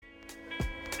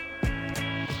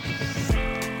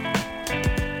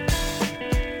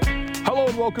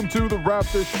welcome to the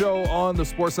Raptors Show on the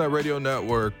Sportsnet Radio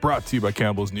Network, brought to you by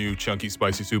Campbell's new Chunky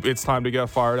Spicy Soup. It's time to get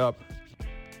fired up.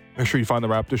 Make sure you find the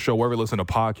Raptors Show wherever you listen to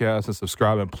podcasts and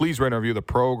subscribe, and please rate and review the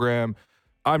program.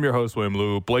 I'm your host, William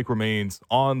Liu. Blake remains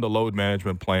on the load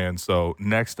management plan. So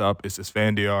next up is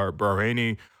Isfandiar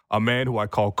Bahraini, a man who I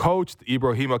call Coach,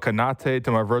 Ibrahima Kanate to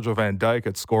my Virgil van Dijk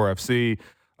at Score FC,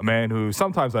 a man who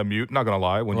sometimes I mute, not going to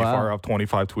lie, when you fire up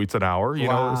 25 tweets an hour. You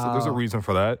know, there's a reason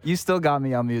for that. You still got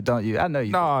me on mute, don't you? I know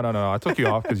you. No. I took you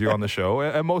off because you're on the show.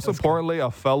 And most importantly, a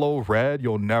fellow Red,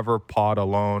 you'll never pod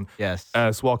alone. Yes.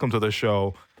 Welcome to the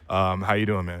show. How you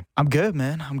doing, man? I'm good,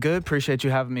 man. I'm good. Appreciate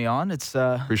you having me on. It's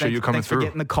appreciate you coming thanks through. For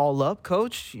getting the call up,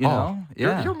 Coach. You know,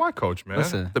 you're my coach, man.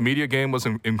 Listen. The media game was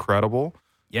incredible.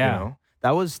 Yeah. You know?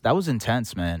 That was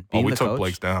intense, man. We took coach,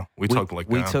 Blake down. We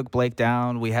took Blake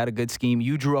down. We had a good scheme.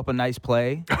 You drew up a nice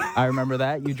play. I remember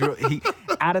that. You drew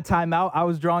at a timeout. I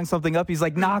was drawing something up. He's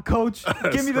like, "Nah, coach,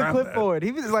 give me the clipboard."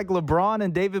 He was like LeBron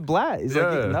and David Blatt. He's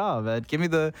like, "No, man, give me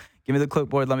the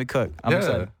clipboard. Let me cook." I'm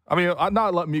excited. I mean,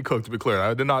 not let me cook. To be clear,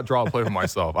 I did not draw a play for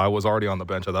myself. I was already on the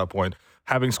bench at that point,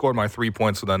 having scored my 3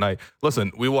 points for that night.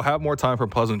 Listen, we will have more time for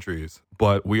pleasantries,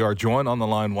 but we are joined on the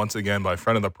line once again by a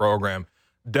friend of the program,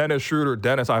 Dennis Schröder.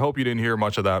 Dennis, I hope you didn't hear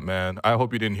much of that, man. I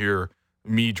hope you didn't hear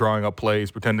me drawing up plays,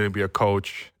 pretending to be a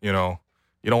coach. You know,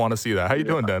 you don't want to see that. How you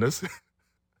doing, Dennis?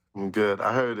 I'm good.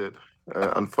 I heard it,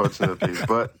 unfortunately.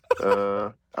 But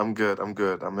I'm good.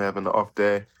 I'm having an off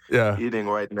day. Yeah. Eating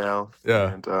right now.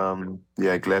 Yeah. And,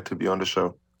 glad to be on the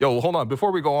show. Yo, hold on.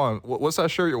 Before we go on, what's that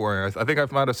shirt you're wearing? I think I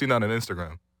might have seen that on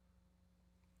Instagram.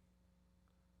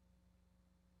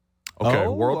 Okay,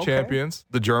 world champions,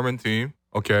 the German team.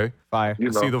 Okay. Fire. I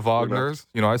see the Wagners.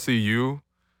 You know, I see you.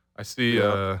 I see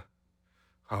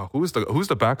who's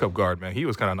the backup guard, man? He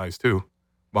was kind of nice too.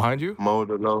 Behind you?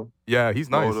 Modelo. Yeah, he's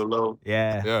nice. Modelo.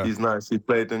 Yeah. He's nice. He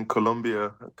played in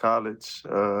Columbia College.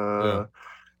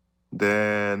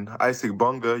 Then Isaac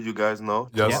Bonga, you guys know.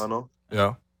 Yes. Toronto.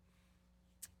 Yeah.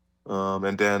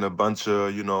 And then a bunch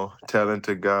of,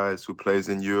 talented guys who plays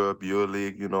in Europe,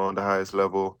 EuroLeague, on the highest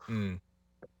level. And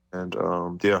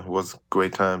it was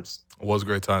great times. It was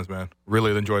great times, man.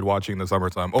 Really enjoyed watching the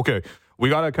summertime. Okay, we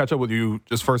got to catch up with you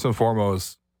just first and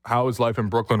foremost. How is life in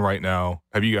Brooklyn right now?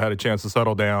 Have you had a chance to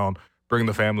settle down, bring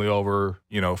the family over,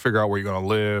 figure out where you're going to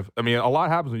live? I mean, a lot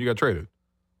happens when you get traded.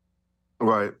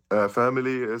 Right.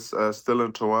 Family is still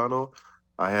in Toronto.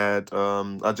 I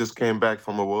just came back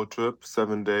from a road trip,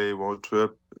 7-day road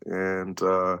trip, and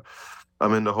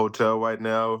I'm in the hotel right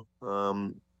now.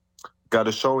 Got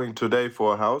a showing today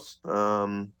for a house.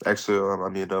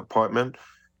 Actually, an apartment.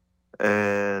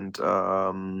 And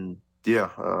hope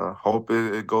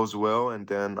it goes well, and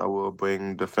then I will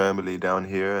bring the family down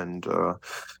here. And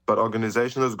but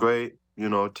organization is great.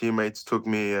 Teammates took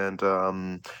me and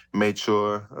made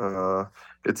sure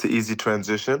it's an easy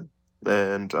transition.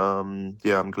 And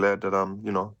I'm glad that I'm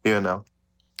here now.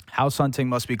 House hunting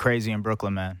must be crazy in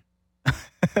Brooklyn, man.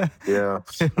 Yeah,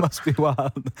 it must be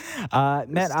wild.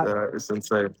 Man, it's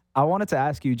insane. I wanted to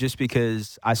ask you just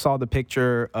because I saw the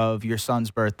picture of your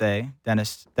son's birthday,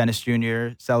 Dennis Jr.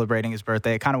 celebrating his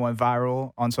birthday. It kind of went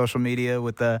viral on social media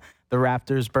with the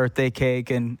Raptors birthday cake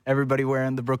and everybody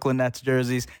wearing the Brooklyn Nets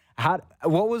jerseys.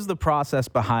 What was the process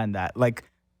behind that? Like,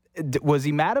 was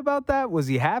he mad about that? Was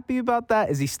he happy about that?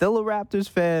 Is he still a Raptors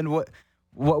fan? What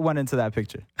went into that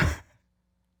picture?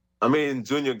 I mean,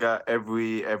 Junior got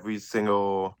every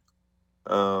single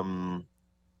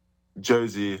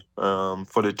jersey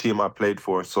for the team I played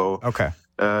for. So okay,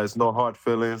 it's no hard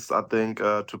feelings. I think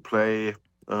to play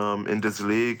in this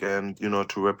league and to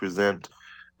represent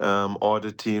all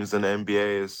the teams in the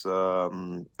NBA is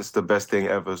the best thing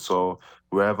ever. So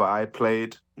wherever I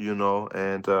played,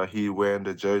 and he wearing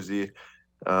the jersey is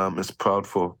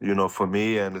proudful, for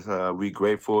me, and we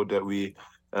grateful that we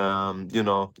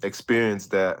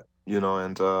experienced that.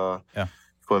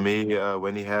 For me,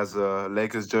 when he has a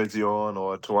Lakers jersey on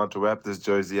or a Toronto Raptors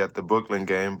jersey at the Brooklyn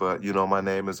game, but, my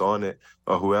name is on it,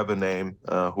 or whoever name,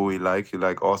 who he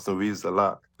like Austin Reeves a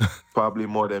lot, probably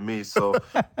more than me. So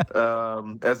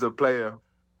as a player,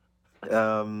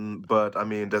 but, I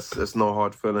mean, there's no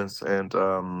hard feelings. And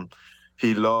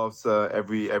he loves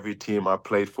every team I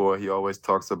played for. He always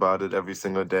talks about it every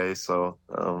single day. So,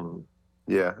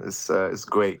 it's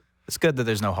great. It's good that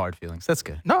there's no hard feelings. That's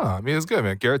good. No, I mean, it's good,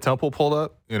 man. Garrett Temple pulled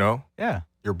up, Yeah.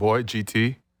 Your boy,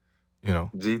 GT,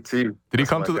 GT. Did he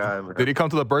come to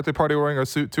the birthday party wearing a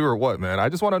suit too, or what, man? I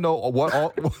just want to know what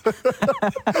all.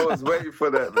 I was waiting for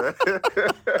that, man.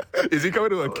 Is he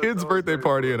coming to a kid's birthday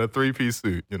party in a 3-piece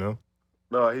suit, No,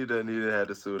 he didn't. He didn't have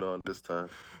the suit on this time.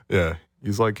 Yeah,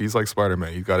 he's like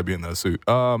Spider-Man. He's got to be in that suit.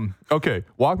 Okay,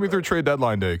 walk me through trade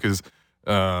deadline day, because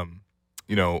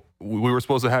We were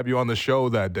supposed to have you on the show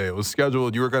that day. It was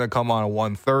scheduled. You were going to come on at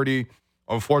 1:30.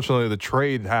 Unfortunately, the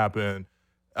trade happened,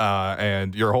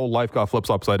 and your whole life got flipped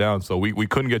upside down. So we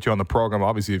couldn't get you on the program.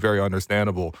 Obviously, very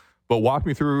understandable. But walk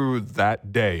me through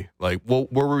that day. Like, where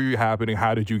were you happening?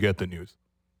 How did you get the news?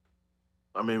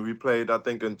 I mean, we played, I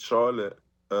think, in Charlotte,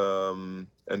 and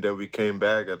then we came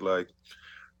back at like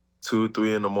 2,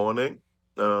 3 in the morning.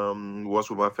 Was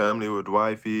with my family, with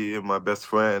wifey and my best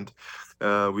friend.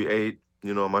 We ate.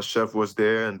 My chef was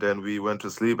there, and then we went to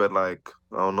sleep at like,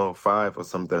 I don't know, 5 or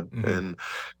something. Mm-hmm.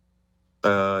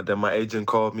 And then my agent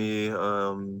called me.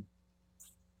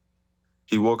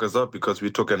 He woke us up because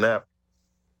we took a nap.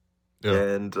 Yeah.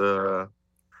 And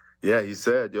he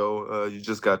said, "Yo, you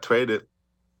just got traded."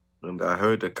 And I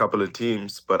heard a couple of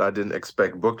teams, but I didn't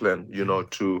expect Brooklyn,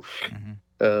 to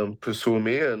pursue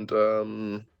me.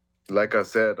 And like I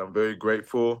said, I'm very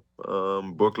grateful.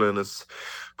 Brooklyn is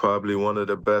probably one of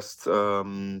the best,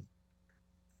 from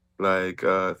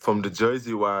the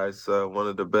jersey wise, one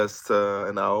of the best.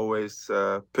 And I always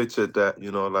pictured that,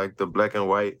 like the black and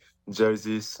white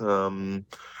jerseys.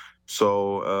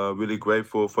 So really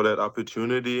grateful for that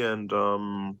opportunity. And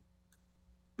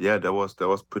that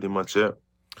was pretty much it.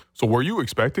 So were you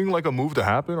expecting like a move to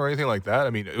happen or anything like that? I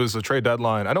mean, it was a trade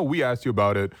deadline. I know we asked you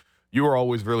about it. You were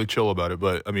always really chill about it.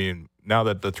 But, I mean, now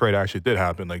that the trade actually did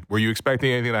happen, like, were you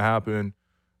expecting anything to happen?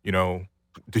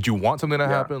 Did you want something to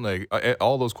happen? Like,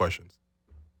 all those questions.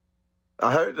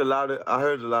 I heard a lot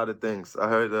of things. I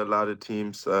heard a lot of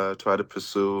teams try to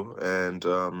pursue, and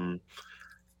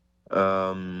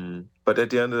but at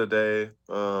the end of the day,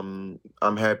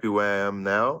 I'm happy where I am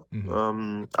now.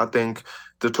 Mm-hmm. I think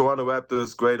the Toronto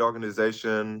Raptors, great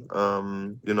organization.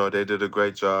 They did a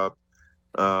great job.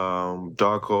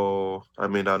 Darko, I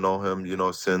mean, I know him,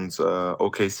 since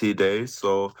OKC days.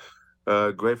 So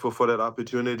grateful for that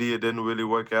opportunity. It didn't really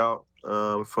work out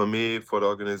for me, for the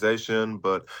organization,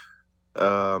 but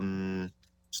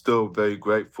still very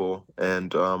grateful.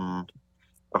 And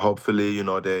hopefully,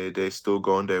 they still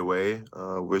go on their way.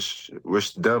 Wish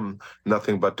them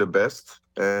nothing but the best.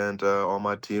 And all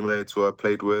my teammates who I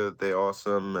played with, they're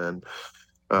awesome. And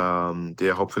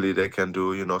hopefully they can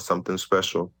do, something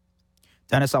special.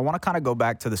 Dennis, I want to kind of go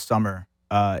back to the summer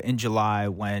in July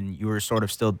when you were sort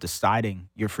of still deciding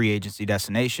your free agency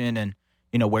destination and,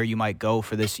 where you might go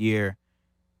for this year.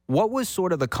 What was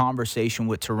sort of the conversation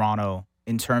with Toronto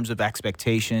in terms of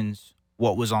expectations,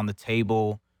 what was on the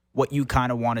table, what you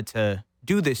kind of wanted to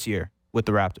do this year with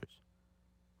the Raptors?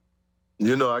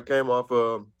 I came off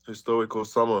a historical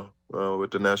summer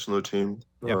with the national team.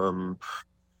 Yep.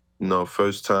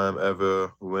 First time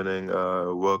ever winning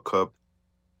a World Cup.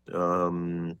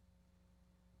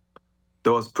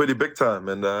 That was pretty big time.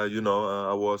 And, I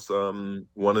was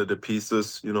one of the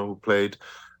pieces, who played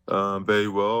very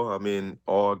well. I mean,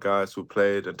 all guys who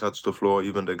played and touched the floor,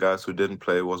 even the guys who didn't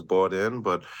play, was bought in.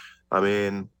 But, I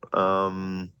mean,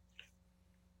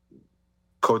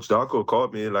 Coach Darko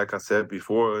called me, like I said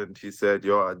before, and he said,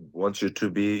 "Yo, I want you to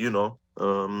be,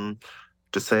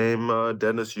 the same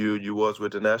Dennis you was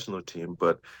with the national team."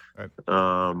 But right.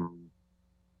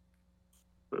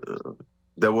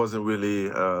 There wasn't really,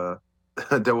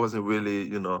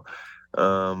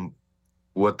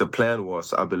 what the plan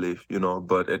was, I believe,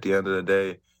 But at the end of the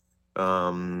day,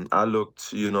 I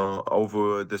looked,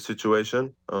 over the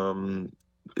situation.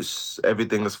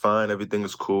 Everything is fine, everything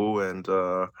is cool, and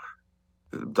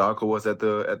Darko was at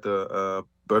the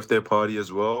birthday party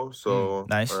as well. So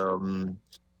nice.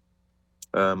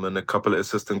 And a couple of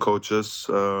assistant coaches.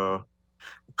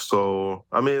 So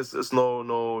I mean, it's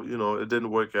no, it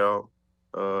didn't work out.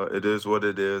 It is what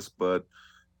it is, but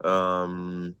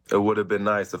it would have been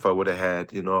nice if I would have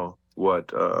had,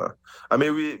 what. I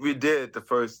mean, we did the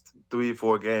first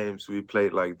 3-4 games we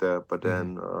played like that, but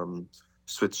then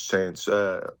switch changed,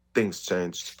 things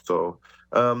changed. So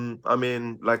I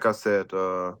mean, like I said,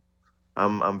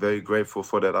 I'm very grateful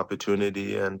for that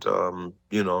opportunity and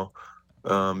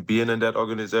being in that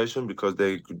organization because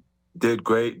they did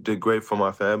great for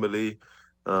my family.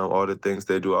 All the things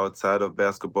they do outside of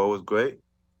basketball was great.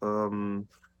 Now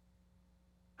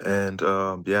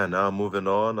I'm moving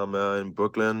on. I'm in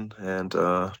Brooklyn and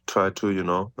try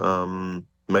to,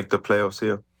 make the playoffs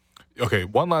here. Okay,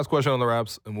 one last question on the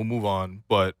Raps, and we'll move on.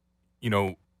 But,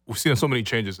 we've seen so many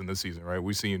changes in this season, right?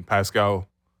 We've seen Pascal.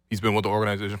 He's been with the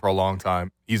organization for a long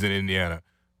time. He's in Indiana.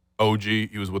 OG,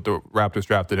 he was with the Raptors,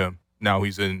 drafted him. Now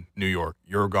he's in New York.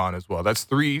 You're gone as well. That's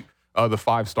 3 of the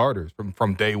 5 starters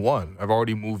from day one. I've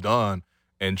already moved on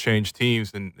and changed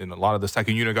teams, and a lot of the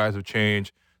second unit guys have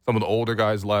changed. Some of the older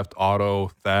guys left,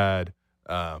 Otto, Thad.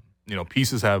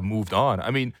 Pieces have moved on.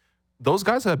 I mean, those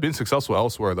guys have been successful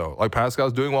elsewhere, though. Like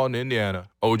Pascal's doing well in Indiana.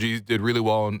 OG did really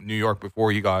well in New York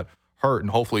before he got hurt,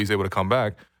 and hopefully he's able to come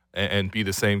back and be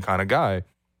the same kind of guy.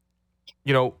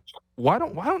 You know, why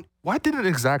didn't it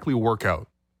exactly work out?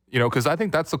 You know, because I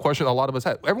think that's the question a lot of us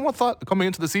had. Everyone thought coming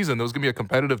into the season there was going to be a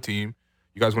competitive team.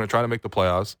 You guys were going to try to make the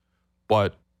playoffs,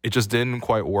 but it just didn't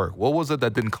quite work. What was it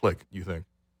that didn't click, you think?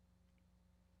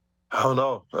 I don't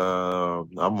know.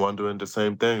 I'm wondering the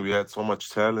same thing. We had so much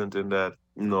talent in that,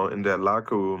 in that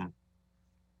locker room.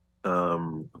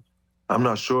 I'm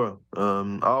not sure.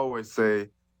 I always say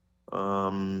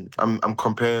I'm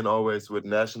comparing always with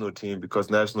national team because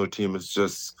national team is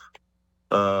just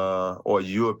or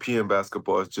European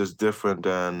basketball is just different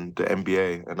than the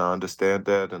NBA, and I understand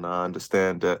that, and I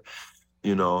understand that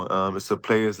it's a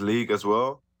players' league as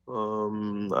well.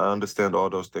 I understand all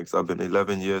those things. I've been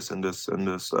 11 years in this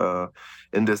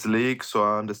league, so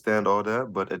I understand all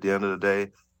that. But at the end of the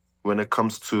day, when it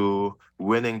comes to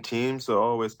winning teams, it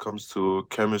always comes to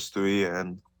chemistry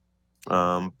and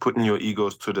putting your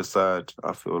egos to the side,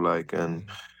 I feel like. And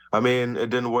I mean, it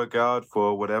didn't work out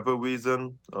for whatever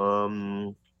reason.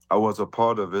 I was a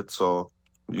part of it, so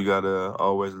you gotta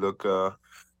always look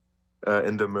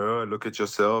in the mirror, look at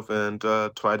yourself, and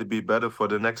try to be better for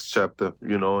the next chapter.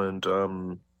 And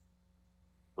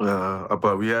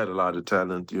but we had a lot of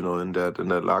talent, in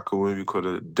that locker room. We could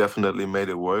have definitely made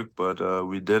it work, but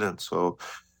we didn't. So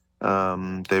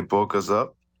they broke us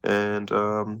up, and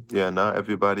now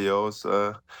everybody else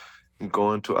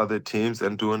going to other teams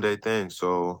and doing their thing.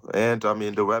 So, and I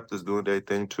mean, the Raptors doing their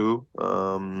thing too.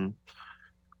 And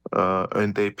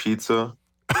they pizza.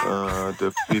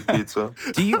 The free pizza.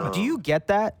 Do you get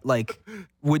that? Like,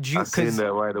 would you? I seen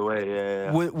that right away.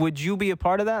 Yeah. Would you be a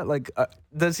part of that? Like,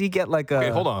 does he get like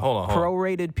a hold on.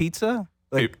 prorated pizza?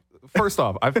 Like, hey, first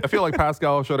off, I feel like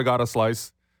Pascal should have got a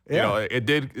slice. Yeah. It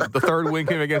did. The third win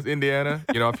came against Indiana.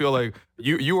 I feel like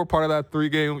you were part of that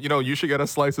 3-game. You should get a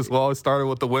slice as well. It started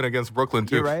with the win against Brooklyn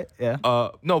too. You're right. Yeah.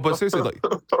 No, but seriously, like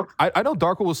I know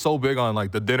Darko was so big on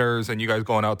like the dinners and you guys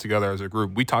going out together as a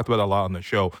group. We talked about that a lot on the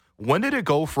show. When did it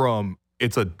go from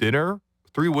it's a dinner,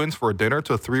 3 wins for a dinner,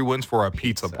 to 3 wins for a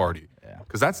pizza party? Yeah.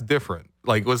 Because that's different.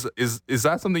 Like, is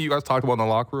that something you guys talked about in the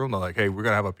locker room? Like, hey, we're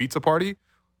gonna have a pizza party.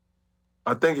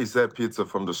 I think he said pizza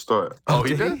from the start. Oh,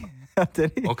 he did?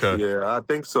 Did he? Okay. Yeah, I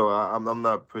think so. I'm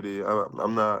not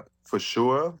I'm not for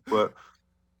sure, but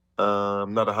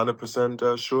I'm not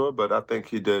 100% sure. But I think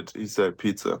he did. He said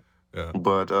pizza. Yeah.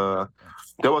 But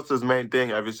that was his main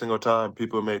thing. Every single time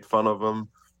people made fun of him.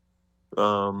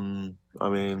 I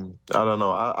mean, I don't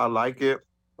know. I like it.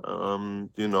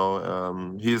 He's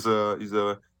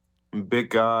a big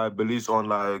guy. Believes on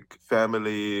like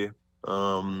family.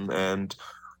 And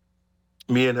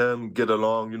me and him get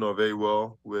along, very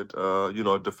well with,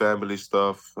 the family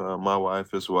stuff. My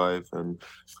wife, his wife, and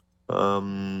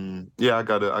I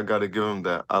gotta give him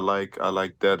that. I like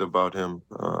that about him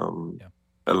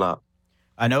a lot.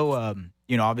 I know,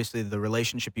 obviously the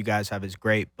relationship you guys have is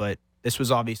great, but this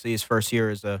was obviously his first year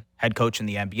as a head coach in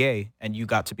the NBA, and you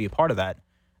got to be a part of that.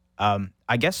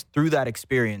 I guess through that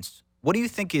experience, what do you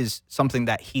think is something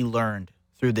that he learned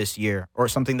through this year, or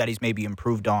something that he's maybe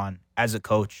improved on as a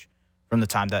coach from the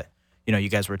time that, you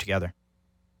guys were together?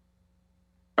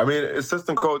 I mean,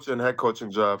 assistant coach and head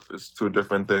coaching job is 2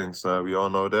 different things. We all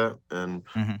know that. And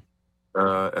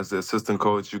as an assistant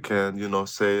coach, you can,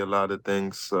 say a lot of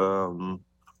things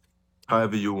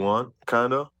however you want,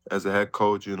 kind of. As a head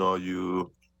coach,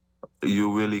 you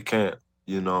really can't,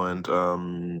 and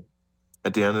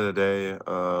at the end of the day,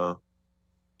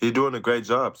 he's doing a great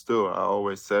job still. I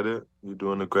always said it. You're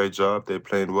doing a great job. They're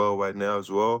playing well right now as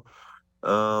well.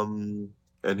 And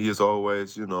he is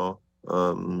always, his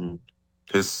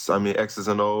X's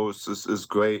and O's is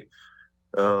great.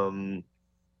 He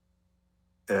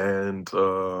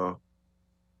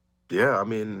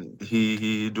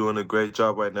doing a great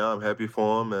job right now. I'm happy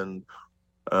for him, and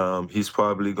he's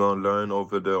probably gonna learn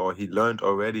he learned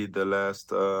already the last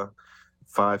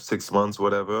 5-6 months,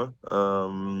 whatever,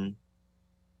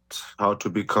 how to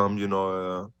become,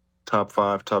 a top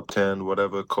 5, top 10,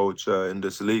 whatever coach in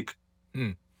this league.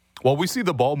 Well, we see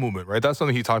the ball movement, right? That's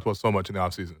something he talked about so much in the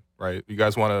offseason, right? You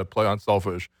guys want to play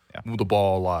unselfish, move the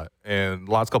ball a lot. And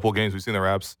the last couple of games we've seen the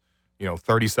Raps,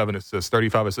 37 assists,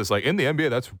 35 assists. Like in the NBA,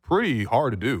 that's pretty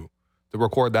hard to do, to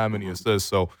record that many assists.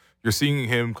 So you're seeing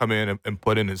him come in and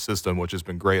put in his system, which has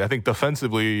been great. I think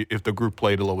defensively, if the group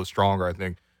played a little bit stronger, I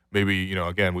think maybe,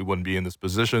 again, we wouldn't be in this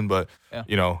position. But,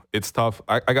 it's tough.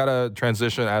 I got to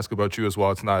transition, ask about you as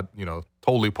well. It's not,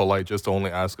 totally polite just to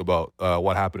only ask about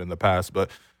what happened in the past.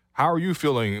 But how are you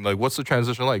feeling? Like, what's the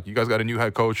transition like? You guys got a new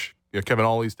head coach. Kevin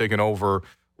Ollie's taken over.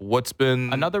 What's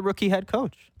been another rookie head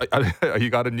coach?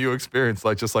 You got a new experience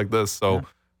just like this. So,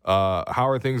 how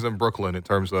are things in Brooklyn in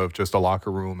terms of just a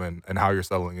locker room and how you're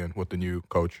settling in with the new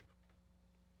coach?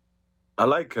 I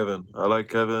like Kevin.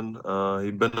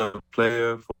 He's been a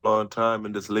player for a long time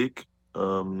in this league.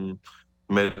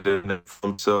 Made it for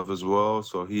himself as well,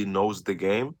 so he knows the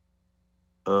game.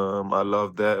 I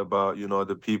love that about,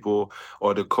 the people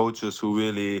or the coaches who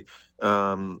really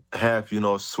have,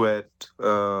 sweat,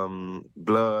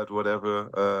 blood,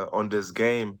 whatever, on this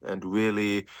game and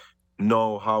really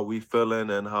know how we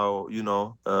feeling and how,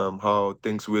 how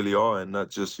things really are and not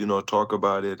just, talk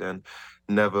about it and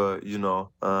never,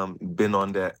 been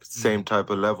on that same type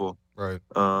of level. Right.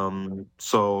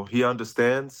 So he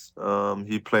understands.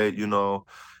 He played,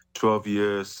 12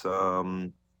 years,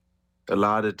 a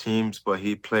lot of teams, but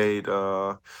he played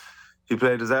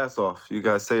his ass off. You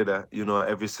guys say that,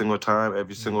 every single time,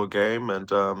 every single game,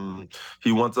 and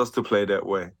he wants us to play that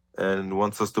way and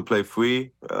wants us to play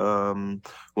free.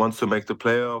 Wants to make the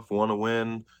playoff, want to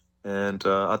win, and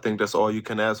I think that's all you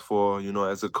can ask for,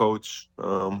 as a coach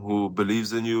who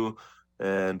believes in you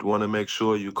and want to make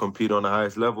sure you compete on the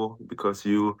highest level because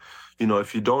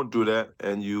if you don't do that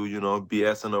and you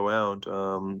BSing around,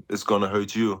 it's going to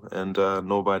hurt you and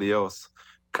nobody else,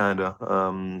 kind of.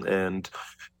 And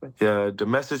yeah, the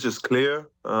message is clear.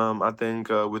 I think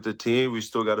with the team, we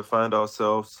still got to find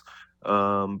ourselves,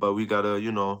 but we got to,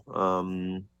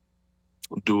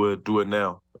 do it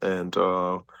now. And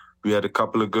we had a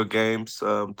couple of good games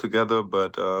together,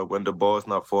 but when the ball's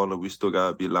not falling, we still got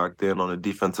to be locked in on the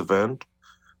defensive end.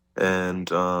 And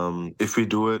if we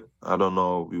do it, I don't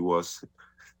know,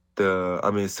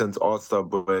 since All-Star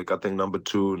break, I think number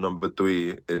 2, number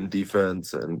 3 in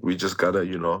defense, and we just gotta,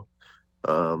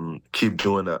 keep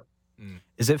doing that.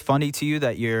 Is it funny to you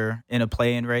that you're in a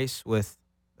play-in race with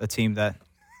a team that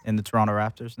in the Toronto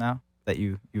Raptors now? That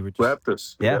you were just...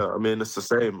 Raptors, yeah. It's the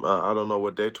same. I don't know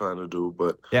what they're trying to do,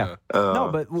 but yeah. No,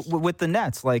 but with the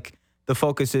Nets, the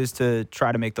focus is to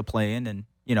try to make the play-in and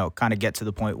kind of get to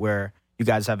the point where you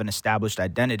guys have an established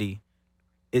identity.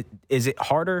 Is it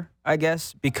harder, I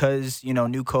guess, because,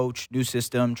 new coach, new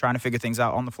system, trying to figure things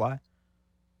out on the fly?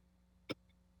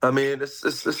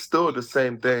 It's still the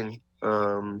same thing.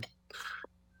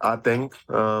 I think,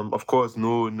 of course,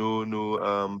 new,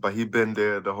 but he been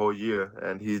there the whole year,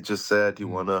 and he just said he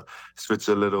want to switch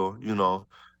a little,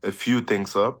 a few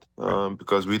things up,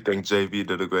 because we think JV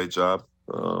did a great job.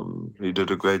 He did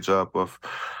a great job of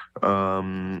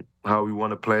how we want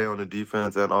to play on the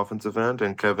defense and offensive end.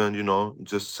 And Kevin,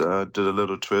 just did a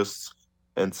little twist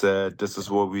and said, this is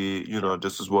what we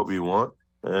want.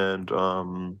 And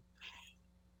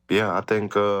I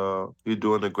think he's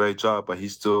doing a great job, but we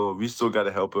still got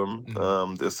to help him.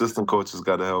 The assistant coaches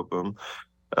got to help him.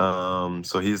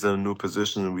 So he's in a new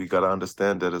position, and we got to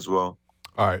understand that as well.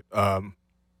 All right.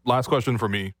 Last question for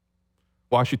me.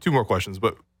 Well, actually, 2 more questions,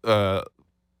 but the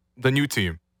new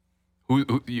team. Who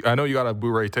I know you got a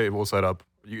Blu-ray table set up.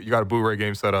 You got a Blu-ray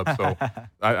game set up. So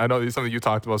I know it's something you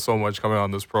talked about so much coming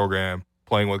on this program,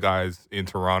 playing with guys in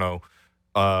Toronto.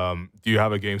 Do you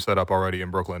have a game set up already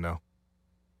in Brooklyn now?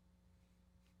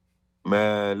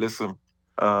 Man, listen.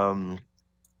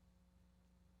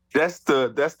 That's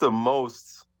the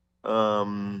most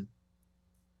or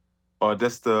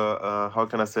that's the how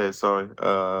can I say it? Sorry.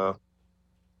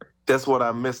 That's what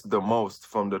I missed the most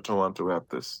from the Toronto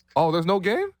Raptors. Oh, there's no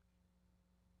game?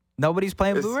 Nobody's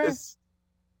playing Blu-ray?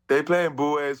 They playing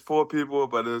Blu-ray. It's 4 people,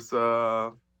 but it's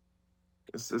not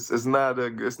a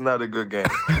good game.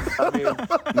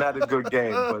 Not a good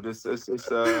game, but it's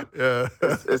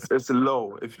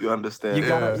low, if you understand. You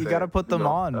gotta put them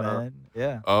on, man.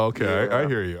 Yeah. Okay, I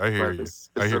hear you.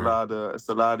 It's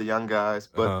a lot of young guys,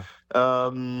 but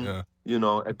at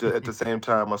the same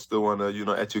time, I still want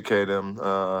to educate them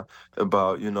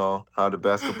about how the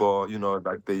basketball,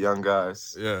 like the young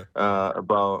guys,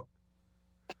 about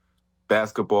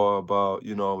basketball, about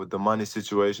with the money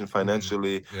situation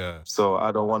financially. So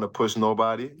I don't want to push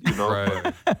nobody,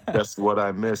 Right. But that's what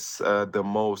I miss the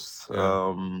most.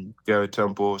 Gary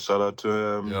Temple, shout out to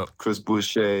him. Chris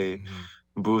Boucher,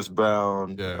 Bruce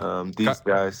Brown, these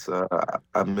guys,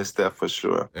 I miss that for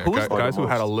sure. Guys who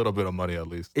had a little bit of money at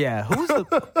least. Yeah,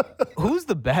 who's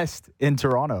the best in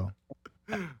Toronto?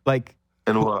 And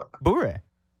what? Bure.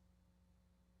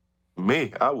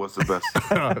 Me, I was the best.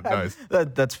 Nice.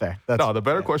 That's fair. The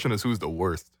better question is who's the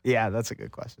worst. Yeah, that's a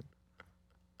good question.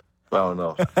 I don't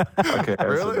know. I can't answer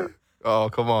Really? that. Oh,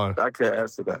 come on. I can't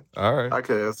answer that. All right. I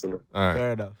can't answer that. All right.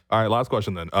 Fair enough. All right, last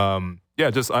question then.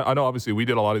 I know obviously we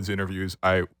did a lot of these interviews.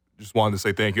 I just wanted to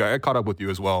say thank you. I caught up with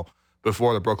you as well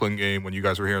before the Brooklyn game when you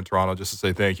guys were here in Toronto just to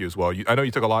say thank you as well. I know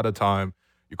you took a lot of time.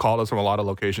 You called us from a lot of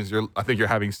locations. I think you're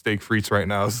having steak frites right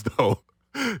now, so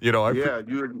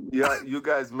you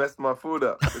guys messed my food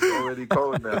up. It's already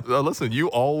cold now. Listen, you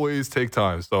always take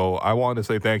time, so I wanted to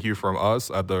say thank you from us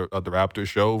at the Raptors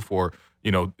show for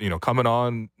coming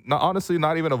on.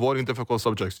 Not even avoiding difficult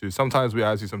subjects too. Sometimes we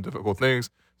ask you some difficult things.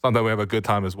 Sometimes we have a good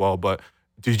time as well. But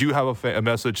did you have a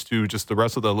message to just the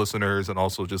rest of the listeners and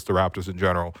also just the Raptors in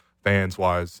general, fans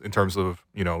wise, in terms of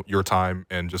your time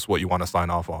and just what you want to sign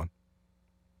off on?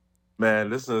 Man,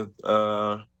 listen.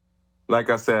 Like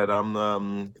I said,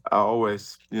 I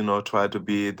always, try to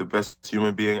be the best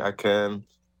human being I can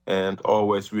and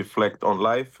always reflect on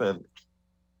life. And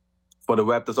for the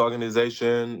Raptors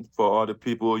organization, for all the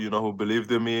people, who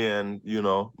believed in me and,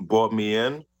 brought me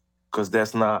in, because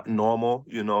that's not normal,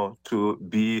 to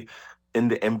be in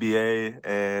the NBA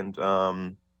and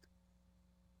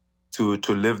to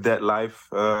live that life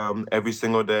every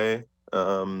single day.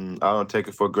 I don't take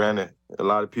it for granted. A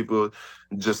lot of people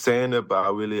just saying it, but I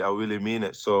really mean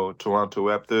it. So Toronto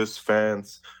Raptors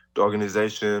fans, the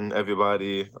organization,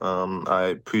 everybody,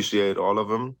 I appreciate all of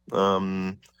them.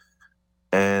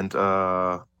 And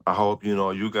I hope,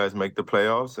 you guys make the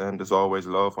playoffs, and there's always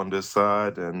love on this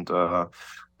side. And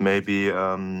maybe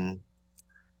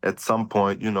at some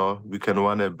point, we can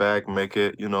run it back, make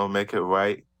it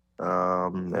right.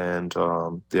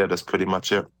 That's pretty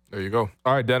much it. There you go.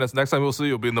 All right, Dennis, next time we'll see you,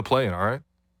 you'll be in the play-in, all right?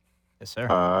 Yes, sir.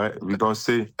 All right, we're going to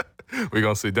see. We're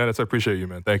going to see. Dennis, I appreciate you,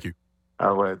 man. Thank you.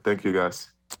 All right, thank you,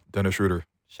 guys. Dennis Schröder.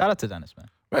 Shout out to Dennis, man.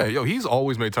 Man, he's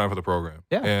always made time for the program.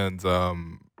 Yeah. And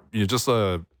just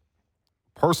a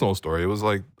personal story. It was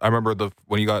like, I remember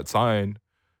when he got signed,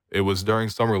 it was during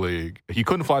Summer League. He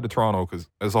couldn't fly to Toronto because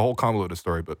it's a whole convoluted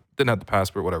story, but didn't have the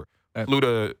passport, whatever. Flew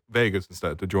to Vegas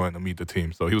instead to join and meet the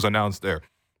team. So he was announced there.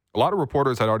 A lot of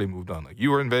reporters had already moved on. Like,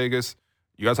 you were in Vegas.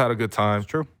 You guys had a good time. It's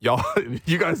true.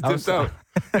 You guys dipped out.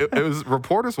 It was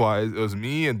reporters-wise, it was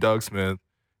me and Doug Smith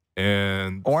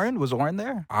and... Oren? Was Oren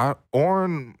there?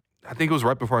 Oren, I think it was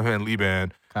right before him and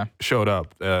Liban showed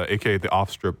up, a.k.a. the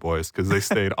off-strip boys, because they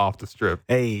stayed off the strip.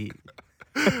 Hey.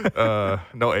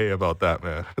 No A about that,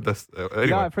 man. Anyway.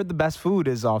 Yeah, I've heard the best food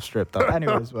is off strip, though.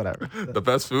 Anyways, whatever. The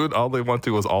best food, all they went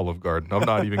to was Olive Garden. I'm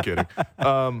not even kidding.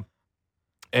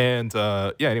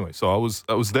 Anyway, so I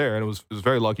was there, and it was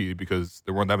very lucky because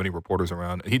there weren't that many reporters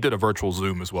around. He did a virtual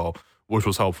Zoom as well, which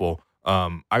was helpful.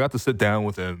 I got to sit down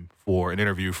with him for an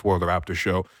interview for the Raptors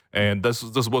show, and this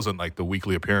wasn't like the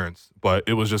weekly appearance, but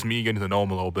it was just me getting to know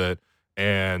him a little bit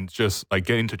and just like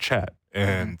getting to chat.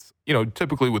 And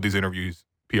typically with these interviews,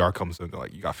 PR comes in, they're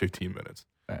like, you got 15 minutes.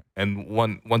 Right. And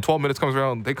when 12 minutes comes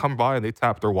around, they come by and they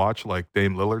tap their watch like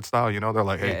Dame Lillard style. They're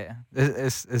like, "Hey,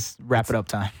 it's wrap it up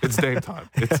time. It's Dame time.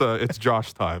 It's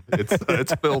Josh time.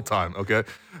 It's Phil time." Okay,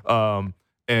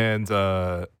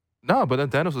 no, but then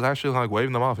Dennis was actually like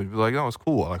waving them off and he was like, "No, it's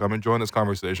cool. Like, I'm enjoying this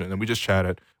conversation." And we just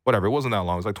chatted. Whatever. It wasn't that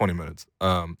long. It was like 20 minutes.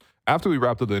 After we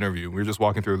wrapped up the interview, we were just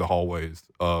walking through the hallways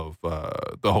of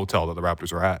the hotel that the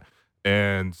Raptors are at,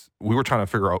 and we were trying to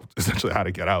figure out essentially how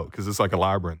to get out because it's like a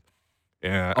labyrinth.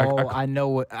 And I know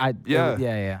what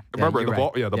yeah. Remember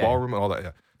the ballroom and all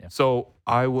that. Yeah. So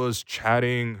I was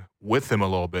chatting with him a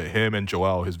little bit, him and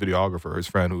Joel, his videographer, his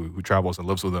friend who travels and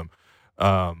lives with him.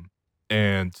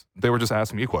 And they were just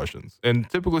asking me questions. And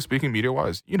typically speaking, media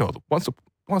wise, once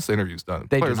the interview's done,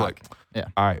 the player's like, all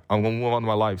right, I'm gonna move on to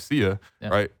my life. See ya. Yeah.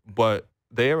 Right. But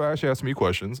they were actually asking me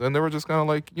questions, and they were just kind of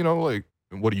like, like,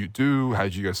 what do you do? How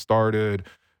did you get started?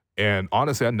 And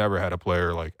honestly, I never had a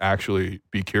player like actually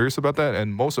be curious about that.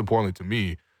 And most importantly to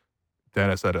me,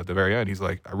 Dennis said at the very end, he's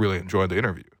like, I really enjoyed the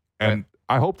interview. And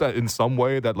I hope that in some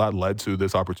way that led to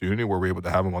this opportunity where we're able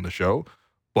to have him on the show.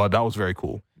 But that was very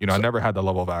cool. I never had that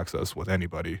level of access with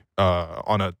anybody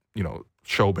on a,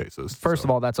 show basis. First of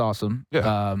all, that's awesome.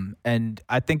 Yeah. And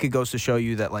I think it goes to show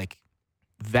you that like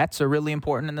vets are really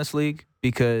important in this league.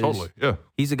 Because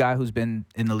he's a guy who's been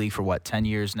in the league for 10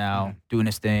 years now, doing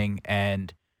his thing.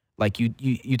 And like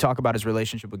you talk about his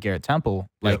relationship with Garrett Temple,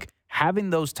 like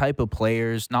having those type of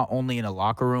players, not only in a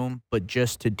locker room, but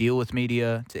just to deal with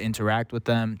media, to interact with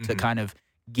them, to kind of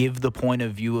give the point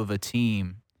of view of a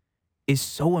team is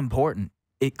so important.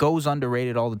 It goes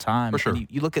underrated all the time. For sure. And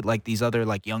you look at like these other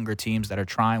like younger teams that are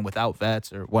trying without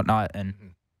vets or whatnot. And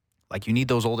like you need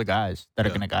those older guys that are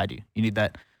going to guide you. You need the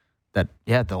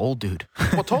old dude.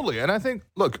 Well, totally. And I think,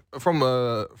 look, from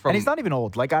and he's not even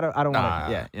old. Like I don't want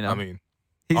to. Yeah, I mean,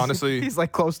 honestly, he's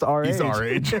like close to our age. He's our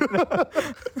age.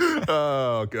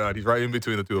 Oh God, he's right in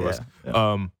between the two of us.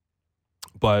 Yeah.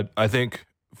 But I think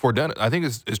for Dennis, I think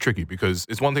it's tricky because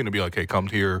it's one thing to be like, hey, come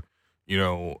here,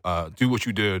 do what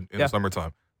you did in the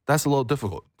summertime. That's a little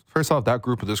difficult. First off, that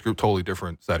group and this group, totally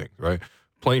different settings, right?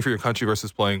 playing for your country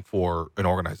versus playing for an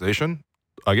organization,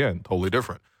 again, totally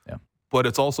different. Yeah. But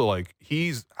it's also like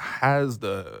he's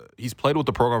played with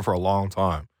the program for a long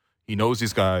time. He knows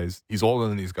these guys. He's older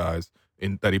than these guys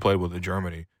that he played with in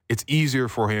Germany. It's easier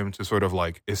for him to sort of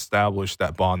like establish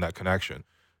that bond, that connection.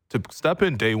 To step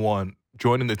in day one,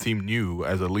 joining the team new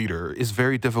as a leader is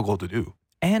very difficult to do.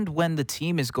 And when the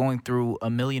team is going through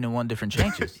 1,000,001 different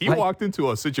changes. He walked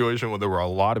into a situation where there were a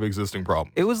lot of existing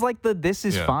problems. It was like this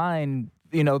is fine,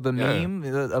 the meme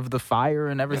of the fire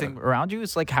and everything around you.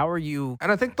 It's like, how are you?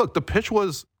 And I think, look, the pitch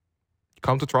was,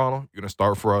 come to Toronto, you're going to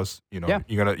start for us. You're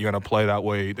gonna play that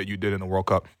way that you did in the World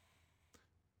Cup.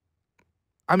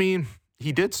 I mean,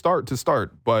 he did start,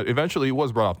 but eventually he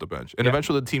was brought off the bench. And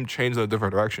eventually the team changed in a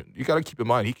different direction. You got to keep in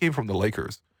mind, he came from the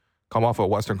Lakers, come off a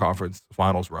Western Conference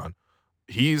Finals run.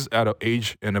 He's at an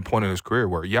age and a point in his career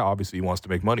where, obviously he wants to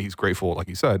make money. He's grateful, like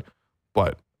he said,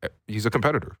 but he's a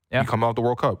competitor. Yeah. He come out the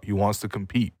World Cup. He wants to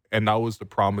compete. And that was the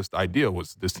promised idea,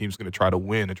 was this team's going to try to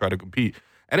win and try to compete.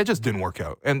 And it just didn't work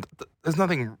out. And there's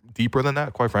nothing deeper than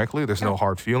that, quite frankly. There's no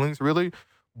hard feelings, really.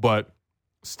 But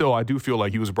still, I do feel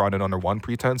like he was brought in under one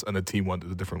pretense and the team went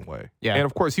a different way. Yeah. And,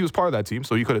 of course, he was part of that team,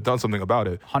 so he could have done something about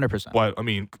it. 100%. But, I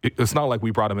mean, it's not like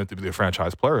we brought him in to be a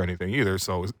franchise player or anything either,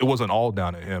 so it wasn't all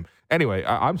down to him. Anyway,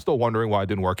 I'm still wondering why it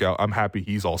didn't work out. I'm happy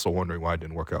he's also wondering why it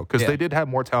didn't work out because they did have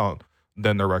more talent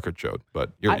than their record showed.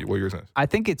 But what you're saying? I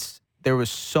think there was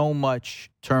so much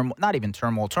turmoil, not even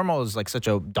turmoil. Turmoil is like such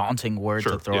a daunting word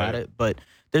to throw at it, but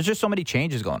there's just so many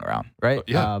changes going around, right?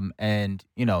 And,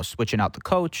 switching out the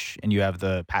coach, and you have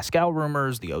the Pascal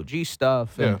rumors, the OG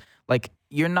stuff, and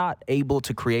you're not able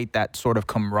to create that sort of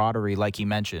camaraderie like he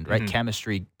mentioned, right?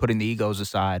 Chemistry, putting the egos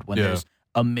aside when there's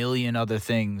a million other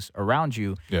things around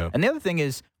you. Yeah. And the other thing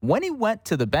is, when he went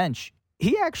to the bench,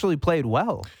 he actually played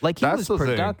well. Like, he was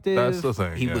productive. That's the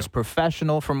thing. He was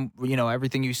professional from,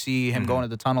 everything you see, him going to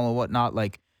the tunnel and whatnot.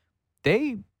 Like,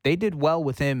 they did well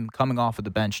with him coming off of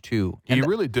the bench, too. He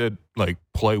really did,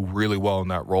 play really well in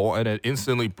that role, and it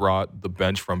instantly brought the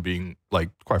bench from being,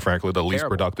 quite frankly, the least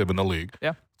productive in the league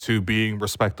to being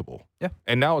respectable. Yeah.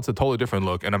 And now it's a totally different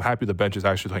look, and I'm happy the bench is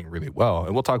actually playing really well.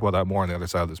 And we'll talk about that more on the other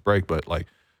side of this break, but,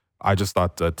 I just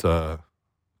thought that,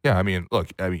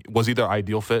 was he the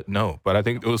ideal fit? No. But I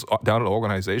think it was down to the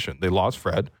organization. They lost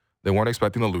Fred. They weren't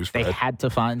expecting to lose Fred. They had to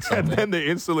find something. And then they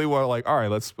instantly were like, all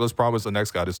right, let's promise the next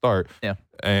guy to start. Yeah.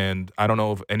 And I don't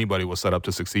know if anybody was set up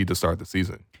to succeed to start the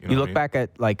season. You look back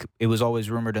at, it was always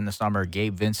rumored in the summer,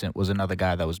 Gabe Vincent was another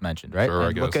guy that was mentioned, right? Sure, and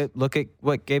I guess. Look at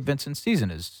what Gabe Vincent's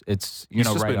season is. It's, He's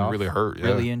just right been off, really hurt. Yeah.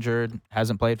 really injured,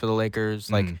 hasn't played for the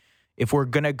Lakers. If we're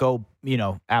going to go,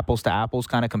 apples to apples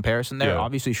kind of comparison there,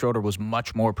 obviously Schröder was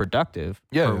much more productive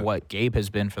for what Gabe has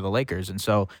been for the Lakers. And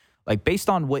so, based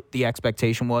on what the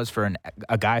expectation was for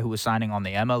a guy who was signing on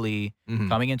the MLE,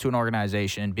 coming into an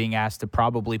organization, being asked to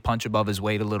probably punch above his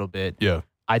weight a little bit,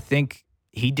 I think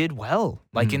he did well.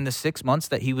 In the 6 months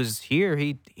that he was here,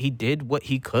 he did what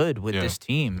he could with this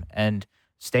team. And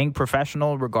staying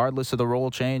professional regardless of the role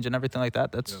change and everything like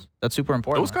that, that's super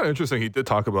important. It was kind of interesting. He did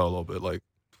talk about it a little bit.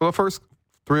 For the first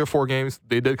 3 or 4 games,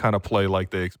 they did kind of play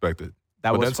like they expected.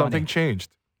 But then something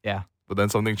changed. Yeah. But then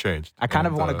something changed. I kind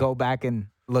of want to go back and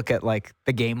look at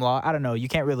the game log. I don't know. You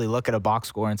can't really look at a box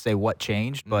score and say what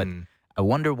changed, but I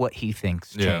wonder what he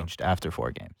thinks changed after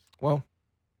 4 games. Well,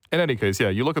 in any case,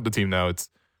 you look at the team now. It's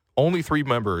only 3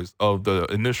 members of the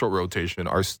initial rotation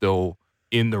are still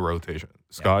in the rotation.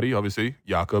 Scotty, obviously,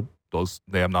 Jakob,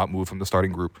 they have not moved from the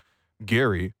starting group.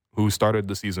 Gary, who started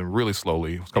the season really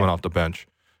slowly, was coming off the bench.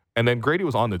 And then Grady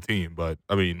was on the team, but,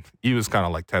 he was kind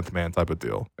of 10th man type of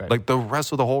deal. Right. The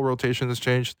rest of the whole rotation has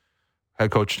changed. Head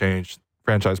coach changed.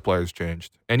 Franchise players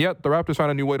changed. And yet, the Raptors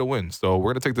found a new way to win. So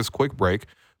we're going to take this quick break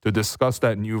to discuss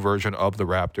that new version of the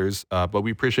Raptors. But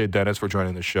we appreciate Dennis for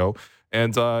joining the show.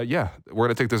 And, we're going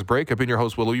to take this break. I've been your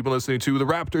host, Willow. You've been listening to The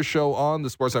Raptors Show on the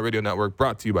Sportsnet Radio Network,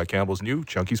 brought to you by Campbell's new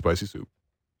Chunky Spicy Soup.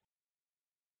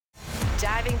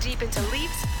 Diving deep into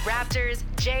Leafs, Raptors,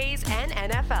 Jays, and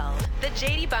NFL. The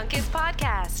JD Bunkus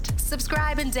Podcast.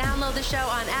 Subscribe and download the show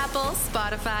on Apple,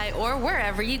 Spotify, or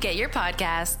wherever you get your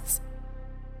podcasts.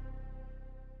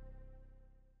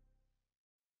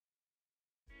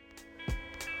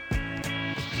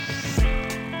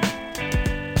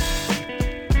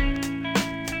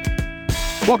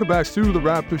 Welcome back to the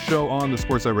Raptors Show on the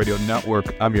Sportsnet Radio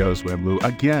Network. I'm your host, Wim Lou.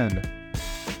 Again,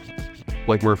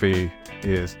 Blake Murphy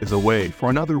is away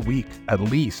for another week at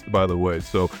least, by the way.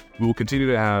 So we will continue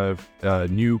to have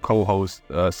new co-hosts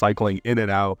cycling in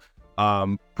and out.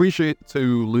 Appreciate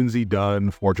to Lindsey Dunn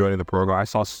for joining the program. I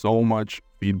saw so much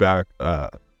feedback.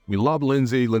 We love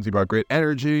Lindsey. Lindsey brought great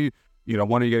energy.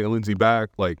 When are you getting Lindsey back?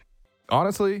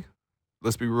 Honestly,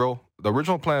 let's be real. The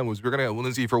original plan was we're going to get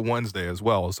Lindsay for Wednesday as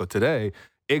well. So today,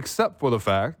 except for the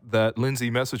fact that Lindsay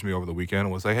messaged me over the weekend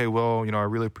and was like, hey, well, I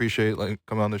really appreciate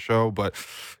coming on the show, but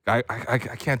I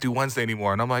can't do Wednesday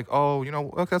anymore. And I'm like, oh,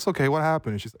 that's okay. What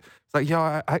happened? And she's like,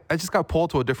 I just got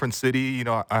pulled to a different city.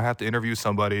 I have to interview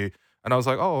somebody. And I was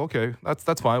like, oh, okay,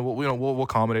 that's fine. We'll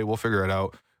accommodate. We'll figure it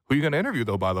out. Who are you going to interview,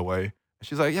 though, by the way? And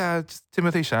she's like, yeah, just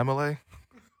Timothy Chalamet.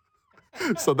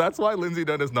 So that's why Lindsay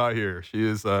Dunn is not here. She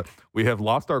is. We have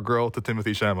lost our girl to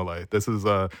Timothy Chalamet. This is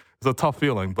it's a tough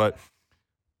feeling, but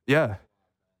yeah,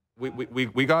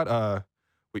 we got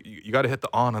you got to hit the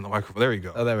on the microphone. There you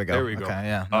go. Oh, there we go. There we go. Okay,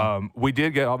 yeah. No. We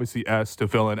did get obviously S to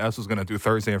fill in. S was going to do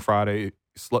Thursday and Friday.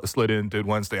 Slid in, did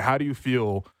Wednesday. How do you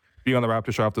feel being on the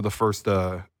Raptor show after the first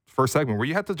segment where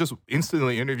you had to just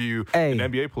instantly interview an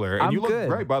NBA player? And you look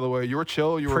great, by the way. You were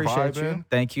chill. You were vibing.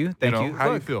 Thank you. How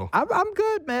do you feel? I'm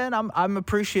good, man. I'm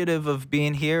appreciative of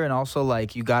being here, and also I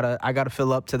gotta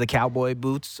fill up to the cowboy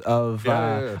boots of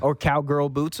or cowgirl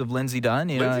boots of Lindsay Dunn.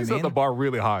 You know what I mean? Lindsay set the bar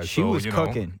really high. She was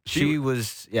cooking. She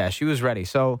was ready.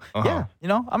 So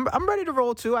I'm ready to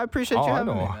roll too. I appreciate you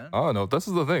having me, man. Oh no, this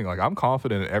is the thing. I'm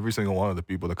confident in every single one of the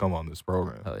people that come on this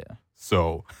program. Hell yeah.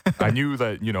 So I knew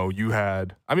that, you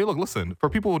had, look, listen, for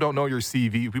people who don't know your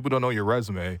CV, people don't know your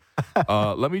resume,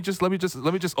 let me just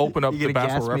open up the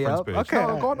basketball reference page.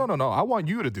 Okay. No. I want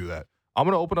you to do that. I'm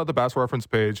going to open up the basketball reference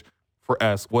page for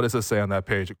S. What does it say on that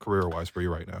page career-wise for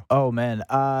you right now? Oh, man.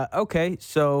 Okay.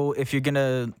 So if you're going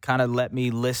to kind of let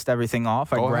me list everything off,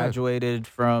 Go I graduated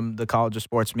from the College of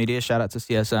Sports Media. Shout out to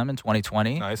CSM in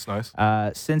 2020. Nice.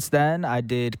 Since then, I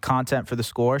did content for The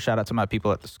Score. Shout out to my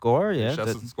people at The Score. Yeah. Shout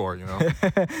out to The Score,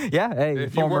 Yeah. Hey,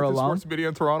 if former you worked alum. in sports media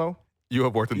in Toronto, you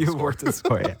have worked in The Score. You worked at The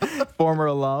Score, yeah. Former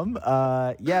alum.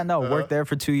 Worked there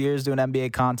for 2 years doing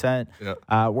NBA content.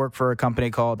 Yeah. Worked for a company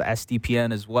called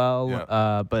SDPN as well.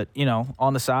 Yeah. But,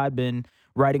 on the side, been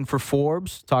writing for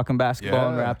Forbes, talking basketball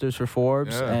and Raptors for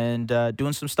Forbes, and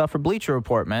doing some stuff for Bleacher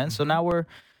Report, man. So now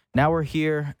we're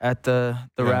here at the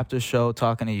Raptors show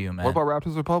talking to you, man. What about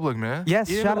Raptors Republic, man? Yes,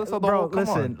 shout out, bro.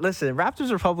 Listen.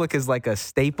 Raptors Republic is like a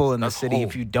staple in the city.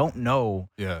 If you don't know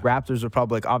Raptors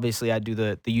Republic, obviously I do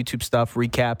the YouTube stuff,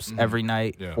 recaps every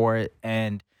night for it,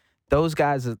 and those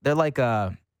guys, they're like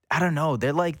I don't know,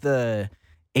 they're like the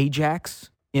Ajax.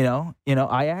 Ajax.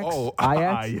 Oh,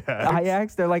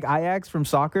 Ajax. They're like Ajax from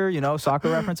soccer. Soccer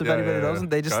reference if anybody knows them.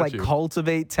 They just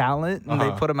cultivate talent and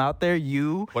they put them out there.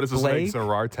 What is his name?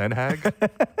 Gerard Ten Hag.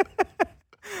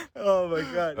 Oh my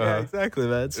God! Yeah, exactly,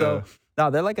 man. So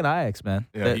no, they're like an Ajax, man.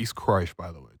 Yeah, he's crushed,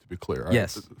 by the way. To be clear.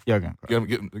 Yes. Give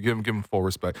him full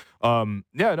respect.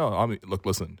 Look,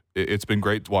 listen. It's been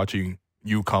great watching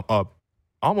you come up.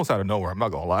 Almost out of nowhere, I'm not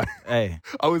going to lie. Hey.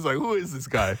 I was like, who is this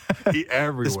guy? He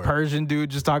everywhere. This Persian dude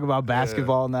just talking about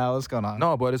basketball now. What's going on?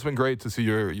 No, but it's been great to see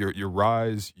your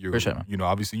rise.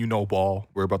 Obviously, ball.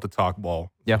 We're about to talk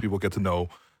ball. Yeah. People get to know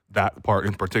that part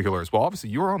in particular as well. Obviously,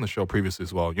 you were on the show previously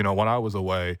as well. When I was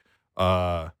away,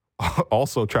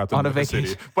 also trapped in the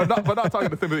city. But not talking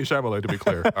to Timothy Chalamet, to be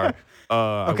clear. All right.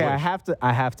 Okay, I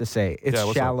have to say, it's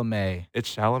Chalamet.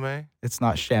 It's Chalamet? It's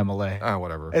not Chalamet.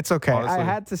 Whatever. It's okay. Honestly. I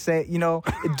had to say,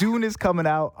 Dune is coming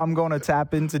out. I'm going to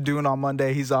tap into Dune on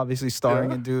Monday. He's obviously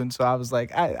starring in Dune, so I was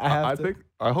like, I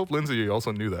hope Lindsay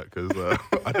also knew that because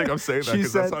I think I'm saying that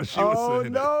because that's how she was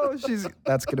saying it.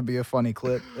 That's going to be a funny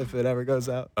clip if it ever goes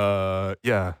out.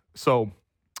 Yeah. So,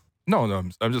 no,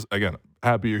 I'm just, again,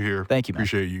 happy you're here. Thank you, man.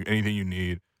 Appreciate you. Anything you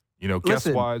need.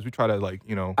 Guest-wise, we try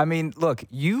to I mean, look,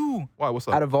 you, what's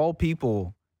up? Out of all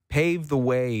people, paved the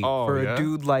way for a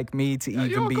dude like me to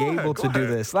even be able to do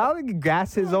this. Allow him to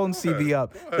gas his own CV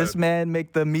up. This man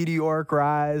make the meteoric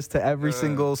rise to every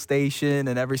single station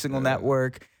and every single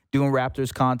network. Doing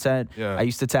Raptors content. Yeah. I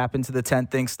used to tap into the 10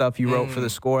 Things stuff you wrote for The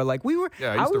Score. Like we were.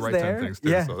 Yeah, I used to write 10 Things too.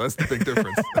 So that's the big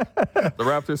difference. The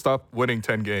Raptors stopped winning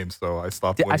 10 games, so I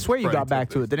stopped. I swear you got back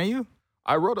to it, didn't you?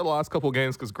 I wrote it the last couple of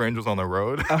games because Grange was on the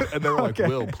road, and they were like,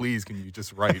 "Will, please, can you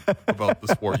just write about the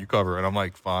sport you cover?" And I'm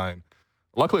like, "Fine."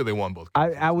 Luckily, they won both.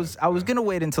 I was gonna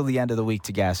wait until the end of the week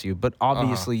to gas you, but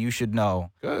obviously you should know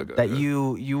that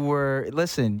you were.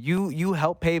 Listen, you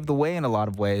helped pave the way in a lot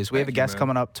of ways. We have a guest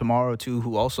coming up tomorrow too,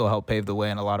 who also helped pave the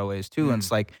way in a lot of ways too. And it's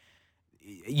like,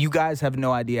 you guys have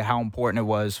no idea how important it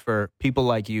was for people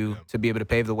like you to be able to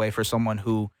pave the way for someone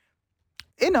who,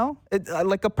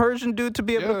 like a Persian dude to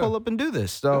be able to pull up and do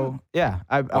this. So,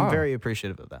 I'm very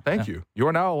appreciative of that. Thank you. You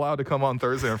are now allowed to come on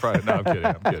Thursday and Friday. No, I'm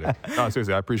kidding. No,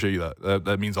 seriously, I appreciate you.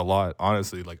 That means a lot.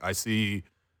 Honestly, like I see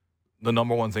the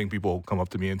number one thing people come up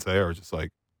to me and say are just like,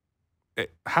 hey,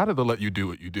 how did they let you do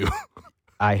what you do?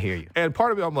 I hear you. And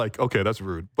part of it, I'm like, okay, that's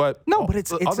rude. But no, but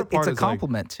it's a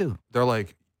compliment too. They're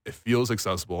like, it feels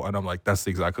accessible. And I'm like, that's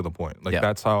exactly the point. Like,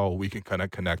 that's how we can kind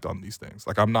of connect on these things.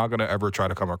 Like, I'm not going to ever try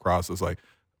to come across as like,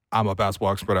 I'm a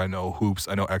basketball expert. I know hoops.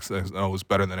 I know X and O's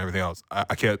better than everything else.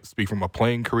 I can't speak from a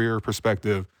playing career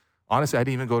perspective. Honestly, I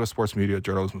didn't even go to sports media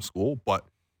journalism school, but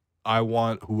I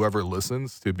want whoever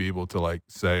listens to be able to like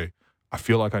say, I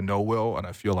feel like I know Will and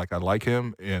I feel like I like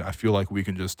him and I feel like we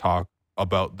can just talk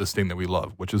about this thing that we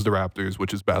love, which is the Raptors,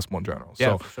 which is basketball in general. Yeah,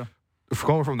 so for sure.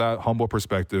 Going from that humble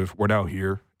perspective, we're now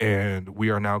here and we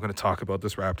are now going to talk about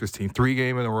this Raptors team. 3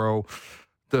 games in a row.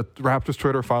 The Raptors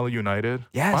Twitter finally united.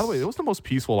 Yes. By the way, it was the most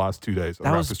peaceful last 2 days of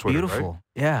that Raptors was Twitter, beautiful. right?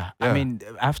 Yeah. I mean,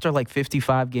 after like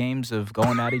 55 games of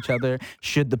going at each other,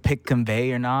 should the pick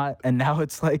convey or not? And now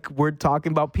it's like we're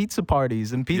talking about pizza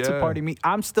parties and pizza party meat.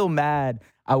 I'm still mad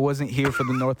I wasn't here for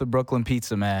the North of Brooklyn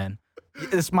pizza, man.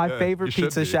 It's my favorite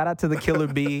pizza. Shout out to the Killer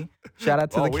B. Shout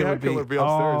out to the Killer B. Killer B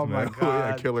upstairs, oh, man. My God. We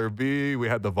had Killer B. We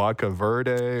had the vodka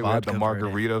verde. We had the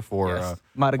margarita for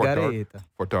Margarita.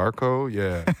 For Darko.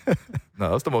 Yeah.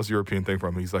 No, that's the most European thing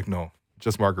from him. He's like, no,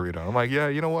 just margarita. I'm like, yeah,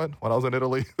 you know what? When I was in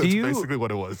Italy, that's basically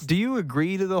what it was. Do you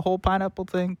agree to the whole pineapple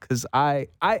thing? Because I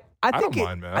think don't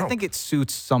mind, man. I think it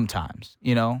suits sometimes,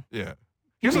 you know? Yeah.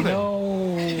 Here's the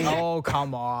thing. Oh,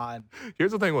 come on.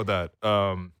 Here's the thing with that.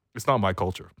 It's not my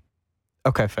culture.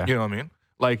 Okay, fair. You know what I mean?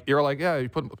 Like, you're like, yeah, you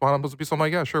put pineapples in pizza. I'm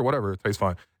like, yeah, sure, whatever. It tastes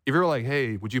fine. If you're like,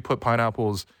 hey, would you put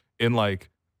pineapples in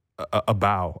like a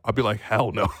bao? I'd be like,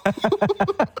 hell no.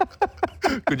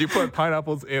 Could you put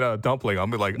pineapples in a dumpling? I'll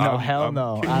be like, no, hell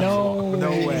no. No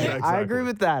way. Yeah, exactly. I agree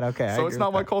with that. Okay. So it's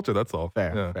not my culture. That's all.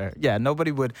 Fair. Yeah,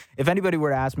 nobody would. If anybody were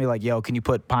to ask me, like, yo, can you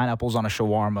put pineapples on a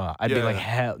shawarma? I'd be like,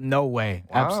 hell, no way.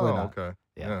 Wow, absolutely not. Okay.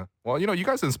 Yeah. Well, you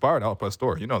guys inspired Al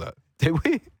Pastor. You know that. Did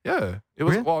we? Yeah. It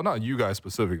was, really? well, not you guys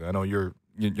specifically. I know you're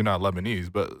not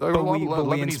Lebanese, but a lot of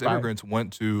Lebanese immigrants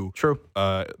went to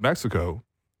Mexico,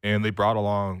 and they brought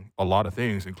along a lot of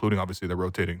things, including, obviously, the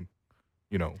rotating,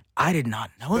 I did not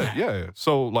know that. Yeah.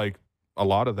 So, like, a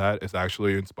lot of that is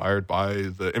actually inspired by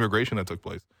the immigration that took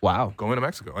place. Wow. Going to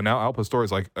Mexico. And now Al Pastor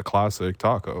is like a classic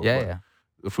taco. Yeah.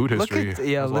 The food history.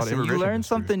 Listen, you learn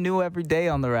something new every day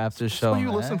on the Raptors show. That's what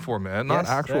you listen for, man. Not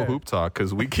actual hoop talk,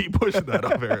 because we keep pushing that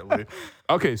apparently.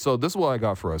 Okay, so this is what I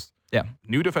got for us. Yeah.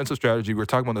 New defensive strategy. We were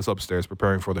talking about this upstairs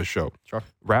preparing for this show. Sure.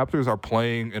 Raptors are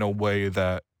playing in a way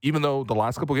that, even though the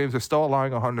last couple games they're still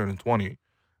allowing 120,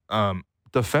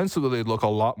 defensively they look a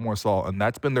lot more solid, and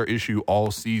that's been their issue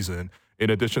all season, in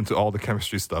addition to all the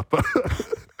chemistry stuff.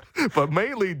 But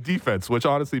mainly defense, which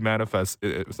honestly manifests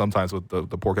sometimes with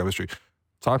the poor chemistry.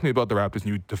 Talk to me about the Raptors'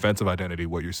 new defensive identity,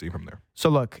 what you're seeing from there. So,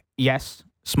 look, yes,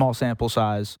 small sample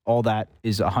size, all that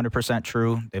is 100%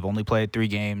 true. They've only played 3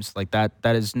 games. Like, that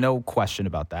is no question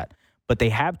about that. But they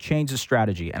have changed the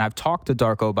strategy, and I've talked to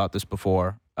Darko about this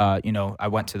before. I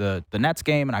went to the Nets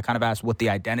game, and I kind of asked what the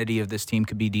identity of this team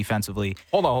could be defensively.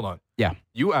 Hold on. Yeah.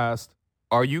 You asked,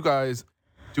 are you guys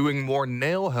doing more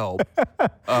nail help,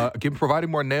 providing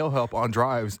more nail help on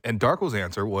drives? And Darko's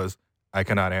answer was, I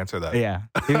cannot answer that. Yeah,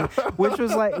 which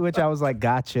I was like,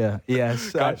 gotcha.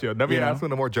 Yes, gotcha. Let me ask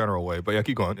in a more general way, but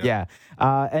keep going. Yeah.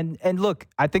 And look,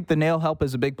 I think the nail help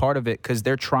is a big part of it because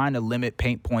they're trying to limit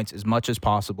paint points as much as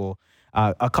possible.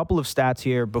 A couple of stats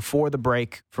here before the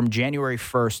break from January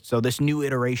 1st. So this new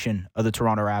iteration of the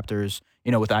Toronto Raptors,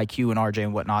 with IQ and RJ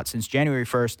and whatnot, since January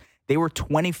 1st, they were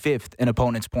 25th in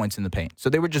opponents' points in the paint. So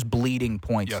they were just bleeding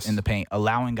points in the paint,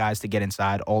 allowing guys to get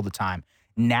inside all the time.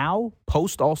 Now,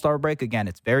 post All-Star break, again,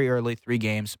 it's very early, 3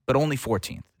 games, but only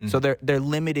 14th. Mm-hmm. So they're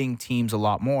limiting teams a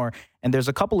lot more. And there's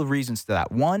a couple of reasons to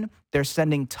that. One, they're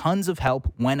sending tons of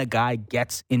help when a guy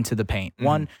gets into the paint. Mm-hmm.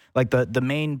 One, like the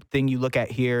main thing you look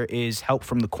at here is help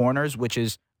from the corners, which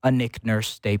is a Nick Nurse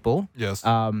staple. Yes.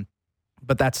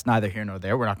 But that's neither here nor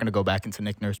there. We're not going to go back into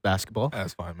Nick Nurse basketball.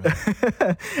 That's fine,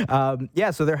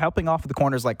 man. So they're helping off of the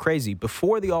corners like crazy.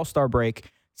 Before the All-Star break,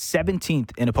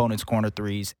 17th in opponents' corner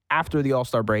threes. After the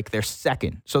All-Star break, they're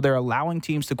second. So they're allowing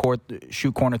teams to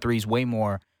shoot corner threes way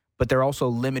more, but they're also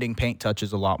limiting paint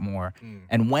touches a lot more.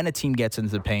 And when a team gets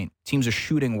into the paint, teams are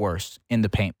shooting worse in the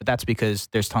paint, but that's because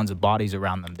there's tons of bodies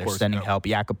around them. They're sending help.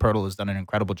 Jakob Poeltl has done an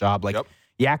incredible job.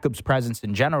 Jakob's presence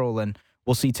in general, and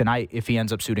we'll see tonight if he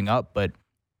ends up suiting up, but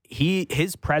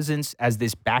his presence as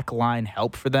this backline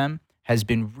help for them has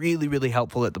been really, really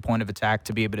helpful at the point of attack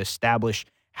to be able to establish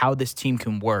how this team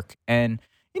can work. And,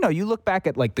 you look back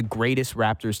at like the greatest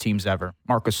Raptors teams ever,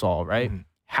 Marc Gasol, right? Mm-hmm.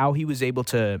 How he was able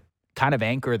to kind of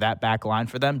anchor that back line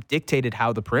for them dictated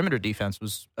how the perimeter defense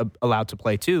was allowed to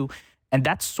play too. And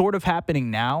that's sort of happening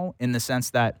now in the sense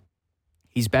that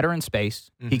he's better in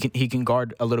space. Mm-hmm. He can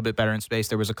guard a little bit better in space.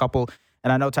 There was a couple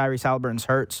And I know Tyrese Halliburton's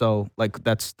hurt, so like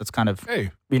that's kind of he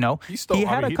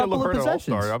had a couple of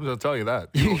possessions. I'm going to tell you that.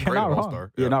 You're not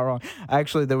wrong. You're not wrong.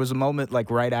 Actually, there was a moment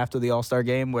like right after the All-Star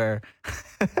game where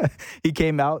he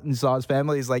came out and saw his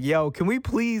family. He's like, "Yo, can we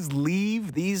please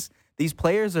leave? These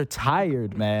players are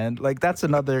tired, man." Like that's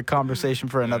another conversation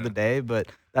for another day.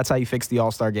 But that's how you fix the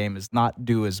All-Star game, is not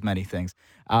do as many things.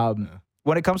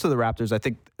 When it comes to the Raptors, I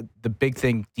think the big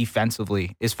thing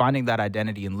defensively is finding that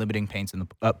identity and limiting points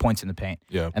in the paint.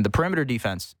 Yeah. And the perimeter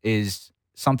defense is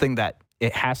something that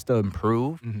it has to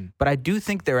improve. Mm-hmm. But I do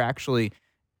think they're actually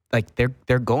like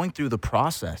they're going through the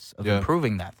process of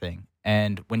improving that thing.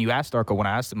 And when you asked Darko, when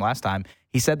I asked him last time,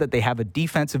 he said that they have a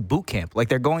defensive boot camp. Like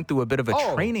they're going through a bit of a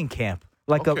training camp.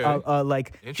 Like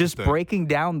just breaking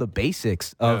down the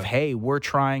basics of, hey, we're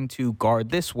trying to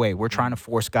guard this way. We're trying to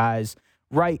force guys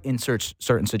right in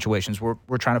certain situations.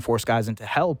 We're trying to force guys into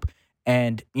help.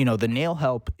 And, the nail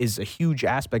help is a huge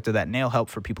aspect of that. Nail help,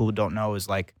 for people who don't know, is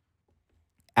like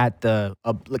at the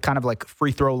kind of like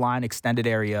free throw line extended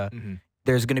area. Mm-hmm.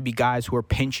 There's going to be guys who are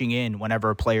pinching in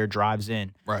whenever a player drives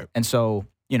in. Right. And so,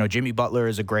 Jimmy Butler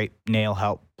is a great nail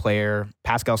help player.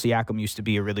 Pascal Siakam used to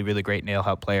be a really, really great nail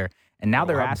help player. And now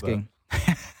they're asking...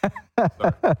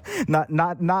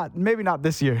 not maybe not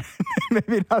this year.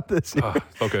 Maybe not this year.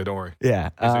 Okay, don't worry. Yeah.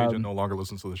 His agent no longer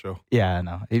listens to the show. Yeah, I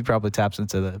know. He probably taps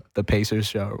into the Pacers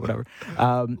show or whatever.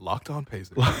 Locked on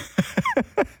Pacers.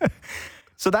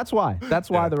 So that's why. That's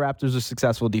why the Raptors are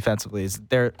successful defensively, is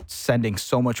they're sending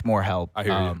so much more help. I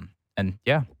hear you. And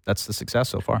that's the success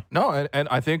so far. No, and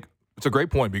I think it's a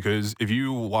great point, because if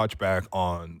you watch back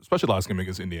on, especially last game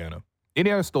against Indiana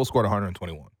still scored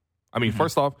 121. I mean,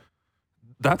 first off,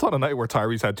 that's on a night where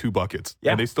Tyrese had 2 buckets,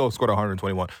 and they still scored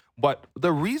 121. But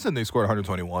the reason they scored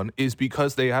 121 is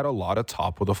because they had a lot of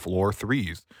top-of-the-floor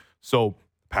threes. So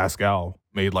Pascal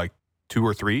made like 2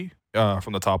 or 3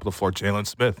 from the top of the floor. Jalen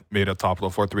Smith made a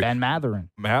top-of-the-floor 3. And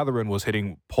Matherin was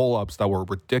hitting pull-ups that were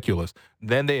ridiculous.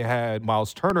 Then they had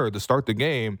Miles Turner to start the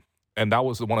game, and that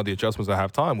was one of the adjustments at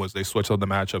halftime, was they switched up the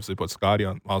matchups. They put Scottie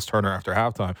on Miles Turner after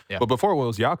halftime. Yeah. But before it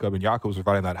was Jakob, and Jakob was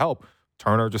providing that help.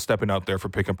 Turner just stepping out there for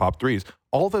pick and pop threes.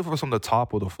 All of it was from the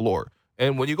top of the floor.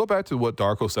 And when you go back to what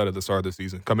Darko said at the start of the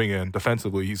season, coming in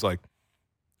defensively, he's like,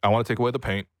 I want to take away the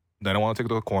paint, then I want to take it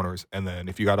to the corners, and then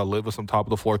if you got to live with some top of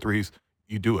the floor threes,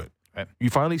 you do it. Right. You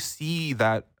finally see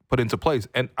that put into place.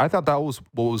 And I thought that was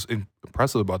what was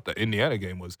impressive about the Indiana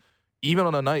game, was even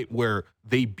on a night where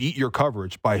they beat your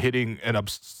coverage by hitting an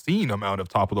obscene amount of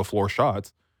top of the floor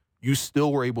shots, you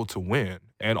still were able to win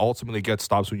and ultimately get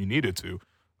stops when you needed to.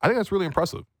 I think that's really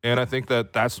impressive. And I think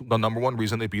that that's the number one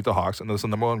reason they beat the Hawks, and that's the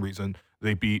number one reason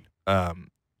they beat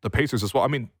the Pacers as well. I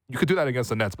mean, you could do that against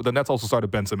the Nets, but the Nets also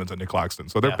started Ben Simmons and Nick Claxton.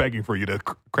 So they're begging for you to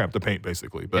cramp the paint,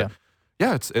 basically. But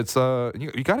it's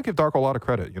you got to give Darko a lot of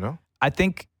credit, I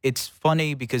think it's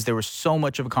funny because there was so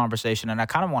much of a conversation, and I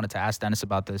kind of wanted to ask Dennis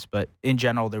about this, but in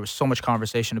general, there was so much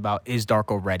conversation about, is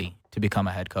Darko ready to become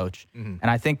a head coach? Mm-hmm.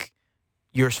 And I think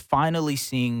you're finally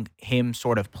seeing him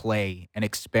sort of play and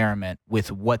experiment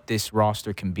with what this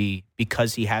roster can be,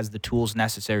 because he has the tools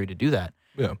necessary to do that.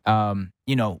 Yeah.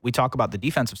 We talk about the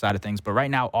defensive side of things, but right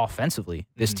now, offensively,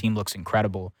 this team looks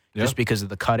incredible just because of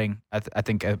the cutting. I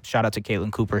think shout out to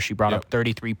Caitlin Cooper. She brought up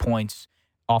 33 points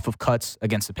off of cuts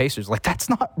against the Pacers. Like, that's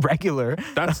not regular.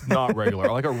 That's not regular.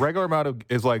 Like, a regular amount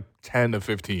is like 10 to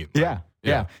 15. Right?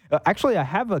 Yeah. Actually, I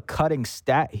have a cutting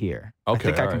stat here.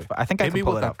 Okay, I think I can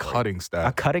pull it up. Cutting stat.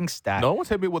 A cutting stat. No one's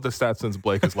hit me with the stat since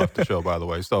Blake has left the show, by the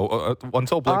way. So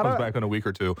until Blake comes back in a week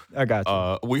or two, I got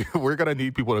you. We're gonna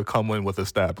need people to come in with a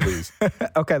stat, please.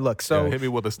 Okay, look. So hit me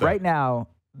with a stat. Right now,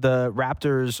 the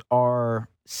Raptors are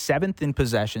 7th in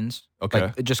possessions. Okay,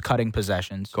 like just cutting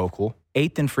possessions. Cool.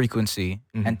 8th in frequency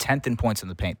and 10th in points in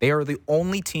the paint. They are the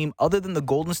only team, other than the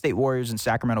Golden State Warriors and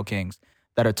Sacramento Kings,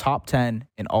 that are top 10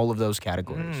 in all of those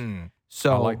categories.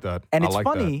 So I like that. And it's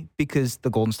funny because the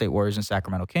Golden State Warriors and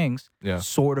Sacramento Kings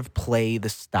sort of play the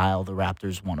style the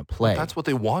Raptors want to play. That's what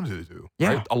they wanted to do.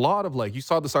 Yeah. Right? A lot of, like, you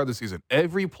saw at the start of the season,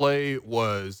 every play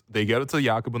was they get it to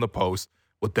Jakob in the post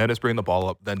with Dennis bringing the ball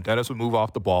up. Then Dennis would move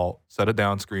off the ball, set a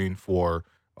down screen for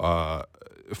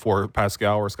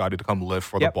Pascal or Scottie to come lift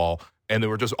for the ball. And they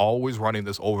were just always running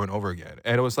this over and over again.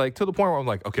 And it was like to the point where I'm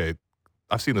like, okay,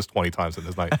 I've seen this 20 times in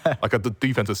this night. Like, the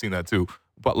defense has seen that too.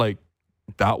 But, like,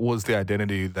 that was the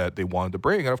identity that they wanted to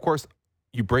bring. And, of course,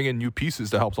 you bring in new pieces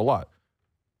that helps a lot.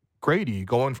 Grady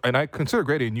and I consider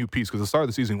Grady a new piece because the start of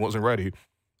the season wasn't ready.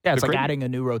 Yeah, it's like adding a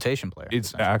new rotation player.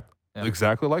 It's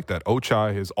exactly like that.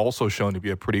 Ochai has also shown to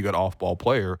be a pretty good off-ball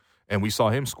player, and we saw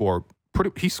him score.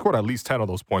 He scored at least 10 of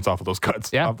those points off of those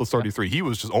cuts, off those 33. He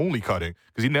was just only cutting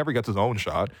because he never gets his own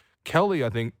shot. Kelly, I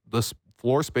think,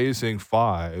 floor spacing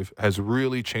 5 has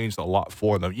really changed a lot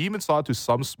for them. You even saw it to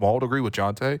some small degree with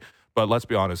Jonte, but let's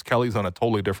be honest, Kelly's on a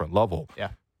totally different level. Yeah.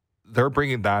 They're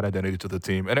bringing that identity to the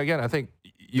team. And again, I think,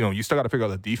 you still got to figure out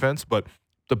the defense, but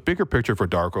the bigger picture for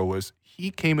Darko was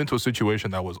he came into a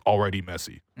situation that was already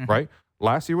messy, right?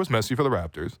 Last year was messy for the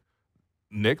Raptors.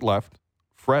 Nick left,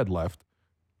 Fred left,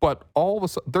 but all of a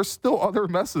sudden, there's still other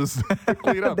messes to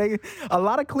clean up. A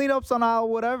lot of cleanups on aisle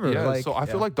whatever. Yeah, so I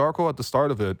feel like Darko at the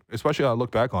start of it, especially I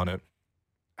look back on it,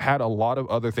 had a lot of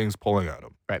other things pulling at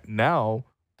him. Right. Now,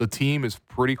 the team is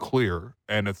pretty clear,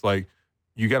 and it's like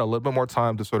you get a little bit more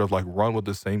time to sort of like run with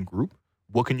the same group.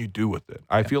 What can you do with it?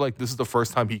 I feel like this is the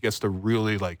first time he gets to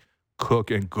really like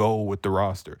cook and go with the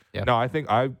roster. Yeah. Now,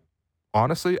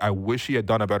 honestly, I wish he had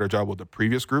done a better job with the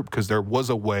previous group because there was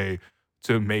a way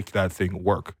to make that thing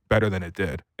work better than it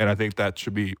did. And I think that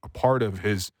should be a part of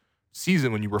his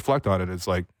season when you reflect on it. It's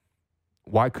like,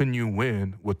 why couldn't you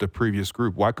win with the previous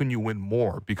group? Why couldn't you win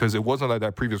more? Because it wasn't like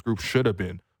that previous group should have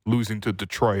been losing to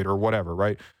Detroit or whatever,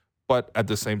 right? But at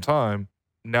the same time,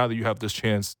 now that you have this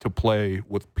chance to play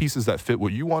with pieces that fit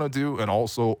what you want to do, and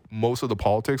also most of the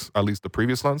politics, at least the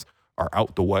previous ones, are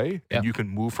out the way, and you can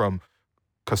move from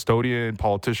custodian,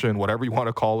 politician, whatever you want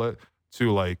to call it,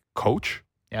 to like coach.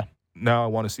 Yeah. Now I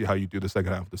want to see how you do the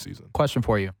second half of the season. Question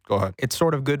for you. Go ahead. It's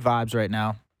sort of good vibes right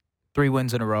now. 3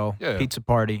 wins in a row. Yeah. Pizza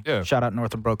party. Yeah. Shout out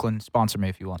North of Brooklyn. Sponsor me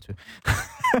if you want to.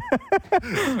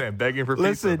 Man, begging for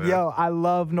Listen, pizza, man. I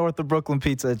love North of Brooklyn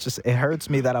pizza. It hurts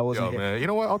me that I wasn't here. Man, you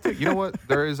know what?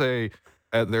 There is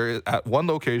at one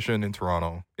location in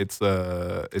Toronto. It's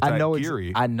at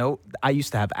Geary. I know. I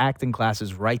used to have acting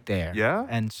classes right there. Yeah?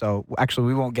 And so, actually,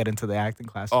 we won't get into the acting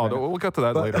classes. Oh, right now. we'll get to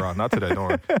that later on. Not today, don't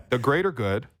worry. The Greater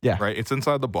Good. Yeah. Right? It's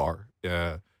inside the bar.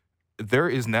 Yeah. There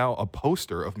is now a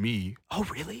poster of me. Oh,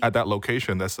 really? At that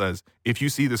location that says, if you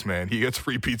see this man, he gets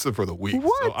free pizza for the week.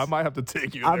 What? So I might have to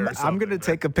take you there. I'm going to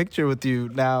take a picture with you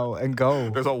now and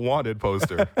go. There's a wanted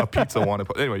poster, a pizza wanted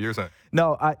poster. Anyway, you're saying.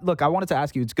 No, I wanted to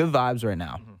ask you, it's good vibes right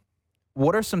now. Mm-hmm.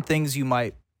 What are some things you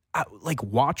might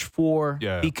watch for,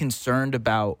 be concerned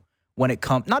about when it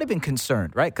comes, not even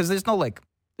concerned, right? Because there's no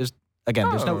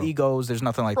there's no egos, there's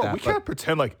nothing like that. We can't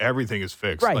pretend like everything is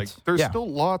fixed. Right. Like there's still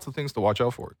lots of things to watch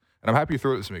out for. And I'm happy you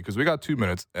threw it to me because we got 2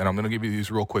 minutes, and I'm going to give you these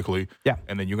real quickly. Yeah.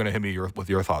 And then you're going to hit me with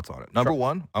your thoughts on it. Number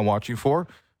one, I'm watching for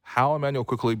how Emmanuel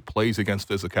quickly plays against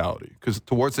physicality. Because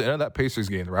towards the end of that Pacers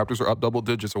game, the Raptors were up double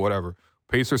digits or whatever.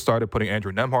 Pacers started putting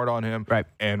Andrew Nembhard on him, right,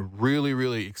 and really,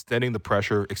 really extending the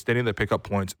pressure, extending the pickup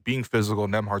points, being physical.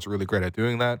 Nembhard's really great at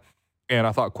doing that. And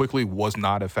I thought quickly was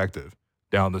not effective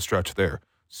down the stretch there.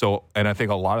 So, and I think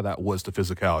a lot of that was the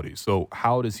physicality. So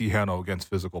how does he handle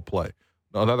against physical play?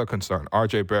 Another concern,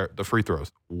 RJ Barrett, the free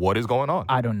throws. What is going on?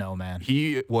 I don't know, man.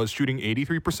 He was shooting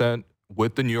 83%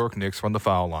 with the New York Knicks from the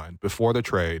foul line before the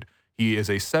trade. He is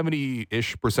a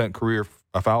 70-ish% career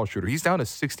foul shooter. He's down to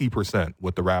 60%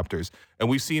 with the Raptors. And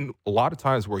we've seen a lot of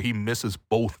times where he misses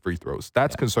both free throws.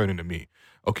 That's concerning to me.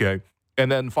 Okay. And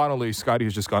then finally, Scotty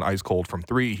has just gone ice cold from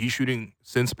 3. He's shooting,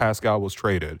 since Pascal was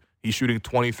traded, he's shooting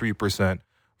 23%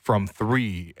 from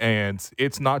 3, and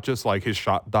it's not just like his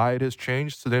shot diet has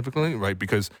changed significantly, right?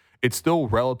 Because it's still,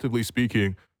 relatively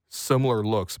speaking, similar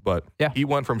looks, but he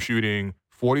went from shooting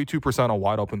 42% on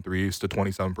wide open threes to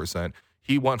 27%.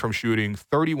 He went from shooting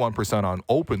 31% on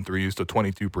open threes to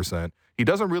 22%. He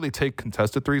doesn't really take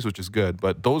contested threes, which is good,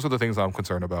 but those are the things I'm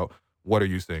concerned about. What are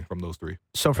you seeing from those 3?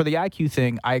 So for the IQ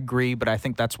thing, I agree, but I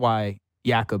think that's why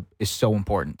Jakob is so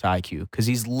important to IQ because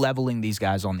he's leveling these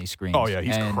guys on these screens. Oh, yeah,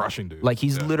 he's crushing dudes. Like,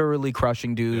 he's literally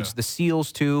crushing dudes. Yeah. The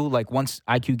seals, too, like, once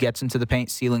IQ gets into the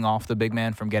paint, sealing off the big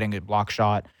man from getting a block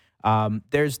shot.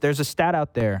 There's a stat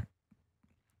out there.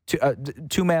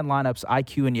 Two-man lineups,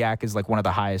 IQ and Yak is, like, one of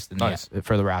the highest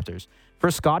for the Raptors.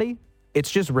 For Scotty, it's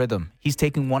just rhythm. He's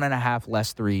taking 1.5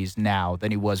 less threes now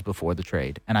than he was before the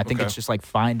trade. And I think it's just, like,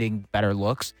 finding better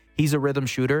looks. He's a rhythm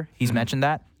shooter. He's mentioned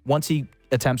that. Once he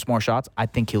attempts more shots, I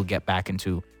think he'll get back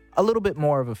into a little bit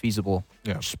more of a feasible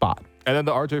spot. And then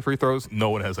the RJ free throws, no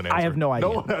one has an answer. I have no idea.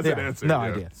 No one has an answer. No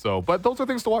idea. So, but those are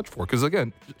things to watch for. Because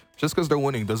again, just because they're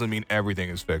winning doesn't mean everything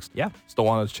is fixed. Yeah. Still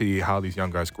want to see how these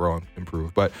young guys grow and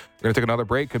improve. But we're going to take another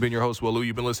break. I've been your host, Willu.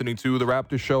 You've been listening to The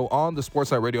Raptors Show on the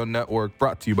Sportsnet Radio Network,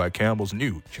 brought to you by Campbell's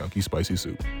new Chunky Spicy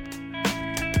Soup.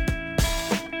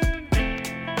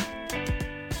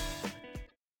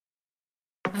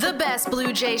 The best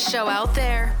Blue Jays show out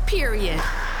there, period.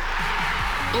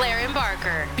 Blair and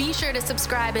Barker. Be sure to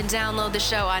subscribe and download the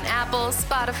show on Apple,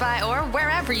 Spotify, or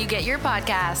wherever you get your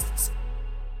podcasts.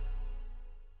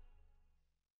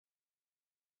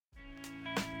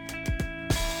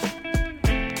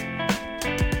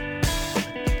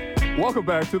 Welcome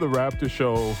back to the Raptor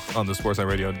Show on the Sportsnet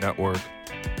Radio Network.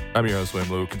 I'm your host,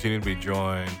 William Lou. Continue to be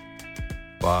joined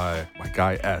by my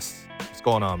guy, S. What's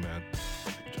going on, man?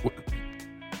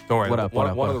 Don't worry. One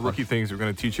of the rookie things we're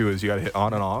going to teach you is you got to hit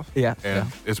on and off. Yeah. And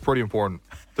it's pretty important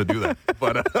to do that.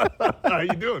 But how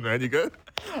you doing, man? You good?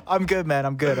 I'm good, man.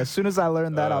 I'm good. As soon as I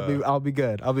learn that, I'll be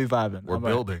good. I'll be vibing. We're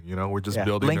building, We're just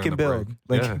building. Lincoln build.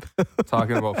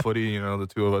 Talking about footy, the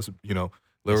two of us,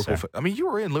 Liverpool. Yes, I mean, you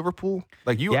were in Liverpool,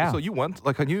 so you went.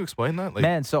 Can you explain that?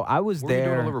 Man, so I was there. What were you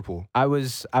doing in Liverpool? I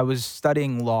was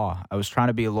studying law. I was trying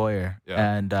to be a lawyer,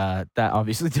 and that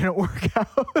obviously didn't work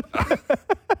out.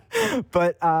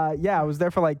 But I was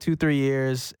there for like 2-3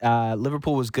 years.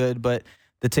 Liverpool was good, but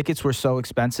the tickets were so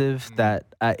expensive that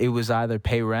it was either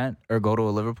pay rent or go to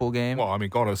a Liverpool game. Well, I mean,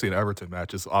 going to see an Everton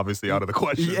match is obviously out of the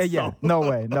question. Yeah. No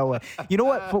way. You know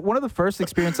what? For one of the first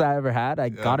experiences I ever had, I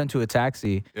got into a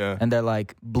taxi, and they're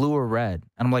like, blue or red?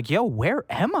 And I'm like, yo, where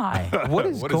am I? What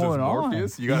is going on?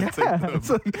 Morpheus? You got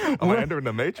to take am I entering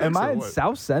the Matrix? Am I in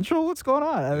South Central? What's going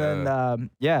on?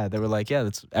 And then, they were like,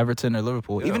 that's Everton or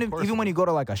Liverpool. Yeah, even when you go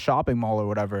to like a shopping mall or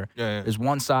whatever, there's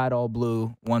one side all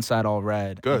blue, one side all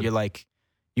red. Good. And you're like,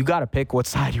 you got to pick what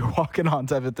side you're walking on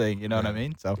type of thing. You know what I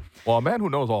mean? So, well, a man who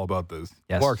knows all about this,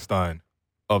 yes. Mark Stein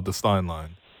of the Stein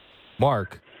line.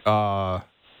 Mark,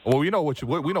 we know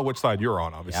which side you're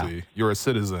on, obviously. Yeah. You're a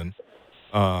citizen.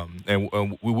 And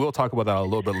we will talk about that a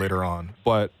little bit later on.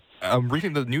 But I'm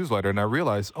reading the newsletter and I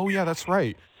realized, oh, yeah, that's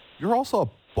right. You're also a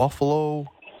Buffalo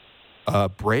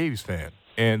Braves fan.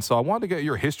 And so I wanted to get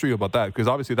your history about that because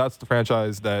obviously that's the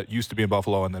franchise that used to be in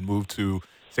Buffalo and then moved to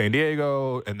San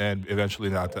Diego, and then eventually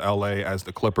now to L.A. as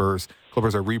the Clippers.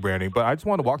 Clippers are rebranding. But I just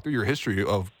wanted to walk through your history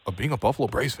of being a Buffalo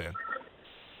Braves fan.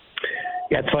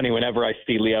 Yeah, it's funny. Whenever I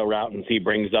see Leo Routens, he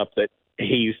brings up that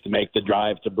he used to make the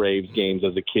drive to Braves games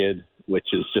as a kid, which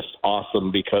is just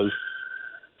awesome because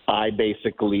I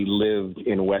basically lived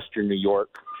in Western New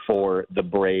York for the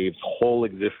Braves' whole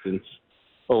existence,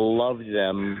 loved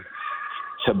them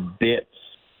to bits,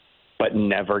 but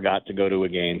never got to go to a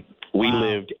game. We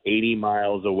lived 80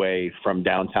 miles away from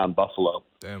downtown Buffalo.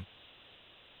 Damn.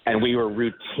 And we were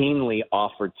routinely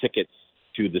offered tickets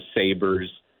to the Sabres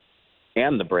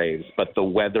and the Braves, but the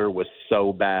weather was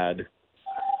so bad.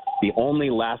 The only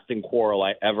lasting quarrel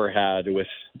I ever had with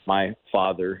my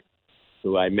father,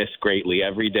 who I miss greatly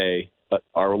every day, but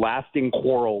our lasting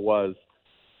quarrel was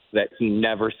that he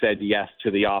never said yes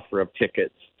to the offer of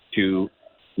tickets to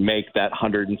make that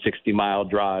 160-mile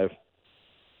drive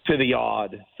to the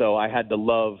odd. So I had to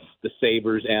love the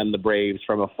Sabres and the Braves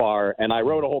from afar. And I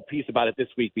wrote a whole piece about it this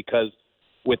week because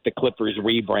with the Clippers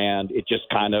rebrand, it just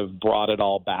kind of brought it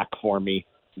all back for me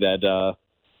that,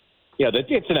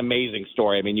 it's an amazing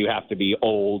story. I mean, you have to be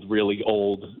old, really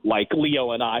old, like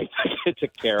Leo and I to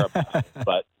care about it.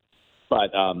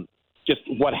 But just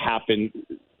what happened,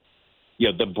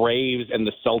 the Braves and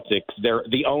the Celtics,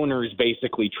 the owners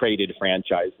basically traded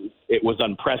franchises. It was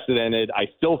unprecedented. I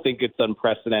still think it's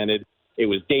unprecedented. It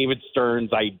was David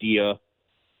Stern's idea.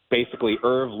 Basically,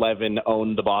 Irv Levin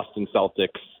owned the Boston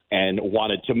Celtics and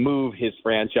wanted to move his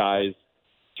franchise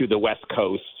to the West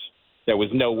Coast. There was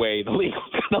no way the league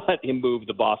was going to let him move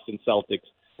the Boston Celtics.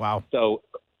 Wow. So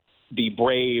the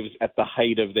Braves at the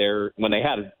height of when they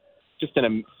had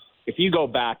if you go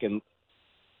back and,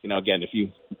 again, if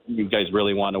you guys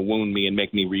really want to wound me and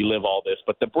make me relive all this,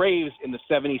 but the Braves in the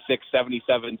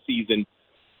 76-77 season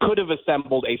could have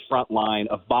assembled a front line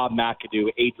of Bob McAdoo,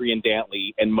 Adrian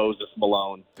Dantley, and Moses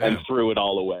Malone and threw it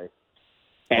all away.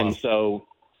 And so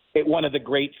one of the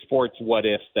great sports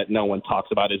what-ifs that no one talks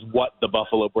about is what the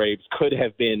Buffalo Braves could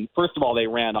have been. First of all, they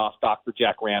ran off Dr.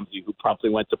 Jack Ramsey, who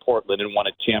promptly went to Portland and won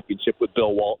a championship with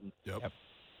Bill Walton. Yep.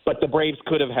 But the Braves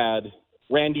could have had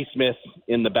Randy Smith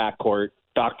in the backcourt,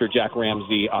 Dr. Jack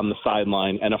Ramsey on the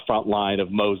sideline, and a front line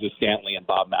of Moses Dantley and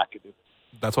Bob McAdoo.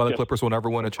 That's why the Clippers will never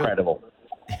win a chip. Incredible.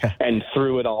 And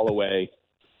threw it all away.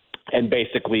 And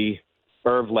basically,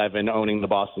 Irv Levin, owning the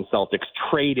Boston Celtics,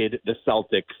 traded the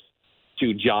Celtics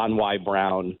to John Y.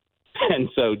 Brown. And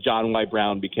so John Y.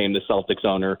 Brown became the Celtics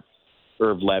owner.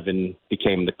 Irv Levin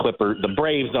became the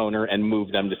Braves owner and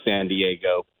moved them to San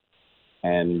Diego.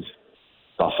 And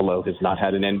Buffalo has not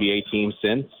had an NBA team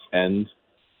since. And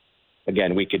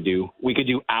again, we could do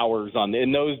hours on.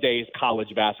 In those days,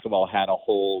 college basketball had a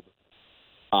hold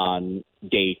on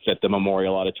dates at the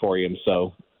Memorial Auditorium.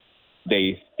 So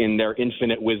they, in their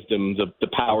infinite wisdom, the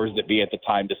powers that be at the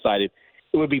time decided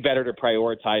it would be better to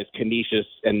prioritize Canisius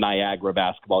and Niagara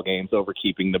basketball games over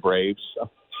keeping the Braves. So,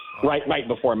 right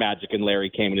before Magic and Larry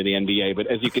came into the NBA. But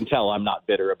as you can tell, I'm not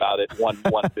bitter about it one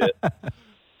bit.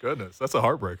 goodness, that's a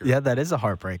heartbreaker. Yeah, that is a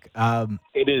heartbreak.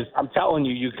 It is. I'm telling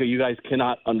you, you guys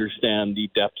cannot understand the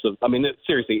depths of. I mean,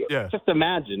 seriously. Yeah. Just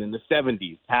imagine in the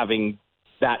 '70s having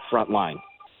that front line.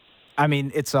 I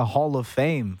mean, it's a Hall of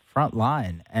Fame front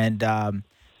line. And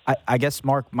I guess,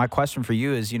 Mark, my question for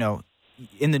you is,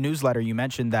 in the newsletter, you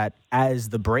mentioned that as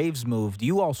the Braves moved,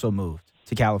 you also moved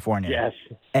to California. Yes.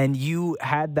 And you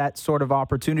had that sort of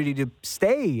opportunity to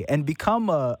stay and become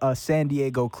a San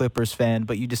Diego Clippers fan,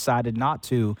 but you decided not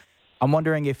to. I'm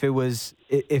wondering if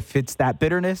it's that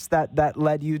bitterness that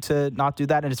led you to not do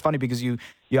that. And it's funny because you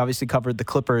obviously covered the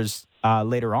Clippers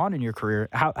later on in your career.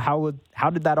 How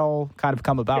did that all kind of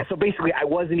come about? Yeah, so basically, I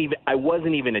wasn't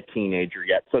even a teenager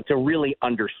yet. So to really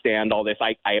understand all this,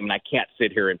 I can't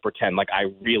sit here and pretend like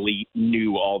I really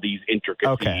knew all these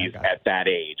intricacies at that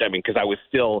age. I mean, because I was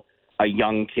still a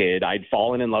young kid. I'd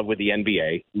fallen in love with the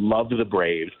NBA, loved the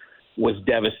Braves, was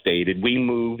devastated. We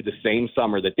moved the same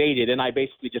summer that they did, and I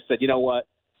basically just said, you know what,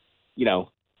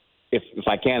 if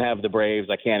I can't have the Braves,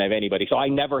 I can't have anybody. So I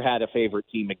never had a favorite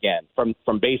team again.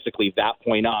 From basically that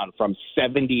point on, from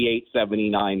 78,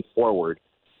 79 forward,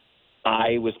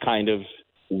 I was kind of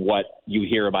what you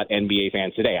hear about NBA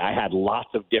fans today. I had lots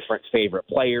of different favorite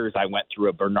players. I went through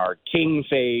a Bernard King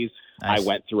phase. Nice. I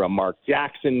went through a Mark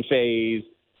Jackson phase.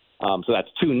 So that's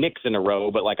 2 Knicks in a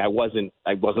row, but I wasn't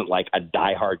like a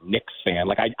diehard Knicks fan.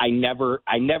 Like I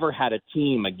never had a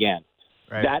team again.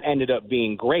 Right. That ended up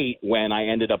being great when I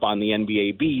ended up on the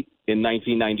NBA beat in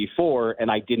 1994, and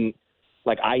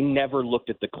I never looked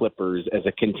at the Clippers as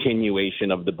a continuation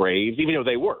of the Braves, even though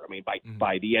they were. I mean,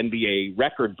 by the NBA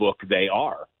record book, they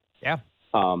are. Yeah.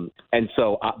 And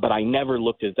so, but I never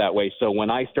looked at it that way. So when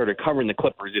I started covering the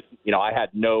Clippers,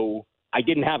 I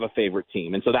didn't have a favorite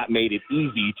team, and so that made it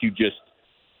easy to just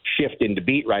shift into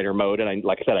beat writer mode. And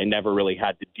like I said, I never really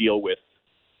had to deal with.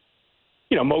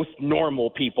 Most normal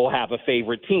people have a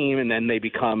favorite team, and then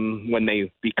when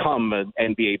they become an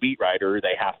NBA beat writer,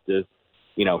 they have to,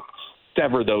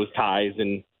 sever those ties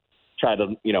and try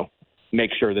to,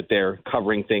 make sure that they're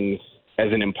covering things as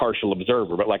an impartial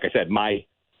observer. But like I said, my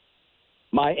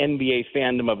NBA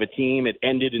fandom of a team, it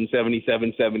ended in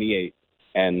 77, 78.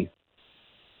 And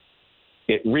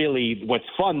it really, what's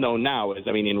fun though now is,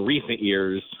 in recent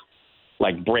years,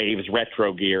 like Braves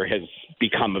retro gear has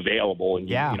become available,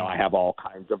 and I have all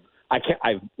kinds of.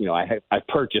 I've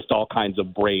purchased all kinds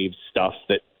of Braves stuff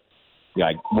that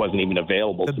wasn't even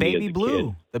available. The to baby me as a blue,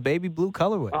 kid. the baby blue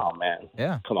colorway. Oh man,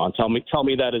 yeah. Come on, tell me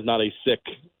that is not a sick.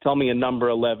 Tell me a number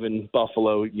 11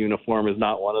 Buffalo uniform is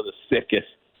not one of the sickest.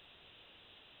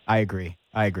 I agree,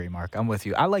 Mark. I'm with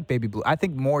you. I like baby blue. I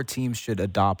think more teams should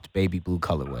adopt baby blue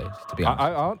colorways, to be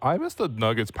honest. I miss the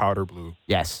Nuggets powder blue.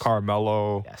 Yes.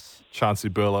 Carmelo. Yes. Chauncey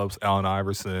Billups, Allen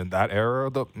Iverson, that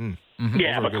era.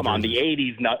 Yeah, but come on, the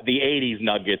 '80s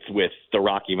Nuggets with the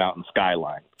Rocky Mountain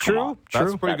skyline. True.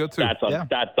 That's pretty good too.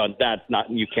 That's not.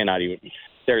 You cannot even.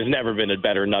 There's never been a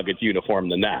better Nuggets uniform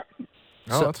than that.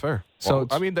 No, that's fair. So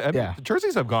the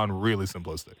jerseys have gone really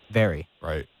simplistic. Very.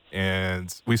 Right.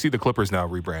 And we see the Clippers now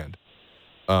rebrand.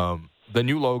 The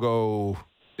new logo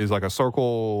is like a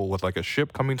circle with like a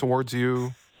ship coming towards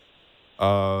you.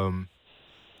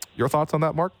 Your thoughts on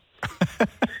that, Mark?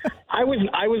 I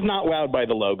was not wowed by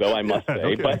the logo, I must say.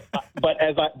 Okay. But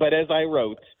as I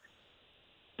wrote,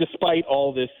 despite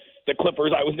all this, the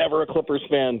Clippers, I was never a Clippers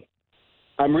fan.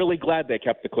 I'm really glad they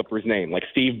kept the Clippers name. Like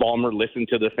Steve Ballmer listened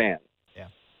to the fans. Yeah.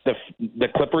 The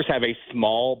Clippers have a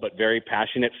small but very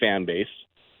passionate fan base.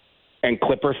 And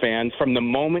Clipper fans, from the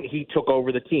moment he took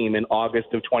over the team in August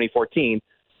of 2014,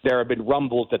 there have been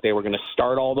rumbles that they were going to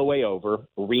start all the way over,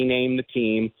 rename the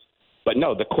team. But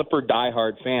no, the Clipper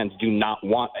diehard fans do not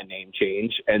want a name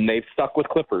change, and they've stuck with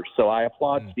Clippers. So I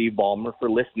applaud Steve Ballmer for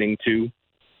listening to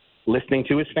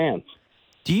his fans.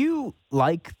 Do you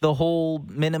like the whole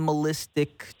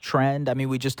minimalistic trend? I mean,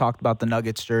 we just talked about the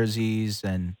Nuggets jerseys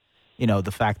and,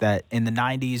 the fact that in the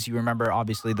 90s, you remember,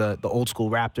 obviously, the old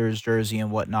school Raptors jersey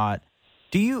and whatnot.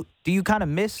 Do you kind of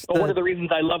miss one of the reasons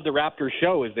I love the Raptors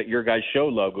show is that your guys' show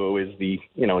logo is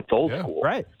it's old school.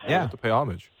 Right. Yeah. To pay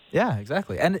homage. Yeah,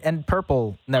 exactly. And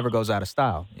purple never goes out of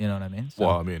style. You know what I mean? So.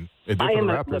 Well, it did for the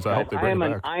Raptors. I hope they bring it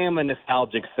back. I am a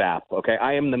nostalgic sap, okay?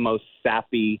 I am the most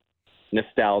sappy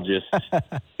nostalgist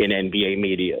in NBA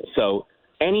media. So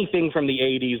anything from the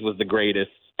 80s was the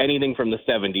greatest. Anything from the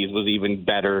 70s was even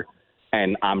better.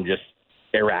 And I'm just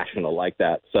irrational like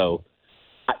that. So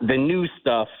the new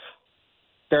stuff,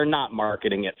 they're not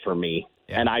marketing it for me.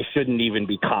 Yeah. And I shouldn't even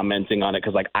be commenting on it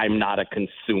because, I'm not a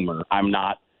consumer. I'm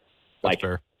not, That's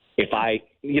fair. If I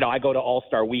go to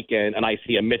All-Star Weekend and I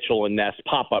see a Mitchell and Ness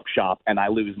pop-up shop and I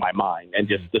lose my mind. And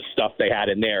just the stuff they had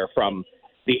in there from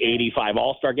the 85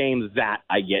 All-Star games, that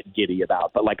I get giddy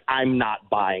about. But, like, I'm not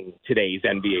buying today's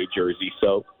NBA jersey,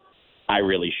 so I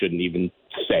really shouldn't even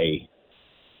say.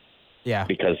 Yeah.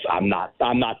 Because I'm not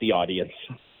the audience.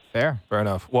 Fair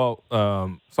enough. Well,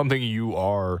 something you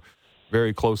are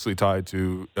very closely tied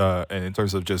to and in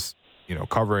terms of just,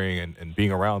 covering and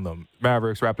being around them.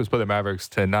 Raptors play the Mavericks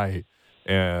tonight.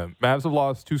 And Mavs have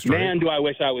lost 2 straight. Man, do I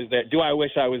wish I was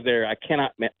there. I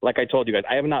cannot, like I told you guys,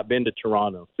 I have not been to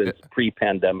Toronto since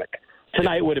pre-pandemic.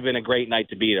 Tonight would have been a great night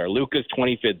to be there. Luka's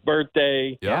 25th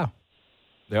birthday. Yeah.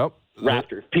 Yep.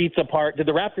 Raptors pizza party. Did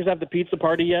the Raptors have the pizza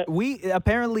party yet?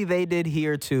 Apparently they did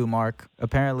here too, Mark.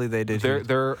 Apparently they did.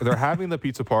 They're having the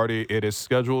pizza party. It is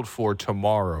scheduled for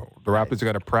tomorrow. The Raptors are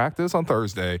going to practice on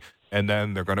Thursday, and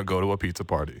then they're going to go to a pizza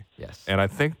party. Yes. And I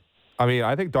think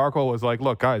Darko was like,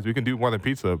 look, guys, we can do more than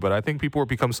pizza. But I think people have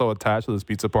become so attached to this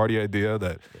pizza party idea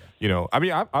that,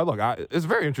 it's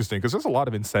very interesting because there's a lot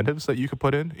of incentives that you could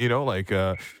put in, like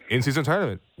in-season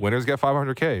tournament. Winners get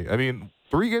 $500K. I mean,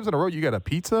 3 games in a row, you get a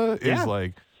pizza is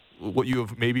like what you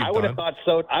have maybe done. I would have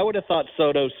thought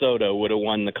Soto would have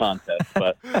won the contest,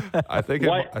 but I think it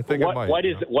might. What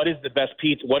is the best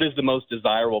pizza? What is the most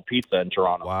desirable pizza in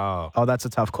Toronto? Wow. Oh, that's a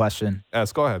tough question.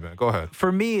 Yes, go ahead, man. Go ahead.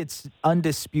 For me, it's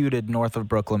undisputed north of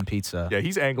Brooklyn pizza. Yeah,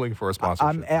 he's angling for a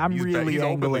sponsorship. I'm really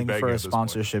angling for a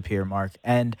sponsorship here, Mark.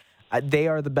 And they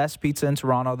are the best pizza in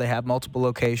Toronto. They have multiple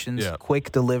locations,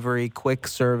 quick delivery, quick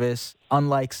service,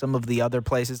 unlike some of the other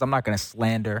places. I'm not going to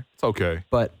slander. It's okay.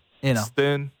 But, It's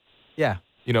thin. Yeah.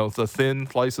 The thin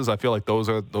slices, I feel like those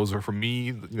are for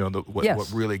me,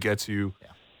 what really gets you.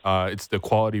 Yeah. It's the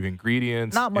quality of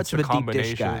ingrodients. Not much of a deep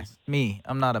dish guy.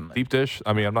 I'm not a deep dish.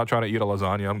 I mean, I'm not trying to eat a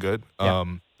lasagna. I'm good. Yeah.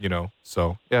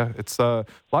 So yeah, it's a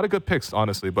lot of good picks,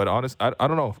 honestly. But I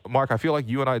don't know, Mark. I feel like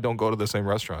you and I don't go to the same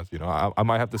restaurants. I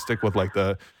might have to stick with like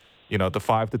the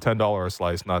 $5 to $10 a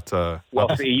slice.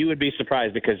 See, you would be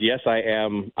surprised because yes,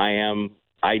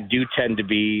 I do tend to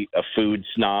be a food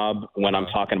snob when I'm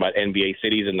talking about NBA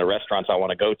cities and the restaurants I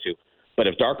want to go to. But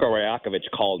if Darko Rajakovic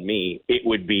called me, it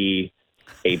would be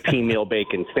a P-meal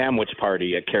bacon sandwich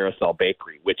party at Carousel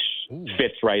Bakery, which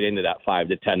fits right into that $5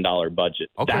 to $10 budget.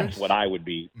 Okay. That's what I would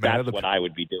be. I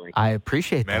would be doing. I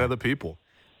appreciate that. Man of the people.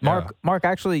 Mark,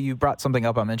 actually, you brought something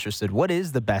up. I'm interested. What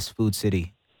is the best food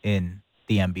city in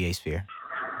the NBA sphere?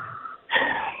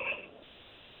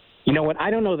 You know what? I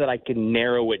don't know that I can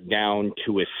narrow it down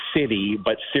to a city,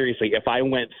 but seriously, if I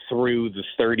went through the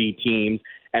 30 teams,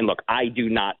 and look, I do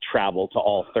not travel to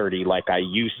all 30 like I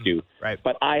used to, right?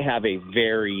 But I have a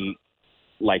very,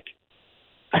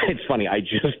 it's funny. I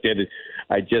just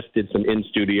did some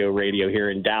in-studio radio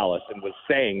here in Dallas and was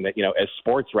saying that, as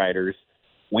sports writers,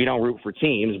 we don't root for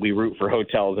teams, we root for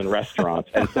hotels and restaurants.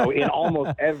 And so in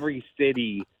almost every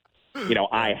city,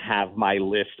 I have my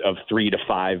list of 3 to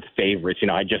 5 favorites.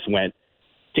 I just went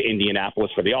to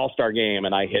Indianapolis for the All-Star game,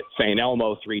 and I hit St.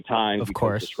 Elmo 3 times. Of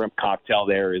course. The shrimp cocktail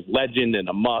there is legend and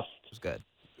a must. It's good.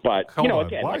 But,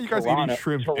 again, why are you guys eating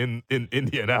shrimp in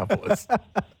Indianapolis?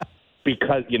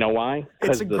 Because, you know why?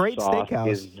 It's a great sauce steakhouse.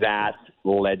 Is that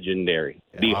legendary.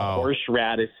 Yeah. The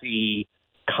horseradish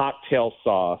cocktail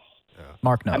sauce. Yeah.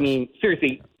 Mark knows. I mean,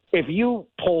 seriously, if you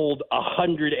polled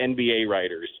 100 NBA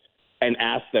writers and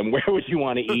asked them, where would you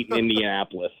want to eat in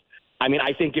Indianapolis? I mean,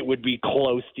 I think it would be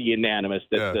close to unanimous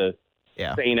that the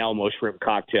St. Elmo shrimp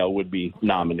cocktail would be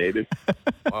nominated.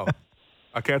 Wow.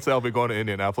 I can't say I'll be going to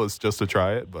Indianapolis just to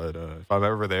try it, but if I'm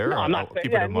ever there, I'll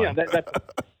keep it in mind.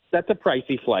 That's a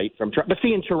pricey flight from Toronto. But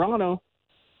see, in Toronto,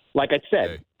 like I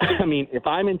said, I mean, if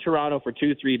I'm in Toronto for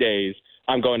 2-3 days,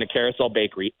 I'm going to Carousel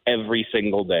Bakery every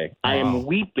single day. Wow. I am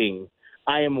weeping.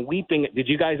 Did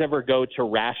you guys ever go to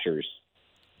Rashers?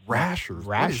 Rashers?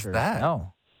 What is that?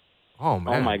 No. Oh,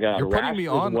 man. Oh, my God. You're putting me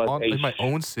on in my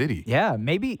own city. Yeah,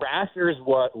 maybe. Rashers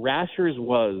was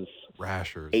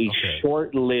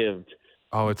short-lived.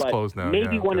 Oh, it's closed now.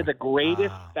 Maybe one of the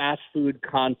greatest fast food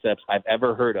concepts I've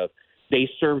ever heard of. They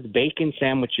served bacon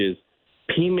sandwiches,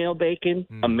 P-meal bacon,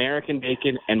 American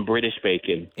bacon, and British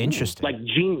bacon. Interesting. Like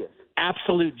genius.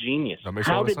 Absolute genius.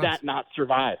 How did that not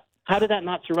survive? How did that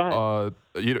not survive?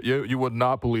 You would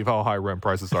not believe how high rent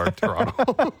prices are in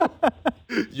Toronto.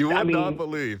 You would not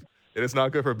believe. It is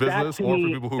not good for business or for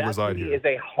people who reside here. It is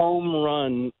a home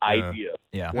run idea.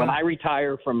 Yeah. When I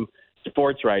retire from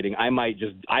sports writing, I might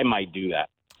do that.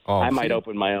 I might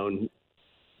open my own.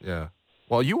 Yeah.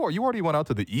 Well, you already went out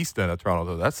to the east end of Toronto,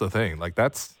 though. That's the thing. Like,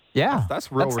 that's Yeah,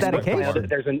 that's real respect.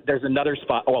 dedication. There's another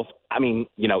spot. Well, I mean,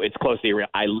 it's close to here.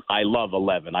 I love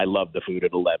 11. I love the food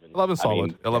at 11. 11's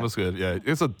solid. 11's good. Yeah,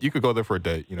 you could go there for a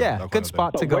date. Good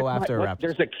spot to go after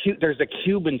Raptors. There's a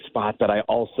Cuban spot that I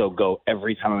also go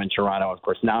every time I'm in Toronto. Of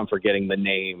course, now I'm forgetting the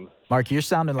name. Mark, you're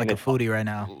sounding like a foodie right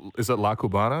now. Is it La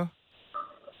Cubana?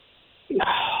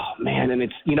 Oh, man, and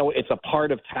it's a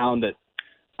part of town that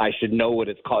I should know what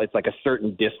it's called. It's like a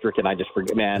certain district, and I just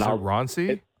forget. Man, is it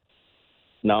Ronci?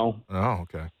 No. Oh,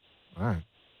 okay. All right.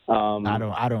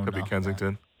 I don't Could know. be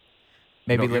Kensington.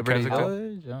 Maybe No, Liberty Kensington?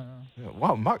 Village. I don't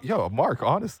know. Wow, Mark,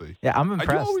 honestly. Yeah, I'm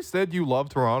impressed. You always said you love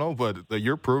Toronto, but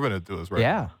you're proving it to us right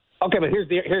now. Okay, but here's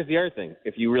the other thing.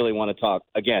 If you really want to talk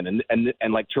again,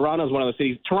 and like Toronto's one of those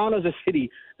cities. Toronto's a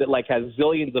city that like has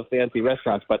zillions of fancy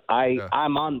restaurants, but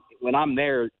I'm on when I'm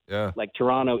there. Yeah. Like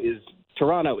Toronto is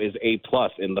A+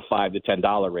 in the $5 to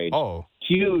 $10 range. Oh,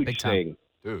 huge thing,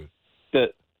 dude.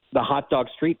 The hot dog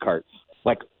street carts,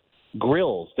 like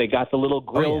grills. They got the little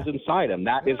grills inside them.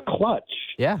 That is clutch.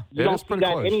 Yeah. You don't see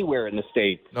that anywhere in the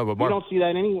States. No, but Mark, you don't see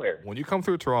that anywhere. When you come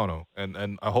through Toronto,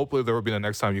 and hopefully there will be the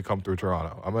next time you come through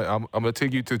Toronto, I'm gonna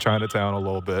take you to Chinatown a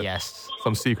little bit. Yes.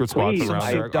 Some secret spots Please. around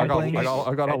there. I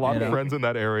got a lot of know. friends in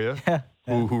that area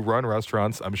who run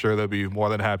restaurants. I'm sure they'll be more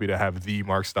than happy to have the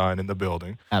Mark Stein in the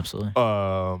building. Absolutely.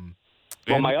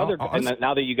 Well, my other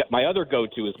now that you got my other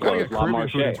go-to is closed La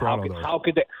Marche. How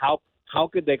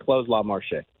could they close La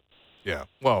Marche? Yeah.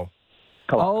 Well.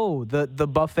 Oh, the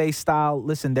buffet style.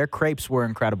 Listen, their crepes were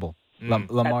incredible. La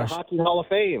Marche. At the Hockey Hall of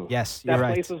Fame. Yes, you're that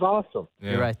right. place is awesome.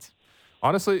 Yeah. You're right.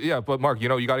 Honestly, yeah. But Mark, you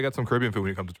got to get some Caribbean food when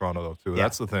you come to Toronto, though. Too. Yeah.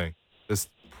 That's the thing.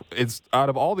 It's out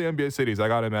of all the NBA cities, I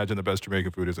got to imagine the best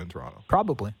Jamaican food is in Toronto.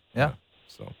 Probably. Yeah.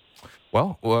 So.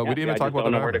 Well, we didn't even talk about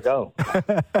the Mavericks. Don't know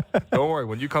where to go. Don't worry.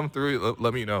 When you come through,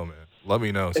 let me know, man. Let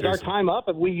me know. Is our time up?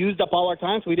 Have we used up all our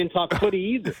time so we didn't talk footy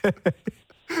either?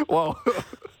 Well,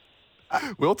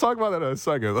 we'll talk about that in a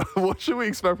second. What should we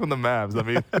expect from the Mavs? I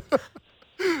mean,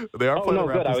 they are playing the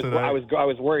Raptors tonight. I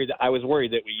was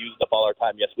worried that we used up all our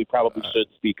time. Yes, we probably should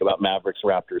speak about Mavericks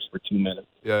Raptors for 2 minutes.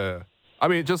 Yeah. I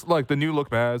mean, just like the new look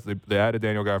Mavs, they added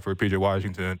Daniel Gafford, PJ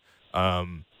Washington.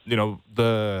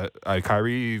 The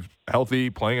Kyrie healthy,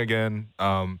 playing again.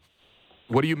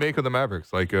 What do you make of the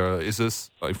Mavericks? Like, is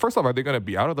this first off? Are they going to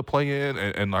be out of the play-in,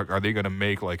 and like, are they going to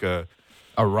make like a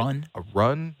run? A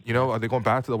run? Are they going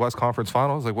back to the West Conference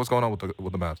Finals? Like, what's going on with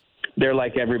the Mavs? They're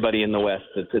like everybody in the West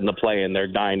that's in the play-in. They're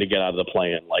dying to get out of the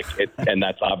play-in. And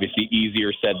that's obviously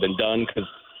easier said than done because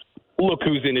look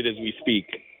who's in it as we speak.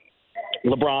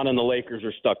 LeBron and the Lakers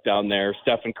are stuck down there.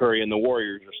 Stephen Curry and the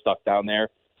Warriors are stuck down there.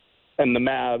 And the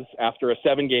Mavs, after a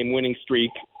 7-game winning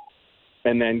streak,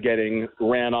 and then getting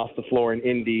ran off the floor in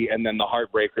Indy, and then the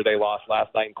heartbreaker they lost last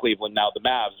night in Cleveland. Now the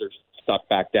Mavs are stuck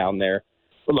back down there.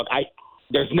 But look,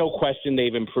 there's no question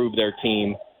they've improved their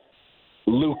team.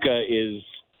 Luka is,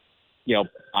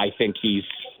 I think he's,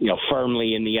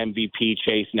 firmly in the MVP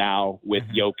chase now with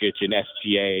Jokic and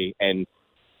SGA. And,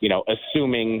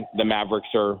 assuming the Mavericks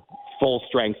are full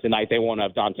strength tonight, they won't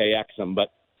have Dante Exum. But,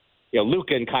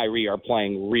 Luka and Kyrie are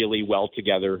playing really well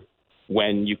together.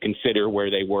 When you consider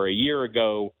where they were a year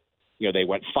ago, they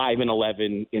went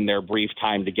 5-11 in their brief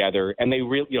time together, and they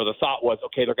really, the thought was,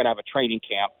 okay, they're going to have a training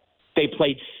camp. They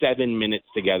played 7 minutes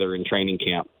together in training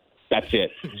camp. That's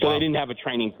it. So they didn't have a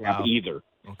training camp either.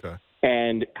 Okay.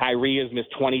 And Kyrie has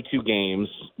missed 22 games,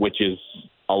 which is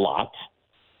a lot.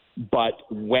 But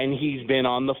when he's been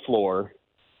on the floor,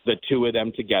 the two of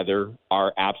them together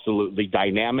are absolutely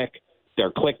dynamic.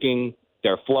 They're clicking.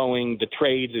 They're flowing. The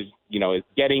trades is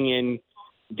getting in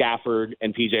Gafford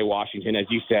and PJ Washington, as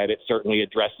you said, it certainly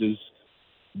addresses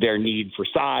their need for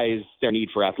size, their need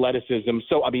for athleticism.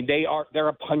 So, I mean, they're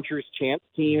a puncher's chance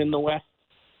team in the West.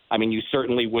 I mean, you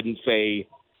certainly wouldn't say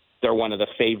they're one of the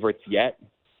favorites yet,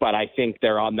 but I think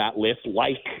they're on that list,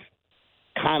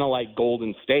 kind of like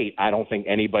Golden State. I don't think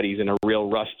anybody's in a real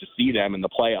rush to see them in the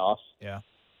playoffs. Yeah.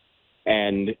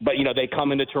 But they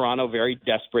come into Toronto very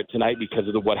desperate tonight because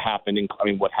of what happened in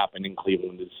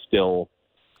Cleveland is still.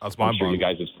 That's I'm sure you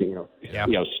guys have seen.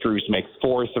 Strus makes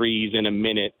 4 threes in a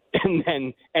minute,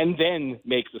 and then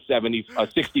makes a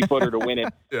 60-footer to win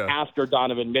it after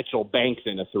Donovan Mitchell banks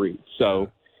in a 3.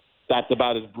 So that's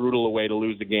about as brutal a way to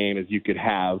lose a game as you could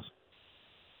have.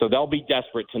 So they'll be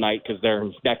desperate tonight because they're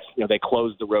next. They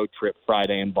close the road trip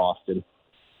Friday in Boston,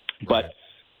 but.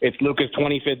 It's Luka's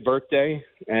 25th birthday,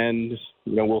 and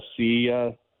we'll see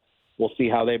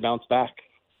how they bounce back.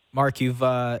 Mark, you've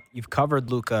covered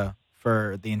Luka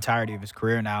for the entirety of his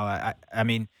career now. I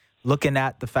mean, looking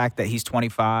at the fact that he's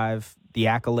 25, the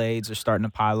accolades are starting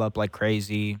to pile up like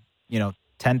crazy.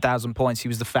 10,000 points. He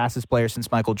was the fastest player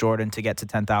since Michael Jordan to get to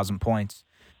 10,000 points.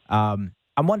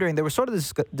 I'm wondering, there was sort of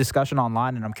this discussion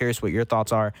online, and I'm curious what your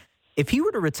thoughts are. If he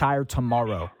were to retire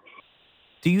tomorrow,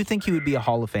 do you think he would be a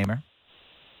Hall of Famer?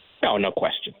 No, no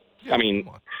question. Yeah, I mean,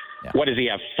 what does he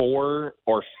have, 4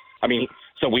 or – I mean,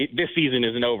 so this season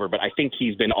isn't over, but I think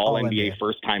he's been All-NBA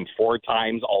first time 4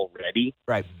 times already.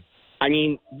 Right. I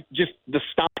mean, just the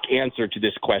stock answer to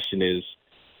this question is,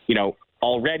 you know,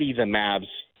 already the Mavs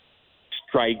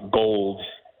strike gold.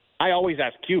 I always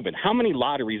ask Cuban, how many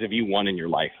lotteries have you won in your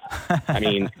life? I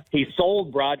mean, he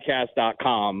sold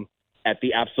broadcast.com at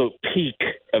the absolute peak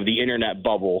of the internet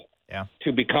bubble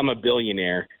to become a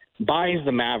billionaire, buys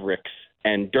the Mavericks,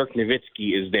 and Dirk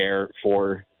Nowitzki is there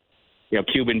for, you know,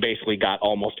 Cuban basically got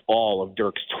almost all of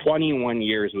Dirk's 21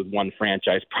 years with one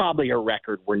franchise, probably a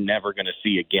record we're never going to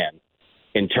see again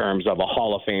in terms of a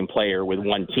Hall of Fame player with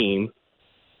one team.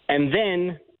 And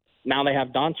then now they have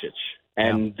Doncic.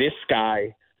 And this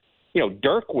guy, you know,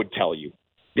 Dirk would tell you,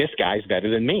 this guy's better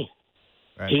than me.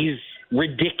 Right. He's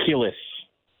ridiculous.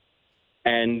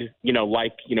 And, you know,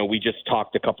 like, you know, we just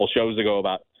talked a couple shows ago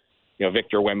about, you know,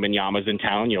 Victor Wembanyama's in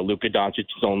town. You know, Luka Doncic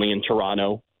is only in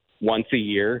Toronto once a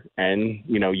year. And,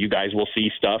 you know, you guys will see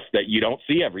stuff that you don't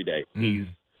see every day. He's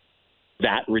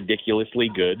that ridiculously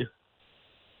good.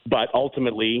 But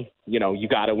ultimately, you know, you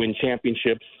got to win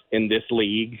championships in this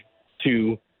league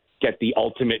to get the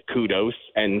ultimate kudos.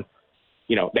 And,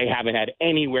 you know, they haven't had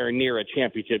anywhere near a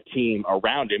championship team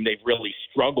around him. They've really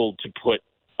struggled to put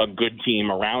a good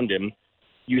team around him.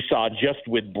 You saw just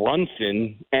with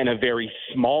Brunson and a very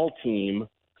small team,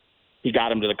 he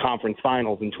got him to the conference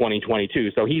finals in 2022.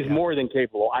 So he's more than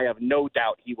capable. I have no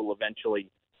doubt he will eventually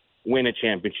win a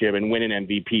championship and win an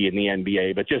MVP in the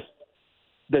NBA. But just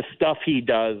the stuff he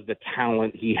does, the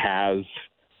talent he has,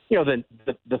 you know,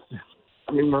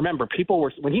 I mean, remember, people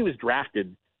were, when he was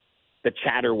drafted, the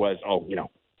chatter was, oh, you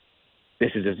know,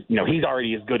 this is, you know, he's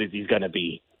already as good as he's going to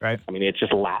be. Right. I mean, it's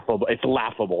just laughable. It's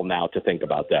laughable now to think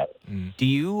about that. Do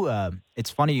you,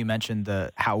 it's funny you mentioned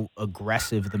how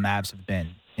aggressive the Mavs have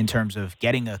been in terms of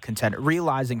getting a contender,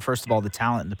 realizing, first of all, the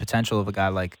talent and the potential of a guy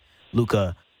like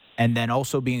Luka, and then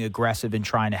also being aggressive in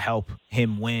trying to help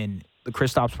him win the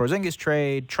Kristaps Porzingis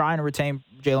trade, trying to retain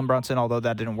Jalen Brunson, although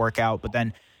that didn't work out, but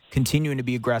then continuing to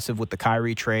be aggressive with the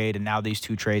Kyrie trade and now these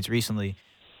 2 trades recently.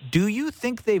 Do you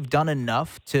think they've done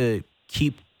enough to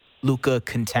keep Luka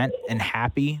content and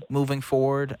happy moving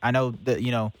forward? I know that,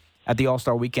 you know, at the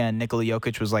All-Star weekend, Nikola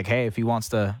Jokic was like, hey, if he wants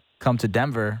to come to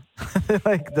Denver,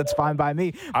 like, that's fine by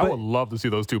me. I would love to see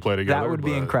those two play together. That would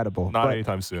be incredible. Not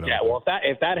anytime soon. Yeah, well,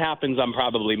 if that happens, I'm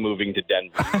probably moving to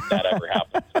Denver if that ever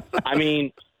happens. I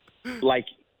mean, like,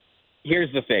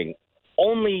 here's the thing.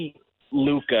 Only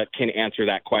Luka can answer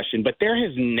that question, but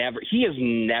he has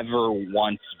never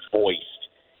once voiced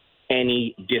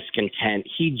any discontent.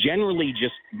 He generally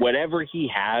just, whatever he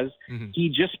has, he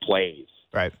just plays.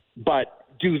 Right. But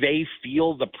do they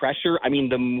feel the pressure? I mean,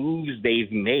 the moves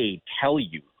they've made tell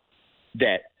you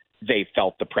that they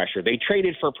felt the pressure. They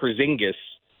traded for Porzingis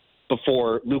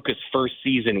before Luka's first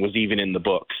season was even in the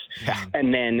books. Yeah.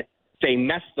 And then they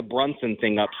messed the Brunson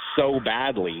thing up so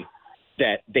badly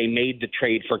that they made the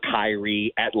trade for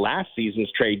Kyrie at last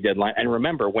season's trade deadline. And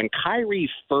remember, when Kyrie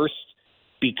first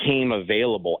became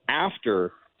available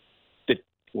after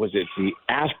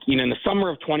in the summer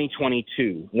of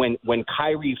 2022, when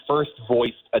Kyrie first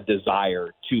voiced a desire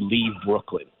to leave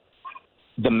Brooklyn,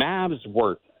 the Mavs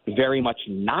were very much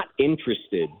not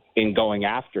interested in going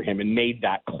after him and made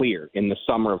that clear in the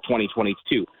summer of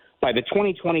 2022. By the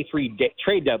 2023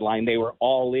 trade deadline, they were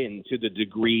all in to the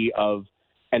degree of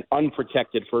an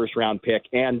unprotected first-round pick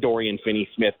and Dorian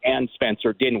Finney-Smith and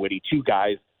Spencer Dinwiddie, 2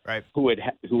 guys who had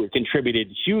contributed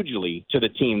hugely to the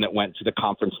team that went to the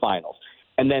conference finals.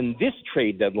 And then this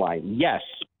trade deadline, yes,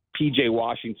 P.J.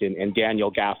 Washington and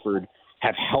Daniel Gafford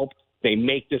have helped. They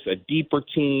make this a deeper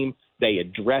team. They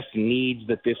address needs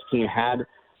that this team had.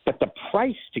 But the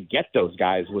price to get those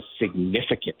guys was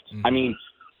significant. I mean,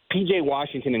 P.J.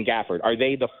 Washington and Gafford, are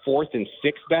they the 4th and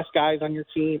 6th best guys on your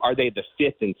team? Are they the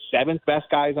 5th and 7th best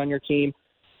guys on your team?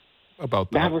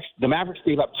 About that. The Mavericks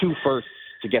gave up 2 firsts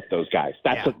to get those guys.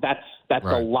 That's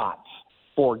a lot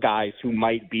for guys who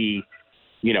might be,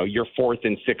 you know, your 4th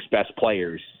and 6th best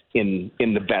players in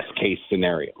the best case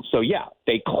scenario. So yeah,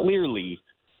 they clearly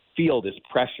feel this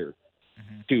pressure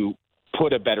to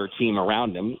put a better team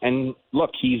around him. And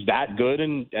look, he's that good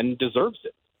and deserves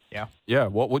it. Yeah. Yeah.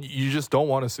 Well, you just don't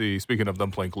want to see, speaking of them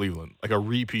playing Cleveland, like a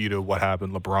repeat of what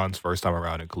happened LeBron's first time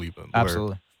around in Cleveland.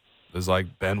 Absolutely. There's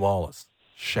like Ben Wallace,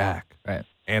 Shaq,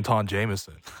 Anton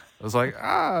Jameson. I was like,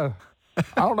 I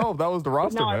don't know if that was the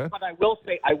roster, man. But I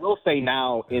will say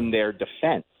now in their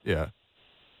defense,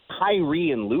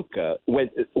 Kyrie and Luka,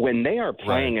 when they are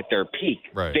playing at their peak,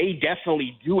 they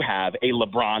definitely do have a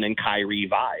LeBron and Kyrie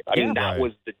vibe. I mean, that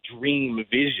was the dream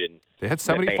vision. They had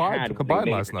 75 combined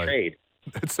last night. They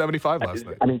had 75 last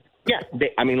night.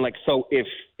 I mean, so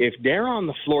if they're on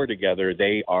the floor together,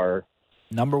 they are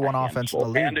number one offense in the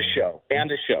league. And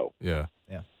a show. Yeah.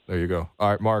 There you go. All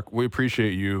right, Mark, we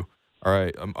appreciate you. All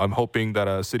right, I'm hoping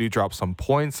that City drops some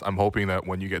points. I'm hoping that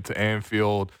when you get to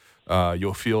Anfield,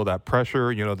 you'll feel that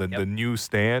pressure. You know, the new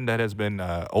stand that has been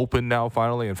opened now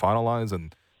finally and finalized,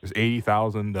 and there's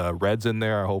 80,000 Reds in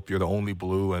there. I hope you're the only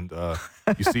blue, and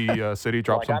you see City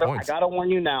drop some points. I gotta warn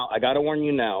you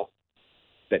now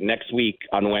that next week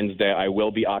on Wednesday I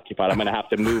will be occupied. I'm gonna have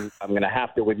to move. I'm gonna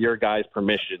have to, with your guys'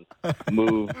 permission,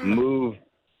 move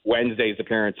Wednesday's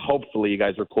appearance. Hopefully, you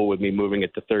guys are cool with me moving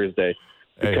it to Thursday,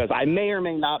 because I may or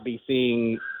may not be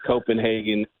seeing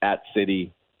Copenhagen at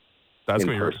City. That's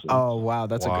going to be. Oh wow,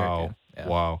 that's a great game. Yeah.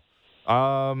 Wow.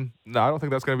 No, I don't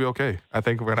think that's going to be okay. I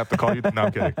think we're going to have to call you. No,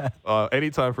 I'm kidding.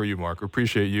 Anytime for you, Mark.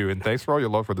 Appreciate you, and thanks for all your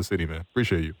love for the city, man.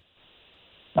 Appreciate you.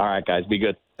 All right, guys, be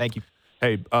good. Thank you.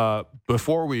 Hey,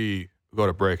 before we go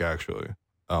to break, actually,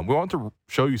 we want to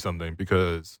show you something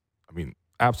because, I mean,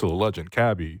 absolute legend,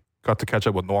 Cabby, got to catch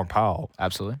up with Norm Powell.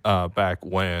 Absolutely. Back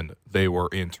when they were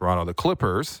in Toronto. The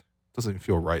Clippers, doesn't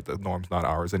feel right that Norm's not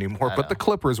ours anymore, but the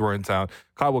Clippers were in town,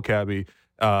 Kyle Cabby,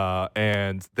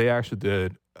 and they actually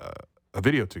did a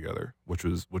video together, which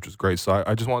was great. So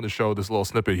I just wanted to show this little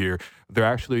snippet here. They're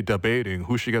actually debating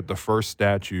who should get the first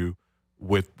statue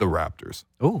with the Raptors.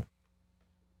 Ooh.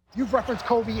 You've referenced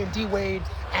Kobe and D-Wade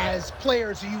as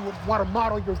players who you would want to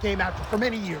model your game after for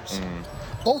many years.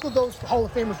 Both of those Hall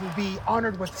of Famers will be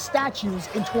honored with statues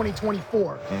in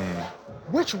 2024.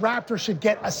 Which Raptor should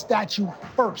get a statue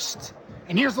first?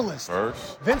 And here's the list.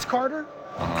 First? Vince Carter,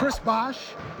 Chris Bosh,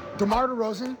 DeMar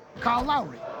DeRozan, Kyle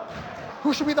Lowry.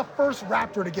 Who should be the first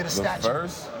Raptor to get a statue?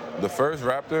 The first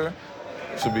Raptor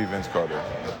should be Vince Carter.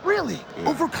 Really? Yeah.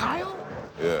 Over Kyle?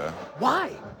 Yeah.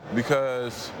 Why?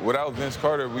 Because without Vince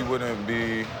Carter, we wouldn't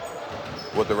be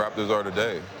what the Raptors are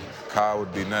today. Kyle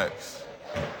would be next.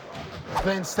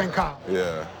 Vince, then Kyle.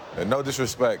 Yeah. And no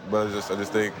disrespect, but I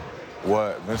just think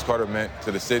what Vince Carter meant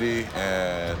to the city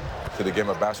and to the game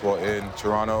of basketball in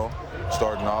Toronto,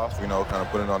 starting off, kind of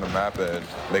putting it on the map and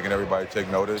making everybody take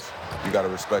notice, you got to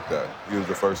respect that. He was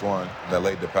the first one that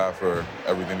laid the path for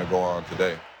everything to go on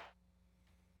today.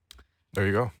 There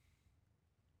you go.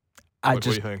 What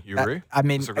do you think? You agree? I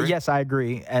mean, Disagree? yes, I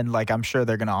agree. And, I'm sure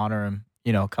they're going to honor him,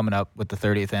 coming up with the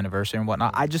 30th anniversary and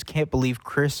whatnot. I just can't believe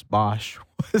Chris Bosh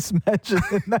was mentioned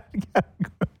in that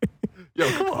category. Yo,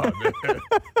 come on, man.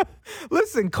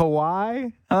 Listen,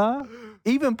 Kawhi, huh?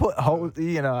 Even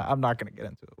I'm not going to get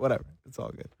into it. Whatever. It's all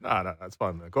good. No, that's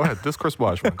fine, man. Go ahead. This Chris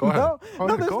Bosh, man. Go ahead.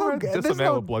 Go ahead. Diss a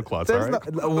man with blood clots, all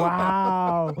right?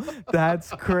 Wow.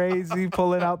 That's crazy,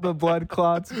 pulling out the blood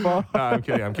clots. No, I'm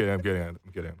kidding.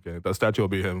 The statue will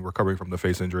be him recovering from the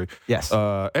face injury. Yes.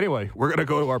 Anyway, we're going to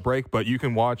go to our break, but you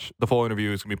can watch the full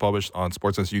interview. It's going to be published on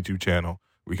Sportsnet's YouTube channel.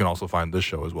 We can also find this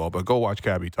show as well. But go watch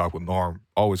Cabby talk with Norm.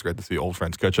 Always great to see old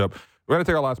friends catch up. We're going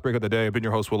to take our last break of the day. I've been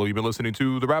your host, Willow. You've been listening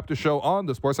to The Raptor Show on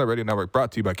the Sportsnet Radio Network,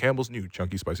 brought to you by Campbell's new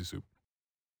Chunky Spicy Soup.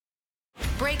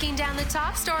 Breaking down the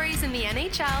top stories in the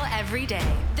NHL every day.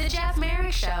 The Jeff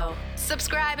Merrick Show.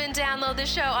 Subscribe and download the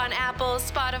show on Apple,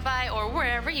 Spotify, or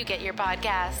wherever you get your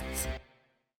podcasts.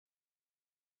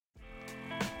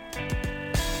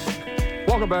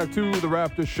 Welcome back to The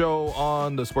Raptor Show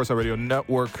on the Sportsnet Radio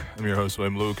Network. I'm your host,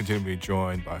 William Lou. Continue to be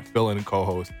joined by fill-in and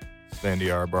co-host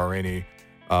Sandiar Bahraini.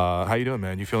 How you doing,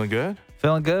 man? You feeling good?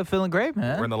 Feeling good, feeling great,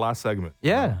 man. We're in the last segment.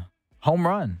 Yeah. Home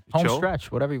run, home chill?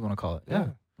 Stretch, whatever you want to call it. Yeah.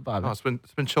 It's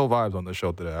been chill vibes on the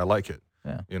show today. I like it.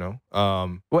 Yeah.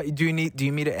 What do you need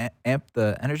to amp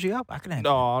the energy up? I can.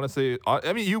 No, honestly,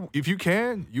 I mean, if you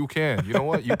can, you can. You know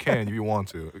what? You can if you want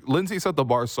to. Lindsay set the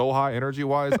bar so high energy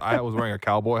wise. I was wearing a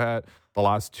cowboy hat the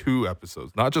last 2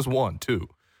 episodes, not just 1, 2.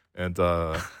 And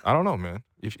I don't know, man.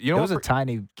 It was a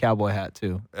tiny cowboy hat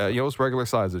too. It's regular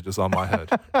size. It's just on my head.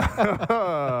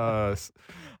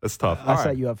 It's tough. I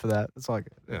set you up for that. That's all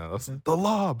good. Yeah, that's the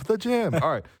lob, the jam.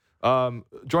 All right.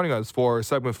 Joining us for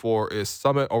segment 4 is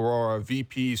Summit Aurora,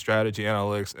 VP Strategy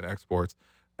Analytics and Exports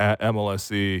at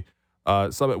MLSE.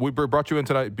 Summit, we brought you in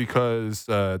tonight because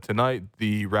tonight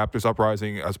the Raptors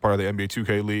Uprising, as part of the NBA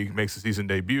 2K League, makes a season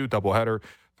debut, doubleheader,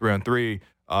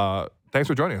 3-on-3. Thanks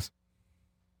for joining us.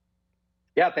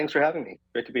 Yeah, thanks for having me.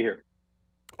 Great to be here.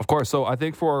 Of course. So I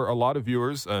think for a lot of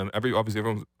viewers, obviously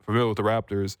everyone's familiar with the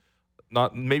Raptors.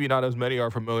 Maybe not as many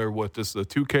are familiar with just the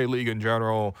 2K League in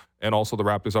general and also the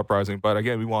Raptors Uprising. But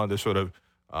again, we wanted to sort of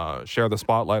share the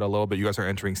spotlight a little bit. You guys are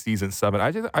entering season 7.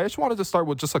 I just wanted to start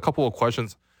with just a couple of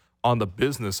questions on the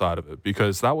business side of it,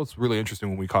 because that was really interesting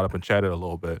when we caught up and chatted a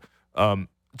little bit.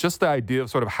 Just the idea of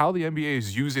sort of how the NBA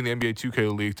is using the NBA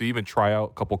 2K League to even try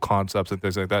out a couple concepts and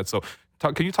things like that. So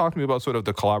can you talk to me about sort of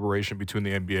the collaboration between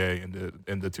the NBA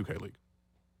and the 2K League?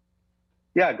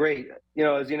 Yeah, great.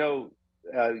 As you know,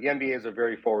 the NBA is a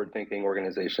very forward-thinking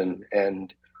organization,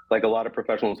 and like a lot of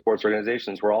professional sports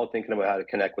organizations, we're all thinking about how to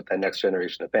connect with that next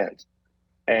generation of fans.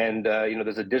 And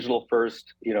there's a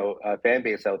digital-first fan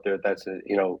base out there that's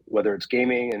whether it's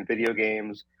gaming and video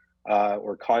games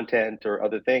or content or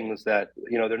other things that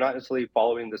they're not necessarily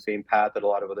following the same path that a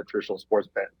lot of other traditional sports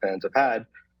fans have had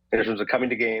in terms of coming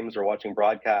to games or watching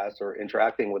broadcasts or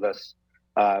interacting with us,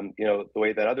 the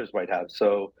way that others might have.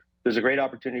 So there's a great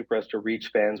opportunity for us to reach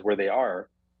fans where they are,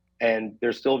 and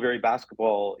they're still very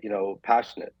basketball,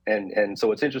 passionate. And so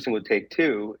what's interesting with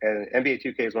Take-Two, and NBA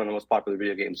 2K is one of the most popular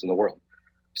video games in the world.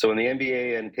 So when the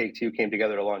NBA and Take-Two came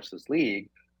together to launch this league,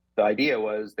 the idea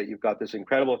was that you've got this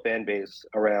incredible fan base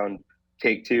around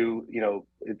Take-Two.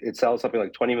 It sells something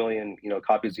like 20 million,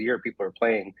 copies a year. People are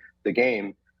playing the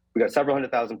game. We got several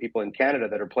 100,000 people in Canada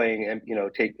that are playing,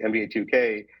 take NBA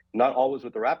 2K, not always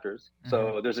with the Raptors.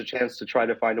 So there's a chance to try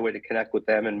to find a way to connect with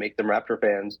them and make them Raptor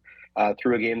fans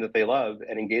through a game that they love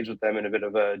and engage with them in a bit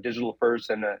of a digital first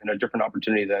and a different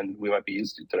opportunity than we might be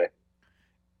used to today.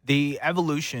 The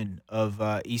evolution of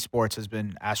esports has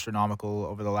been astronomical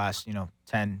over the last,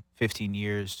 10, 15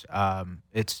 years.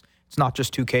 It's not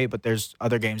just 2K, but there's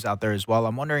other games out there as well.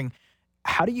 I'm wondering,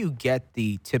 how do you get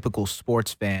the typical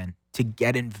sports fan to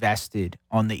get invested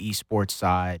on the esports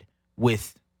side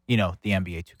with, the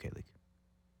NBA 2K League?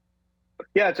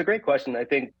 Yeah, it's a great question. I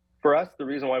think for us, the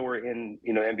reason why we're in,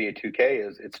 NBA 2K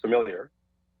is it's familiar.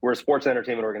 We're a sports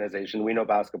entertainment organization. We know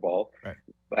basketball. Right.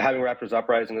 But having Raptors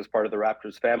Uprising as part of the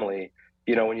Raptors family,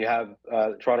 when you have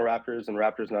Toronto Raptors and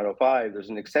Raptors 905, there's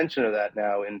an extension of that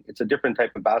now, and it's a different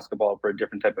type of basketball for a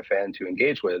different type of fan to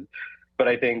engage with. But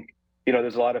I think,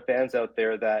 there's a lot of fans out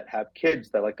there that have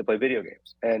kids that like to play video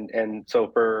games. And so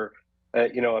for,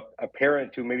 a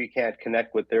parent who maybe can't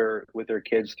connect with their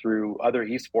kids through other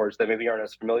esports that maybe aren't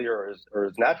as familiar or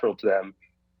as natural to them,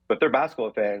 but they're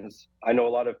basketball fans. I know a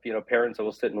lot of, parents that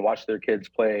will sit and watch their kids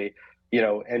play,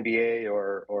 NBA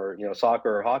or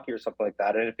soccer or hockey or something like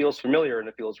that. And it feels familiar and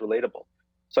it feels relatable.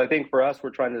 So I think for us, we're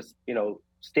trying to,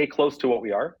 stay close to what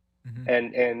we are.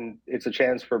 Mm-hmm. And it's a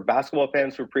chance for basketball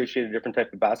fans to appreciate a different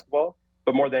type of basketball.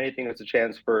 But more than anything, it's a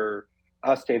chance for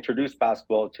us to introduce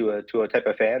basketball to a type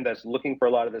of fan that's looking for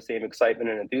a lot of the same excitement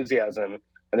and enthusiasm.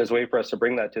 And there's a way for us to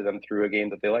bring that to them through a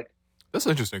game that they like. That's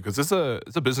interesting, because it's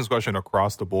a business question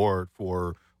across the board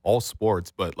for all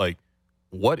sports. But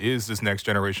what is this next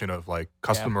generation of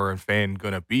customer and fan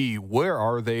going to be? Where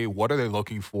are they? What are they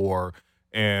looking for?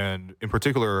 And in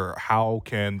particular, how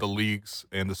can the leagues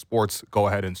and the sports go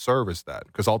ahead and service that?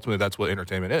 Because ultimately, that's what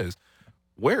entertainment is.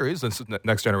 Where is this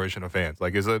next generation of fans?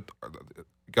 Is it,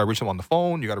 you got to reach them on the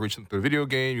phone? You got to reach them through a video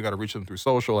game? You got to reach them through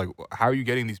social? How are you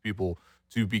getting these people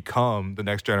to become the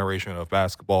next generation of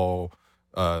basketball,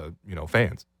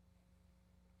 fans?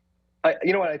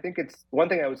 I think it's one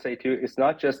thing I would say too, it's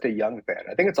not just a young fan.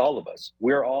 I think it's all of us.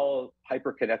 We're all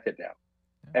hyper connected now.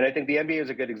 Yeah. And I think the NBA is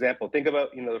a good example. Think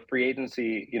about, the free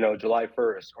agency, July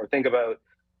 1st, or think about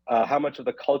how much of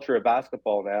the culture of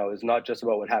basketball now is not just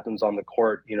about what happens on the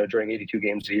court, during 82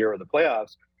 games a year or the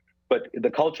playoffs, but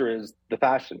the culture is the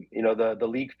fashion, the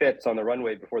league fits on the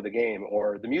runway before the game,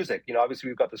 or the music. Obviously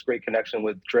we've got this great connection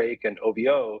with Drake and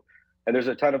OVO, and there's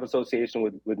a ton of association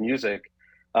with music.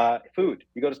 Food.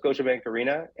 You go to Scotiabank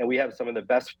Arena, and we have some of the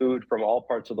best food from all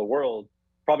parts of the world.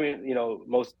 Probably,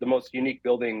 the most unique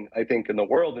building, I think, in the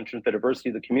world in terms of the diversity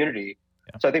of the community.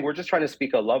 Yeah. So I think we're just trying to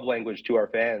speak a love language to our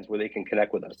fans where they can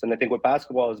connect with us. And I think what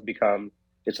basketball has become,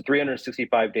 it's a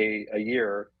 365-day a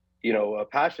year, a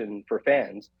passion for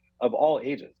fans of all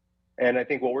ages. And I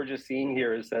think what we're just seeing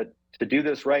here is that to do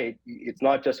this right, it's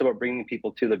not just about bringing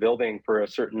people to the building for a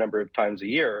certain number of times a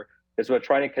year. It's about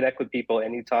trying to connect with people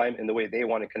anytime in the way they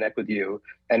want to connect with you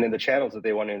and in the channels that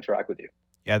they want to interact with you.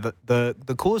 Yeah,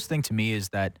 the coolest thing to me is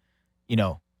that,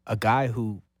 a guy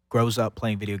who grows up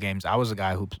playing video games. I was a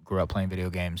guy who grew up playing video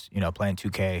games, playing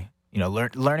 2K,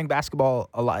 learning basketball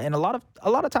a lot, and a lot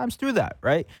of times through that,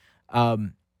 right?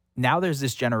 Now there's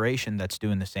this generation that's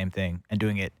doing the same thing and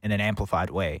doing it in an amplified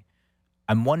way.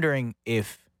 I'm wondering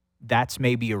if that's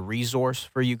maybe a resource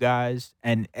for you guys,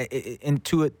 and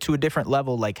to a different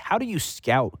level. How do you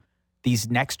scout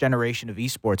these next generation of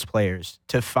esports players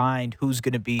to find who's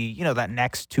going to be, that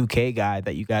next 2K guy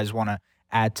that you guys want to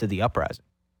add to the uprising?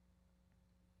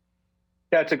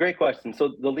 Yeah, it's a great question.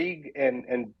 So the league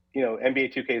and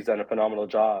NBA 2K has done a phenomenal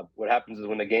job. What happens is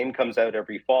when the game comes out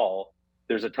every fall,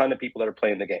 there's a ton of people that are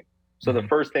playing the game. So the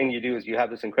first thing you do is you have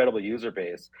this incredible user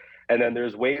base, and then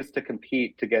there's ways to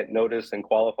compete to get noticed and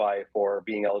qualify for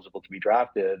being eligible to be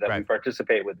drafted that we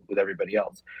participate with everybody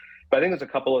else. But I think there's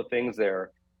a couple of things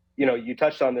there. You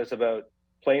touched on this about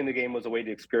playing the game was a way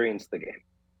to experience the game.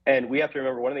 And we have to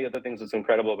remember one of the other things that's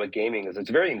incredible about gaming is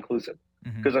it's very inclusive.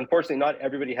 Because unfortunately, not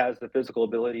everybody has the physical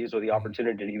abilities or the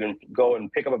opportunity to even go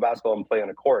and pick up a basketball and play on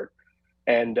a court.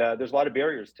 And there's a lot of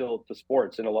barriers still to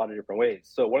sports in a lot of different ways.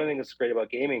 So one of the things that's great about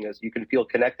gaming is you can feel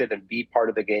connected and be part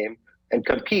of the game and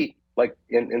compete, like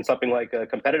in something like a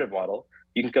competitive model.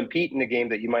 You can compete in a game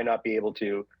that you might not be able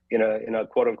to in a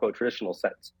quote unquote traditional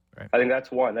sense. Right. I think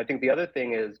that's one. I think the other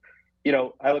thing is,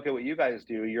 I look at what you guys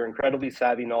do. You're incredibly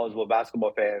savvy, knowledgeable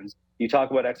basketball fans. You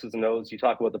talk about X's and O's. You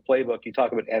talk about the playbook. You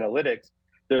talk about analytics.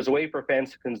 There's a way for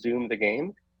fans to consume the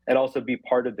game and also be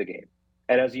part of the game.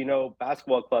 And as you know,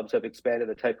 basketball clubs have expanded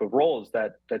the type of roles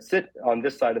that sit on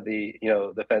this side of the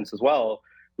fence as well.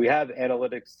 We have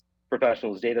analytics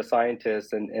professionals, data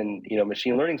scientists, and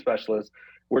machine learning specialists.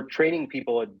 We're training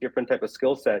people a different type of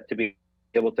skill set to be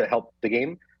able to help the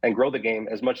game and grow the game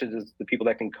as much as the people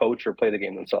that can coach or play the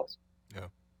game themselves. Yeah.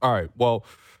 All right. Well,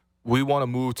 we want to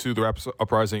move to the Raptors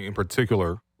Uprising in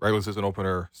particular. Regular season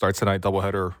opener starts tonight,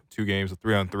 doubleheader, 2 games, a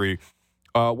 3-on-3.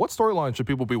 What storyline should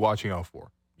people be watching out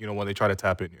for, when they try to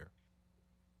tap in here?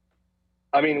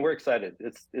 I mean, we're excited.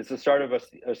 It's the start of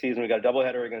a season. We got a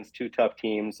doubleheader against 2 tough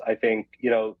teams. I think,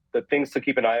 the things to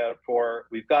keep an eye out for,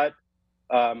 we've got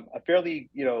a fairly,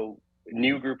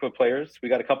 new group of players. We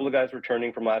got a couple of guys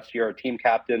returning from last year. Our team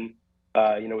captain,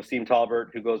 Wasim Talbert,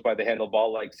 who goes by the handle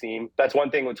Ball Like Seam. That's one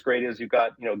thing. What's great is you've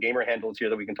got, gamer handles here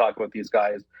that we can talk about these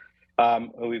guys.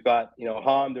 We've got,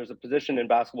 Ham. There's a position in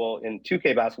basketball, in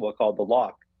 2K basketball called the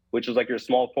lock, which is like your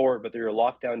small forward, but they're your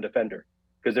lockdown defender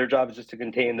because their job is just to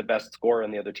contain the best scorer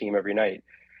on the other team every night.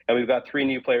 And we've got 3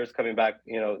 new players coming back,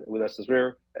 with us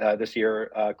this year.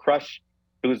 Crush,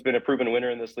 who's been a proven winner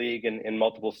in this league in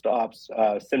multiple stops.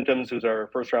 Symptoms, who's our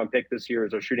first-round pick this year,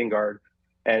 is our shooting guard.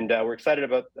 And we're excited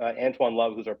about Antoine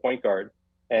Love, who's our point guard.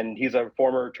 And he's a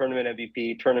former tournament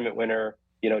MVP, tournament winner,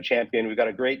 champion. We've got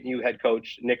a great new head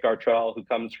coach, Nick Gartrell, who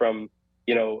comes from,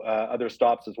 other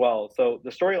stops as well. So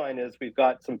the storyline is we've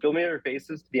got some familiar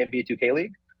faces to the NBA 2K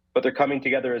League, but they're coming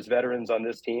together as veterans on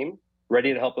this team,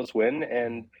 ready to help us win.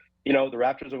 And, the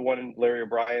Raptors have won Larry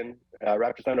O'Brien.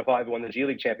 Raptors 905 won the G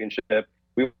League championship.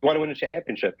 We want to win a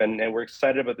championship, and we're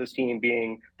excited about this team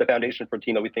being the foundation for a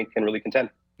team that we think can really contend.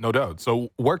 No doubt. So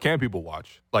where can people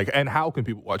watch? And how can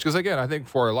people watch? Because, again, I think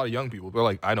for a lot of young people, they're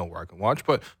like, I know where I can watch.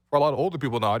 But for a lot of older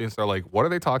people in the audience, they're like, what are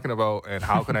they talking about, and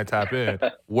how can I tap in?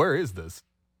 Where is this?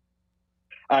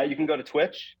 You can go to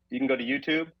Twitch. You can go to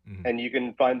YouTube, and you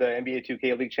can find the NBA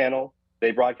 2K League channel.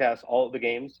 They broadcast all of the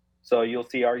games. So you'll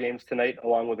see our games tonight,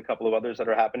 along with a couple of others that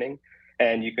are happening.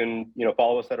 And you can,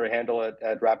 follow us at our handle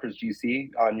at Raptors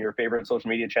GC on your favorite social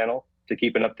media channel to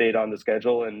keep an update on the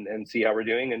schedule and see how we're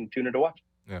doing and tune in to watch.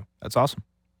 Yeah, that's awesome.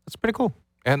 That's pretty cool.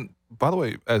 And by the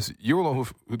way, as you were the one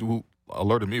who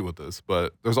alerted me with this,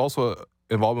 but there's also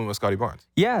involvement with Scotty Barnes.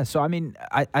 Yeah, so I mean,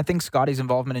 I think Scotty's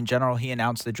involvement in general, he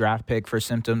announced the draft pick for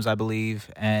Symptoms, I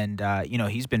believe, and,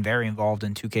 he's been very involved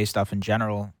in 2K stuff in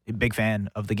general, a big fan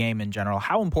of the game in general.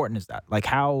 How important is that?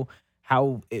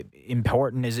 How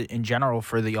important is it in general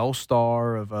for the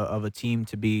all-star of a team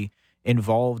to be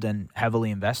involved and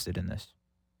heavily invested in this?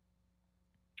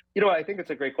 I think it's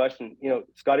a great question.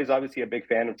 Scotty's obviously a big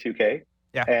fan of 2K.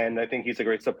 Yeah. And I think he's a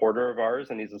great supporter of ours,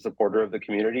 and he's a supporter of the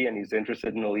community, and he's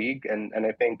interested in the league. And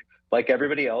I think, like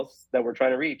everybody else that we're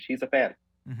trying to reach, he's a fan.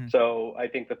 Mm-hmm. So I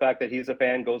think the fact that he's a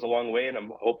fan goes a long way, and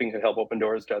I'm hoping to help open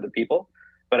doors to other people.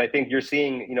 But I think you're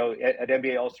seeing, at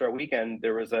NBA All-Star Weekend,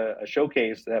 there was a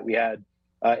showcase that we had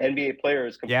NBA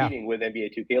players competing with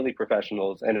NBA 2K League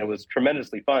professionals, and it was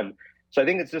tremendously fun. So I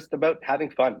think it's just about having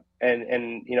fun.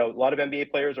 And a lot of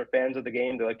NBA players are fans of the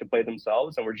game. They like to play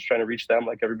themselves, and we're just trying to reach them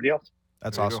like everybody else.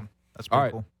 That's awesome. That's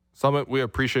pretty cool. Summit, we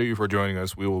appreciate you for joining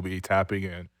us. We will be tapping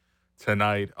in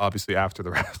tonight, obviously after the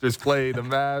Raptors play the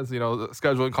Mavs, the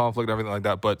scheduling conflict, everything like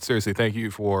that. But seriously, thank you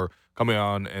for coming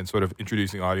on and sort of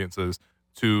introducing audiences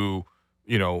to,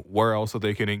 where else that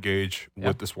they can engage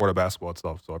with the sport of basketball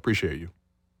itself. So I appreciate you.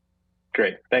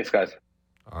 Great. Thanks, guys.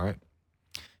 All right.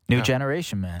 New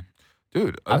generation, man.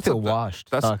 Dude, I feel washed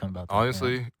talking about that.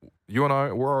 Honestly, you and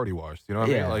I, we're already washed. You know what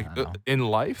I mean? In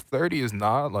life, 30 is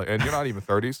not and you're not even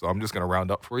 30, so I'm just going to round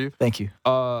up for you. Thank you.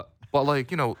 But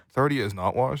 30 is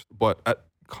not washed. But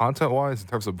content-wise, in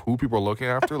terms of who people are looking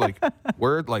after,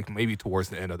 we're maybe towards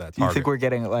the end of that target. You think we're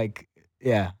getting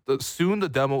Yeah. Soon the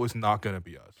demo is not going to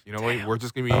be us. You know, we're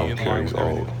just going to be in line with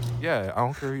everything. Yeah, I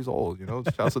don't care he's old. You know,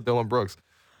 shouts to Dylan Brooks.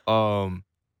 No,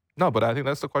 but I think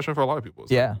that's the question for a lot of people.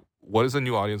 It's like, what is the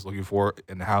new audience looking for,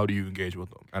 and how do you engage with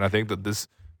them? And I think that this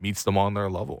meets them on their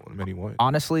level in many ways.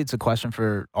 Honestly, it's a question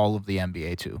for all of the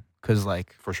NBA too, because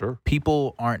for sure,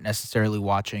 people aren't necessarily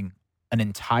watching an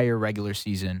entire regular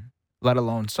season, let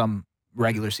alone some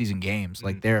regular season games.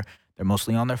 Like they're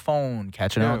mostly on their phone,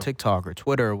 catching it on TikTok or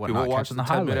Twitter or whatnot, people watch the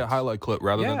 10-minute highlight clip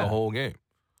rather than the whole game.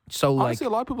 So honestly, a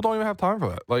lot of people don't even have time for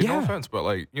that. Like, no offense, but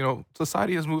like, you know,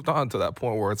 society has moved on to that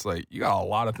point where it's like you got a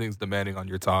lot of things demanding on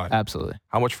your time. Absolutely.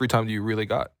 How much free time do you really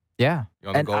got? Yeah. You're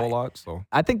on the go a lot. So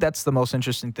I think that's the most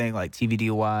interesting thing, like TV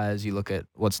deal wise. You look at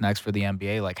what's next for the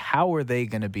NBA. Like, how are they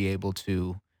going to be able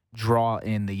to draw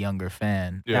in the younger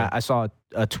fan? Yeah. I saw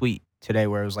a tweet today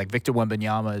where it was like Victor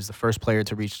Wembanyama is the first player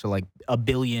to reach to like 1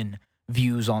 billion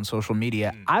views on social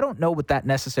media. I don't know what that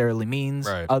necessarily means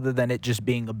other than it just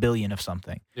being 1 billion of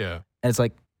something. Yeah. And it's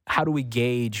like, how do we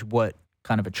gauge what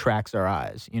kind of attracts our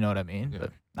eyes? You know what I mean? Yeah.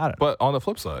 But I don't know. But on the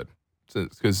flip side,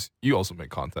 because you also make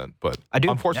content, but I do.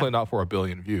 Unfortunately, not for 1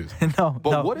 billion views.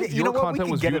 But what if your content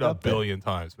was viewed 1 billion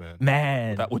times,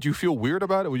 man? Would you feel weird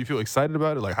about it? Would you feel excited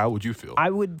about it? Like, how would you feel? I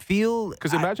would feel...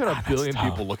 Because imagine 1 billion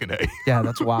people looking at you. Yeah,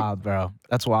 that's wild, bro.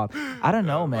 That's wild. I don't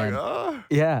know, man.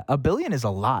 Yeah, 1 billion is a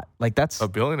lot. Like, that's...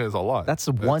 1 billion is a lot. That's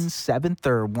 1/7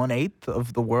 or 1/8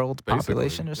 of the world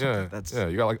population or something. Yeah,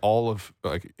 you got like all of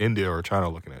like India or China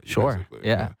looking at you. Sure, basically.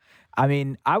 yeah. I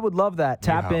mean, I would love that.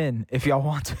 Tap in if y'all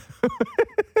want to.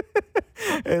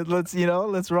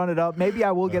 Let's run it up. Maybe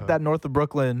I will get that North of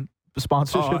Brooklyn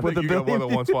sponsorship with 1 billion. You got more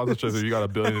than one sponsorship if you got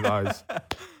 1 billion eyes.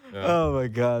 Yeah. Oh my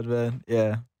God, man.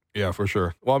 Yeah. Yeah, for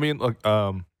sure. Well, I mean, look,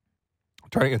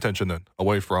 turning attention then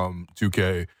away from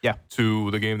 2K to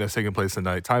the game that's taking place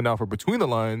tonight. Time now for Between the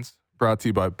Lines, brought to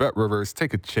you by Bet Rivers.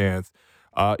 Take a chance.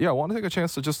 I want to take a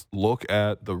chance to just look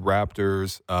at the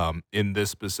Raptors in this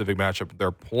specific matchup. They're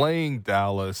playing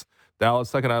Dallas. Dallas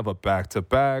second half of a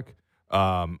back-to-back.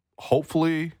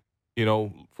 Hopefully, you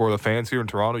know, for the fans here in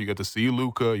Toronto, you get to see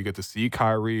Luka, you get to see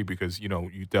Kyrie because, you know,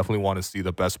 you definitely want to see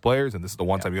the best players, and this is the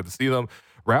one time you get to see them.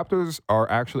 Raptors are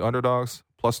actually underdogs,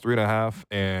 plus 3.5,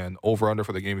 and over-under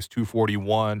for the game is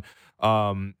 241.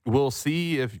 We'll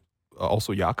see if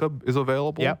also Jakob is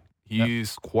available. Yep.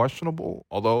 He's questionable,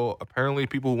 although apparently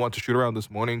people who went to shoot around this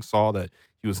morning saw that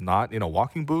he was not in a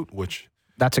walking boot, which...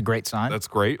 That's a great sign. That's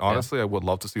great. Honestly, I would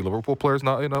love to see Liverpool players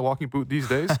not in a walking boot these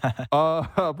days.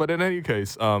 But in any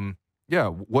case,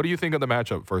 what do you think of the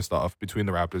matchup, first off, between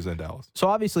the Raptors and Dallas? So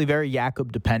obviously very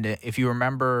Jakob dependent. If you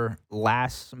remember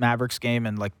last Mavericks game,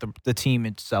 and like the team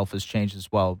itself has changed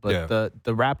as well, but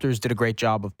the Raptors did a great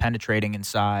job of penetrating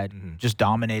inside, just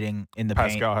dominating in the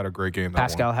paint. Pascal had a great game.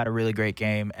 Pascal had a really great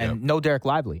game, and no Derek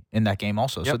Lively in that game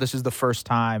also. So this is the first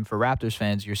time for Raptors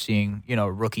fans you're seeing, you know,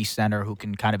 a rookie center who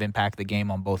can kind of impact the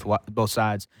game on both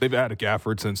sides. They've added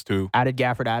Gafford since too. Added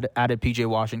PJ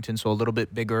Washington, so a little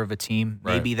bit bigger of a team.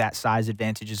 Maybe that size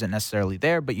advantage isn't necessarily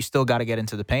there, but you still got to get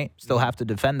into the paint, still have to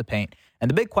defend the paint.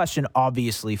 And the big question,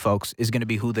 obviously, folks, is going to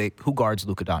be who guards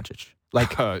Luka Doncic.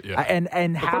 Like, and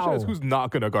the how? question is who's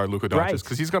not going to guard Luka Doncic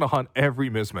because he's going to hunt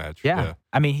every mismatch. Yeah.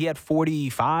 I mean, he had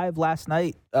 45 last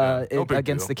night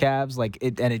against the Cavs. Like,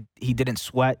 he didn't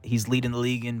sweat. He's leading the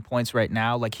league in points right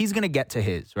now. Like, he's going to get to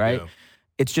his, right? Yeah.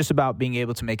 It's just about being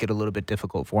able to make it a little bit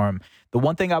difficult for him. The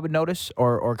one thing I would notice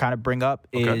or kind of bring up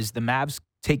is the Mavs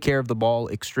take care of the ball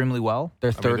extremely well.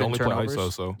 They're third in turnovers. Play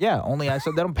ISO, so. Yeah, only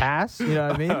ISO. They don't pass. You know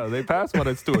what I mean? They pass when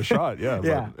it's to a shot.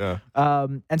 Yeah.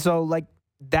 And so, like,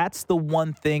 that's the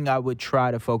one thing I would try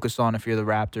to focus on if you're the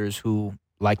Raptors, who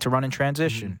like to run in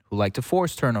transition, who like to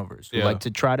force turnovers, who like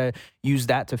to try to use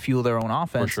that to fuel their own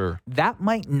offense. For sure. That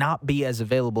might not be as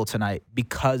available tonight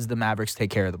because the Mavericks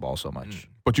take care of the ball so much.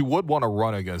 But you would want to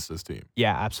run against this team.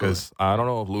 Yeah, absolutely. Because I don't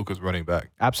know if Luka's running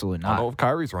back. Absolutely not. I don't know if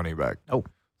Kyrie's running back. Oh.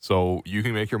 So you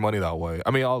can make your money that way.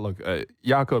 I mean, look,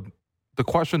 Jakob, the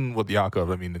question with Jakob,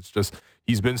 I mean, it's just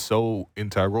he's been so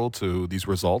integral to these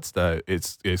results that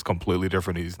it's completely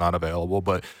different. He's not available.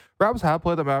 But Raptors have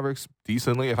played the Mavericks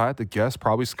decently. If I had to guess,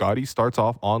 probably Scottie starts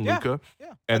off on Luka.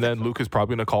 Yeah, and then Luka's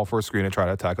probably going to call for a screen and try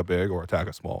to attack a big or attack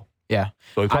a small. Yeah.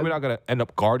 So he's probably not going to end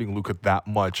up guarding Luka that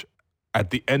much at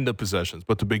the end of possessions,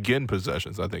 but to begin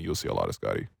possessions, I think you'll see a lot of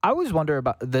Scottie. I always wonder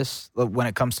about this when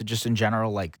it comes to just in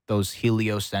general, like those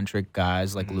heliocentric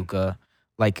guys like Luka.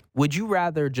 Like, would you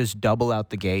rather just double out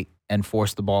the gate and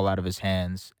force the ball out of his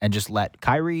hands and just let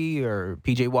Kyrie or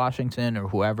PJ Washington or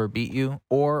whoever beat you?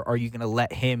 Or are you going to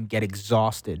let him get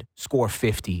exhausted, score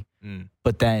 50,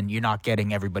 but then you're not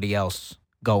getting everybody else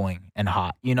going and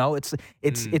hot? You know,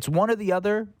 it's one or the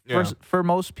other for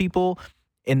most people.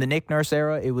 In the Nick Nurse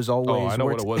era, it was always. Oh, I know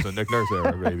what it was in Nick Nurse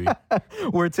era, baby.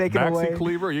 We're taking away. Maxi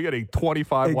Cleaver, you're getting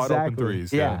 25 wide open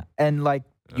threes. Yeah. And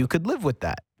you could live with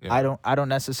that. Yeah. I don't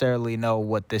necessarily know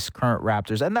what this current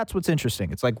Raptors, and that's what's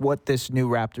interesting. It's like what this new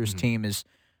Raptors team is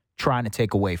trying to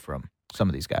take away from some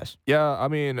of these guys. Yeah, I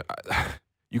mean,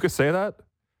 you could say that.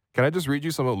 Can I just read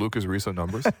you some of Luka's recent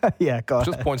numbers? Yeah, go ahead.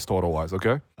 Just points total wise,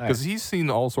 okay? Because he's seen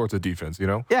all sorts of defense, you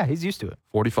know? Yeah, he's used to it.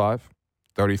 45,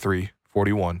 33,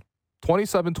 41,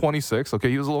 27, 26. Okay,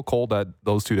 he was a little cold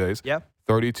those 2 days. Yep.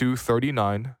 32,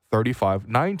 39, 35,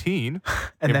 19.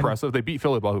 Impressive. They beat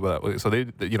Philly by that way. So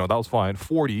that was fine.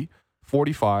 40,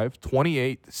 45,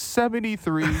 28,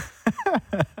 73.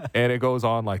 And it goes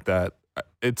on like that.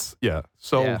 It's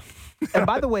So and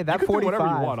by the way, that 45, do whatever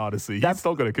you want, honestly. He's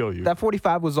still gonna kill you. That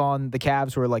 45 was on the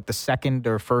Cavs, who were like the second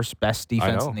or first best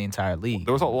defense in the entire league.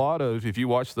 There was a lot of, if you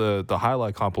watch the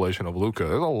highlight compilation of Luka,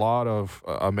 there's a lot of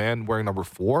a man wearing number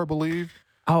 4, I believe.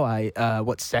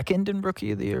 Oh, second in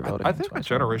Rookie of the Year voting? I think a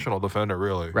generational defender,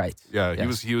 really. Right. Yeah,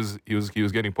 yes. he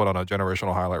was getting put on a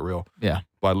generational highlight reel. Yeah.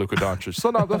 By Luka Doncic. So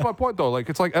no, that's my point though. Like,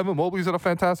 it's like Evan Mobley's a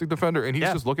fantastic defender, and he's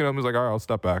just looking at him. He's like, all right, I'll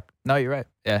step back. No, you're right.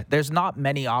 Yeah, there's not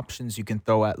many options you can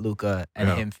throw at Luka and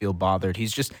him feel bothered.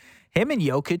 He's just him and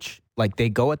Jokic. Like, they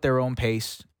go at their own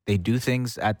pace. They do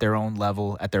things at their own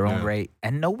level, at their own rate,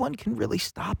 and no one can really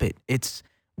stop it. It's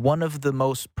one of the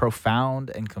most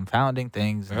profound and confounding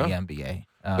things in the NBA.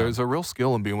 There's a real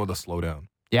skill in being able to slow down.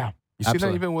 Yeah, you see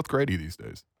that even with Grady these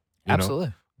days. Absolutely.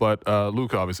 Know? But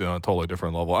Luka, obviously, on a totally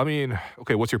different level. I mean,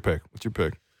 okay, what's your pick? You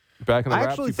back in the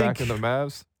Raps? You back in the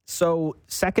Mavs? So,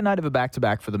 second night of a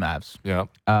back-to-back for the Mavs.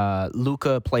 Yeah.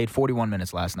 Luka played 41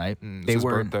 minutes last night. It's his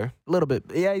birthday. A little bit.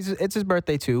 Yeah, it's his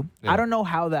birthday, too. Yeah. I don't know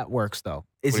how that works, though.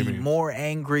 Is he more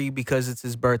angry because it's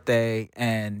his birthday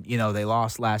and, they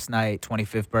lost last night,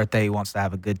 25th birthday, he wants to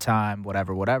have a good time,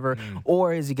 whatever.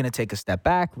 Or is he going to take a step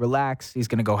back, relax, he's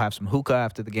going to go have some hookah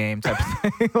after the game type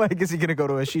of thing? Like, is he going to go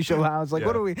to a shisha lounge? Like,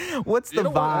 what's the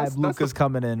vibe Luka's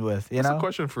coming in with, That's a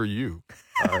question for you.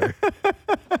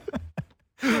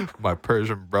 My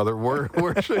Persian brother, where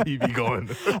should he be going?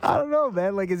 I don't know,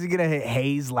 man. Like, is he gonna hit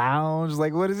Hayes Lounge?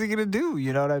 Like, what is he gonna do?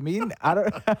 You know what I mean? I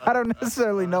don't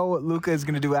necessarily know what Luka is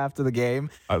gonna do after the game.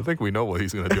 I think we know what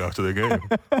he's gonna do after the game.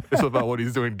 It's about what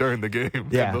he's doing during the game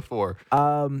and before.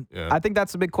 I think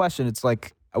that's a big question. It's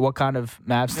like, what kind of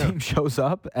Mavs team shows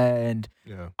up? And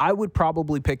I would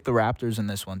probably pick the Raptors in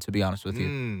this one, to be honest with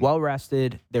you. Well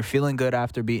rested, they're feeling good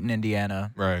after beating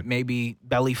Indiana. Right. Maybe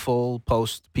belly full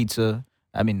post pizza.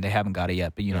 I mean, they haven't got it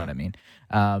yet, but you know what I mean.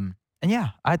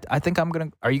 I think I'm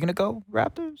going to – are you going to go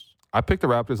Raptors? I picked the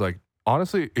Raptors. Like,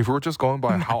 honestly, if we're just going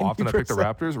by how often I pick the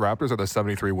Raptors are the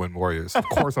 73-win Warriors. Of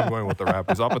course I'm going with the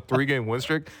Raptors. Off a 3-game win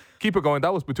streak. Keep it going.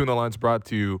 That was Between the Lines, brought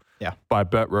to you by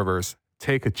Bet Rivers.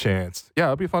 Take a chance. Yeah,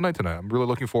 it'll be a fun night tonight. I'm really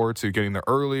looking forward to getting there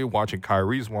early, watching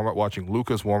Kyrie's warm-up, watching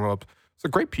Luka's warm-up. It's a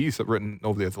great piece written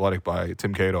over The Athletic by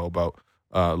Tim Cato about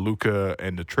Luka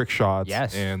and the trick shots.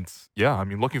 Yes. And,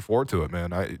 looking forward to it, man.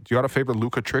 Do you got a favorite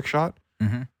Luka trick shot?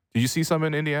 Mm-hmm. Did you see some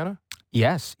in Indiana?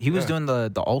 Yes. He was doing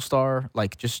the All-Star,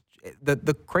 like, just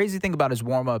the crazy thing about his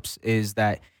warm-ups is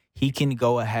that he can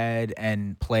go ahead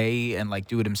and play and, like,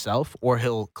 do it himself, or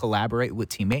he'll collaborate with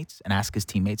teammates and ask his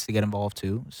teammates to get involved,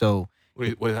 too. So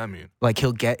what does that mean? Like,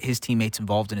 he'll get his teammates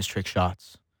involved in his trick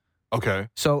shots. Okay.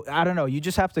 So, I don't know. You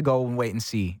just have to go and wait and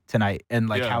see tonight and,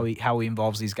 like, how he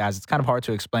involves these guys. It's kind of hard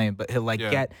to explain, but he'll, like,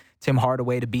 get Tim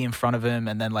Hardaway to be in front of him,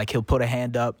 and then, like, he'll put a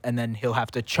hand up, and then he'll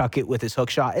have to chuck it with his hook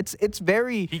shot. It's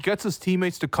very... He gets his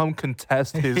teammates to come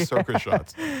contest his circus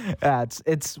shots. Yeah,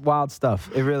 it's wild stuff.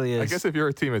 It really is. I guess if you're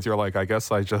a teammate, you're like, I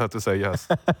guess I just have to say yes.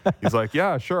 He's like,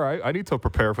 yeah, sure, I need to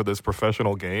prepare for this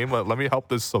professional game. Let me help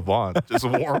this savant just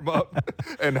warm up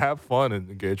and have fun and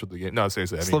engage with the game. No,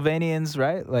 seriously. Slovenians,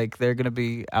 right? Like, they're going to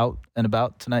be out and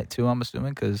about tonight, too, I'm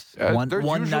assuming, because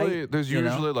there's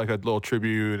usually like a little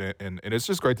tribute, and it's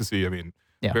just great to see. I mean,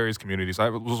 various communities. I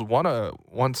was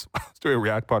once doing a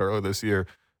React pod earlier this year,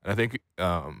 and I think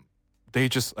they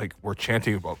just like were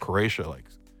chanting about Croatia, like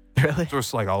really,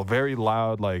 just like all very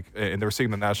loud, like, and they were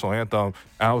singing the national anthem.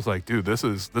 And I was like, dude, this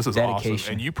is awesome.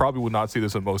 And you probably would not see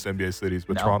this in most NBA cities,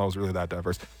 but Toronto is really that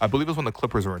diverse. I believe it was when the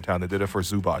Clippers were in town. They did it for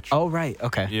Zubac. Oh, right,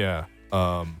 okay, yeah.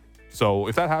 So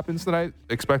if that happens tonight,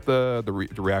 expect the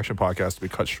reaction podcast to be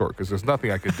cut short, because there's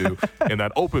nothing I could do in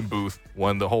that open booth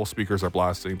when the whole speakers are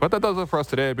blasting. But that does it for us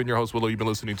today. I've been your host, Willow. You've been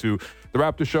listening to The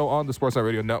Raptor Show on the Sportsnet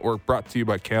Radio Network, brought to you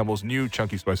by Campbell's new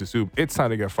Chunky Spicy Soup. It's time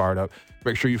to get fired up.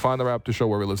 Make sure you find The Raptor Show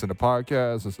where we listen to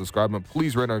podcasts and subscribe, and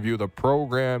please rate and review the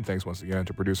program. Thanks once again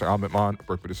to producer Amit Mon,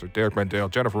 producer Derek Rendale,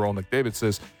 Jennifer Rolnick, David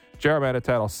Sis, Jeremy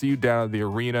Atatat. I'll see you down at the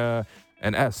arena.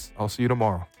 And I'll see you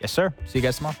tomorrow. Yes, sir. See you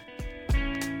guys tomorrow.